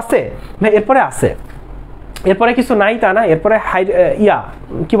কিছু আছে? ভাই এরপরে আছে, এরপরে কিছু নাই তা না, এরপরে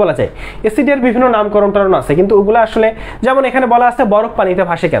কি বলা যায়, অ্যাসিডের বিভিন্ন নামকরণ টারণ আছে, কিন্তু ওগুলো আসলে, যেমন এখানে বলা আছে বরফ পানিতে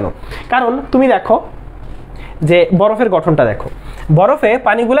ভাসে কেন? কারণ তুমি দেখো যে বরফের গঠনটা দেখো, বরফে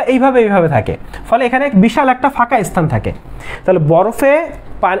পানিগুলো এইভাবে থাকে, ফলে এখানে বিশাল একটা ফাঁকা স্থান থাকে। তাহলে বরফে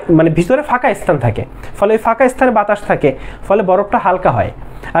মানে ভিতরে ফাঁকা স্থান থাকে, ফলে ওই ফাঁকা স্থানে বাতাস থাকে, ফলে বরফটা হালকা হয়।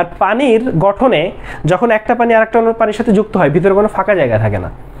 আর পানির গঠনে যখন একটা পানি আরেকটা পানির সাথে যুক্ত হয়, ভিতরে কোনো ফাঁকা জায়গা থাকে না,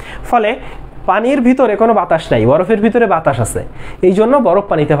 ফলে পানির ভিতরে কোনো বাতাস নাই, বরফের ভিতরে বাতাস আছে, এই জন্য বরফ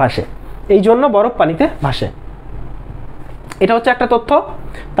পানিতে ভাসে, এই জন্য বরফ পানিতে ভাসে। এটা হচ্ছে একটা তথ্য।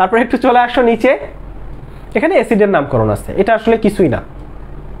 তারপরে একটু চলে আসো নিচে, এখানে অ্যাসিডের নামকরণ আছে, এটা আসলে কিছুই না।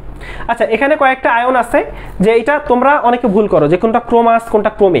 আচ্ছা, এখানে কয়েকটা আয়ন আছে, যে এটা তোমরা অনেকে ভুল করো যে কোনটা ক্রোমাস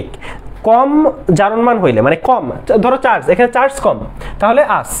কোনটা ক্রোমিক। কম জারণমান হইলে, মানে কম, ধরো চার্জ, এখানে চার্জ কম তাহলে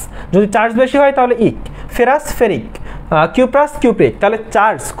আস, যদি চার্জ বেশি হয় তাহলে ইক, ফেরাস ফেরিক, কিউপ্রাস কিউপ্রিক, তাহলে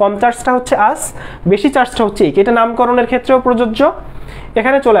চার্জ কম চার্জটা হচ্ছে আস, বেশি চার্জটা হচ্ছে ইক। এটা নামকরণের ক্ষেত্রেও প্রযোজ্য।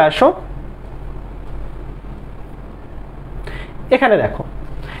 এখানে চলে আসো, এখানে দেখো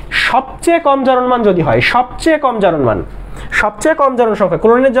সবচেয়ে কম জারণমান যদি হয়, সবচেয়ে কম জারণ সংখ্যা,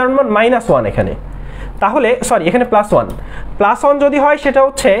 ক্লোরিনের জারণমান -1 এখানে, তাহলে সরি এখানে +1 যদি হয় সেটা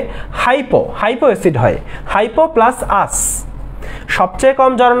হচ্ছে হাইপো অ্যাসিড হয়, হাইপো প্লাস আস। সবচেয়ে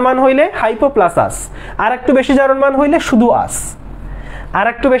কম জারণমান হইলে হাইপো প্লাস আস, আর একটু বেশি জারণমান হইলে শুধু আস, আর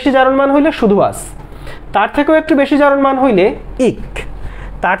একটু বেশি জারণমান হইলে শুধু আস। তার থেকেও একটু বেশি জারণ মান হইলে ইক,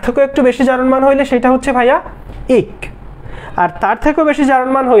 তার থেকেও একটু বেশি জারণ মান হইলে সেটা হচ্ছে ভাইয়া ইক, আর তার থেকেও বেশি জারণ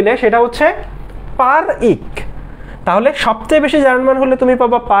মান হইলে সেটা হচ্ছে পার ইক। তাহলে সবচেয়ে বেশি জারণ মান হলে তুমি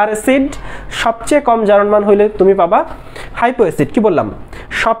পাবা পার অ্যাসিড, সবচেয়ে কম জারণ মান হইলে তুমি পাবা হাইপো অ্যাসিড। কি বললাম?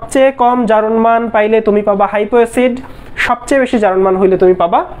 সবচেয়ে কম জারণ মান পাইলে তুমি পাবা হাইপো অ্যাসিড, সবচেয়ে বেশি জারণ মান হইলে তুমি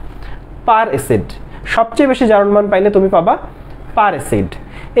পাবা পার অ্যাসিড, সবচেয়ে বেশি জারণ মান পাইলে তুমি পাবা পার অ্যাসিড।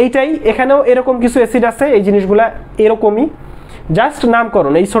 এইটাই, এখানেও এরকম কিছু অ্যাসিড আছে, এই জিনিসগুলা এরকমই, জাস্ট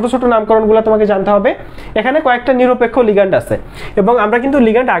নামকরণ, এই ছোট ছোট নামকরণগুলো তোমাকে জানতে হবে। এখানে কয়েকটা নিরপেক্ষ লিগ্যান্ড আছে এবং আমরা কিন্তু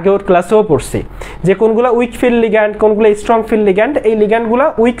লিগ্যান্ড আগেও ক্লাসেও পড়ছি যে কোনগুলো উইক ফিল্ড লিগ্যান্ড, কোনগুলো স্ট্রং ফিল্ড লিগ্যান্ড। এই লিগ্যান্ডগুলো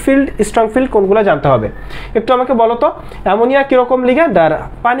উইক ফিল্ড, স্ট্রং ফিল্ড কোনগুলো জানতে হবে। একটু আমাকে বলো তো, অ্যামোনিয়া কীরকম লিগ্যান্ড আর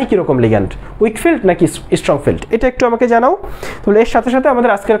পানি কীরকম লিগ্যান্ড, উইক ফিল্ড নাকি স্ট্রং ফিল্ড, এটা একটু আমাকে জানাও। তাহলে এর সাথে সাথে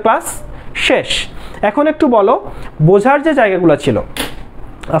আমাদের আজকের ক্লাস শেষ। এখন একটু বলো বোঝার যে জায়গাগুলো ছিল,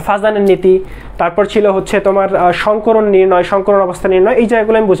 ফাজানের নীতি, তারপর ছিল হচ্ছে তোমার সংকরণ নির্ণয়, সংকরণ অবস্থা নির্ণয়, এই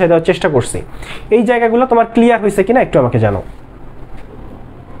জায়গাগুলো আমি বোঝাই দেওয়ার চেষ্টা করছি। এই জায়গাগুলো তোমার ক্লিয়ার হয়েছে কিনা একটু আমাকে জানাও।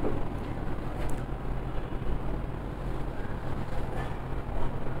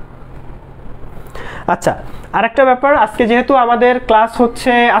 আচ্ছা, আরেকটা ব্যাপার, আজকে যেহেতু আমাদের ক্লাস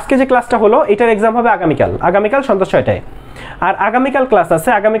হচ্ছে, আজকে যে ক্লাসটা হলো এটার এক্সাম হবে আগামীকাল, আগামীকাল সন্ধ্যা 6টায়। আর আগামীকাল ক্লাস আছে,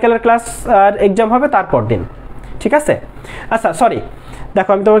 আগামীকালের ক্লাস আর এক্সাম হবে তারপর দিন, ঠিক আছে? আচ্ছা সরি, দেখো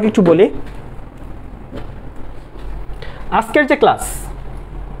আমি তোমাকে একটু বলি, আজকের যে ক্লাস,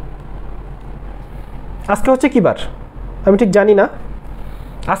 আজকে হচ্ছে কি বার আমি ঠিক জানি না,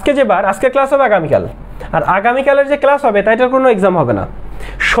 আজকে যে বার, আজকে ক্লাস হবে আগামীকাল, আর আগামীকালের যে ক্লাস হবে তাইটার কোনো এক্সাম হবে না।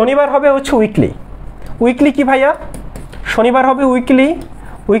 শনিবার হবে হচ্ছে উইকলি। উইকলি কি ভাইয়া? শনিবার হবে উইকলি,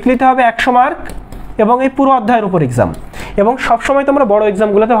 উইকলিতে হবে 100 মার্ক এবং এই পুরো অধ্যায়ের উপর এক্সাম। এবং সবসময় তোমরা বড়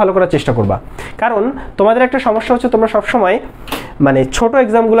এক্সামগুলোতে ভালো করার চেষ্টা করবা, কারণ তোমাদের একটা সমস্যা হচ্ছে তোমরা সবসময় মানে ছোট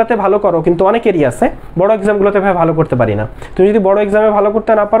এক্সামগুলোতে ভালো করো, কিন্তু অনেকেরই আছে বড় এক্সামগুলোতে ভালো করতে পারি না। তুমি যদি বড় এক্সামে ভালো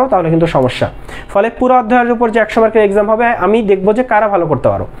করতে না পারো তাহলে কিন্তু সমস্যা। ফলে পুরো অধ্যায়ের উপর যে 100 মার্কের এক্সাম হবে, আমি দেখবো যে কারা ভালো করতে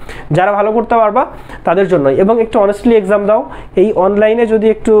পারো, যারা ভালো করতে পারবা তাদের জন্যই। এবং একটু অনেস্টলি এক্সাম দাও, এই অনলাইনে যদি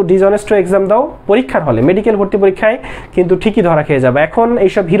একটু ডিসঅনেস্ট এক্সাম দাও পরীক্ষার হলে, মেডিকেল ভর্তি পরীক্ষায় কিন্তু ঠিকই ধরা খেয়ে যাবে। এখন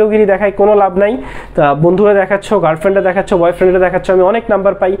এইসব হিরোগিরি দেখায় কোনো লাভ নাই। বন্ধুরা দেখাচ্ছ, গার্লফ্রেন্ডে দেখাচ্ছ, বয়ফ্রেন্ডে দেখাচ্ছ আমি অনেক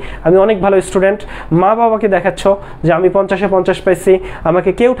নাম্বার পাই, আমি অনেক ভালো স্টুডেন্ট, মা বাবাকে দেখাচ্ছ যে আমি 50-এ 50 পাইছি, আমাকে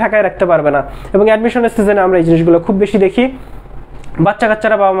কেউ ঠাকায় রাখতে পারবে না। এবং অ্যাডমিশনের সিজনে আমরা এই জিনিসগুলো খুব বেশি দেখি। বাচ্চা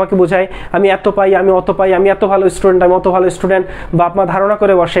কাচ্চারা বাবা মাকে বোঝায় আমি এত পাই, আমি অত পাই, আমি এত ভালো স্টুডেন্ট, আমি অত ভালো স্টুডেন্ট। বাপ মা ধারণা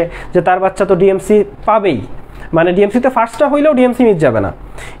করে বসে যে তার বাচ্চা তো ডিএমসি পাবেই, মানে ডিএমসিতে ফার্স্টটা হইলেও ডিএমসি মিস যাবে না,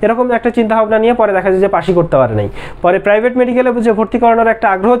 এরকম একটা চিন্তা ভাবনা নিয়ে পরে দেখা যায় যে পাশই করতে পারে নাই। পরে প্রাইভেট মেডিকেলে যে ভর্তি করানোর একটা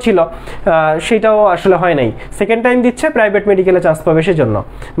আগ্রহ ছিল সেটাও আসলে হয় নাই। সেকেন্ড টাইম দিচ্ছে, প্রাইভেট মেডিকেলে চান্স পাবে সেজন্য,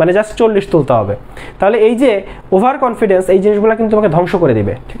 মানে জাস্ট 40 তুলতে হবে। তাহলে এই যে ওভার কনফিডেন্স, এই জিনিসগুলো কিন্তু তোমাকে ধ্বংস করে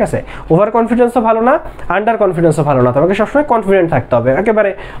দিবে, ঠিক আছে? ওভার কনফিডেন্সও ভালো না, আন্ডার কনফিডেন্সও ভালো না, তোমাকে সবসময় কনফিডেন্ট থাকতে হবে,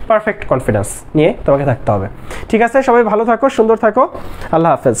 একেবারে পারফেক্ট কনফিডেন্স নিয়ে তোমাকে থাকতে হবে, ঠিক আছে? সবাই ভালো থাকো, সুন্দর থাকো,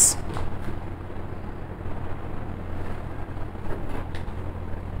 আল্লাহ হাফেজ।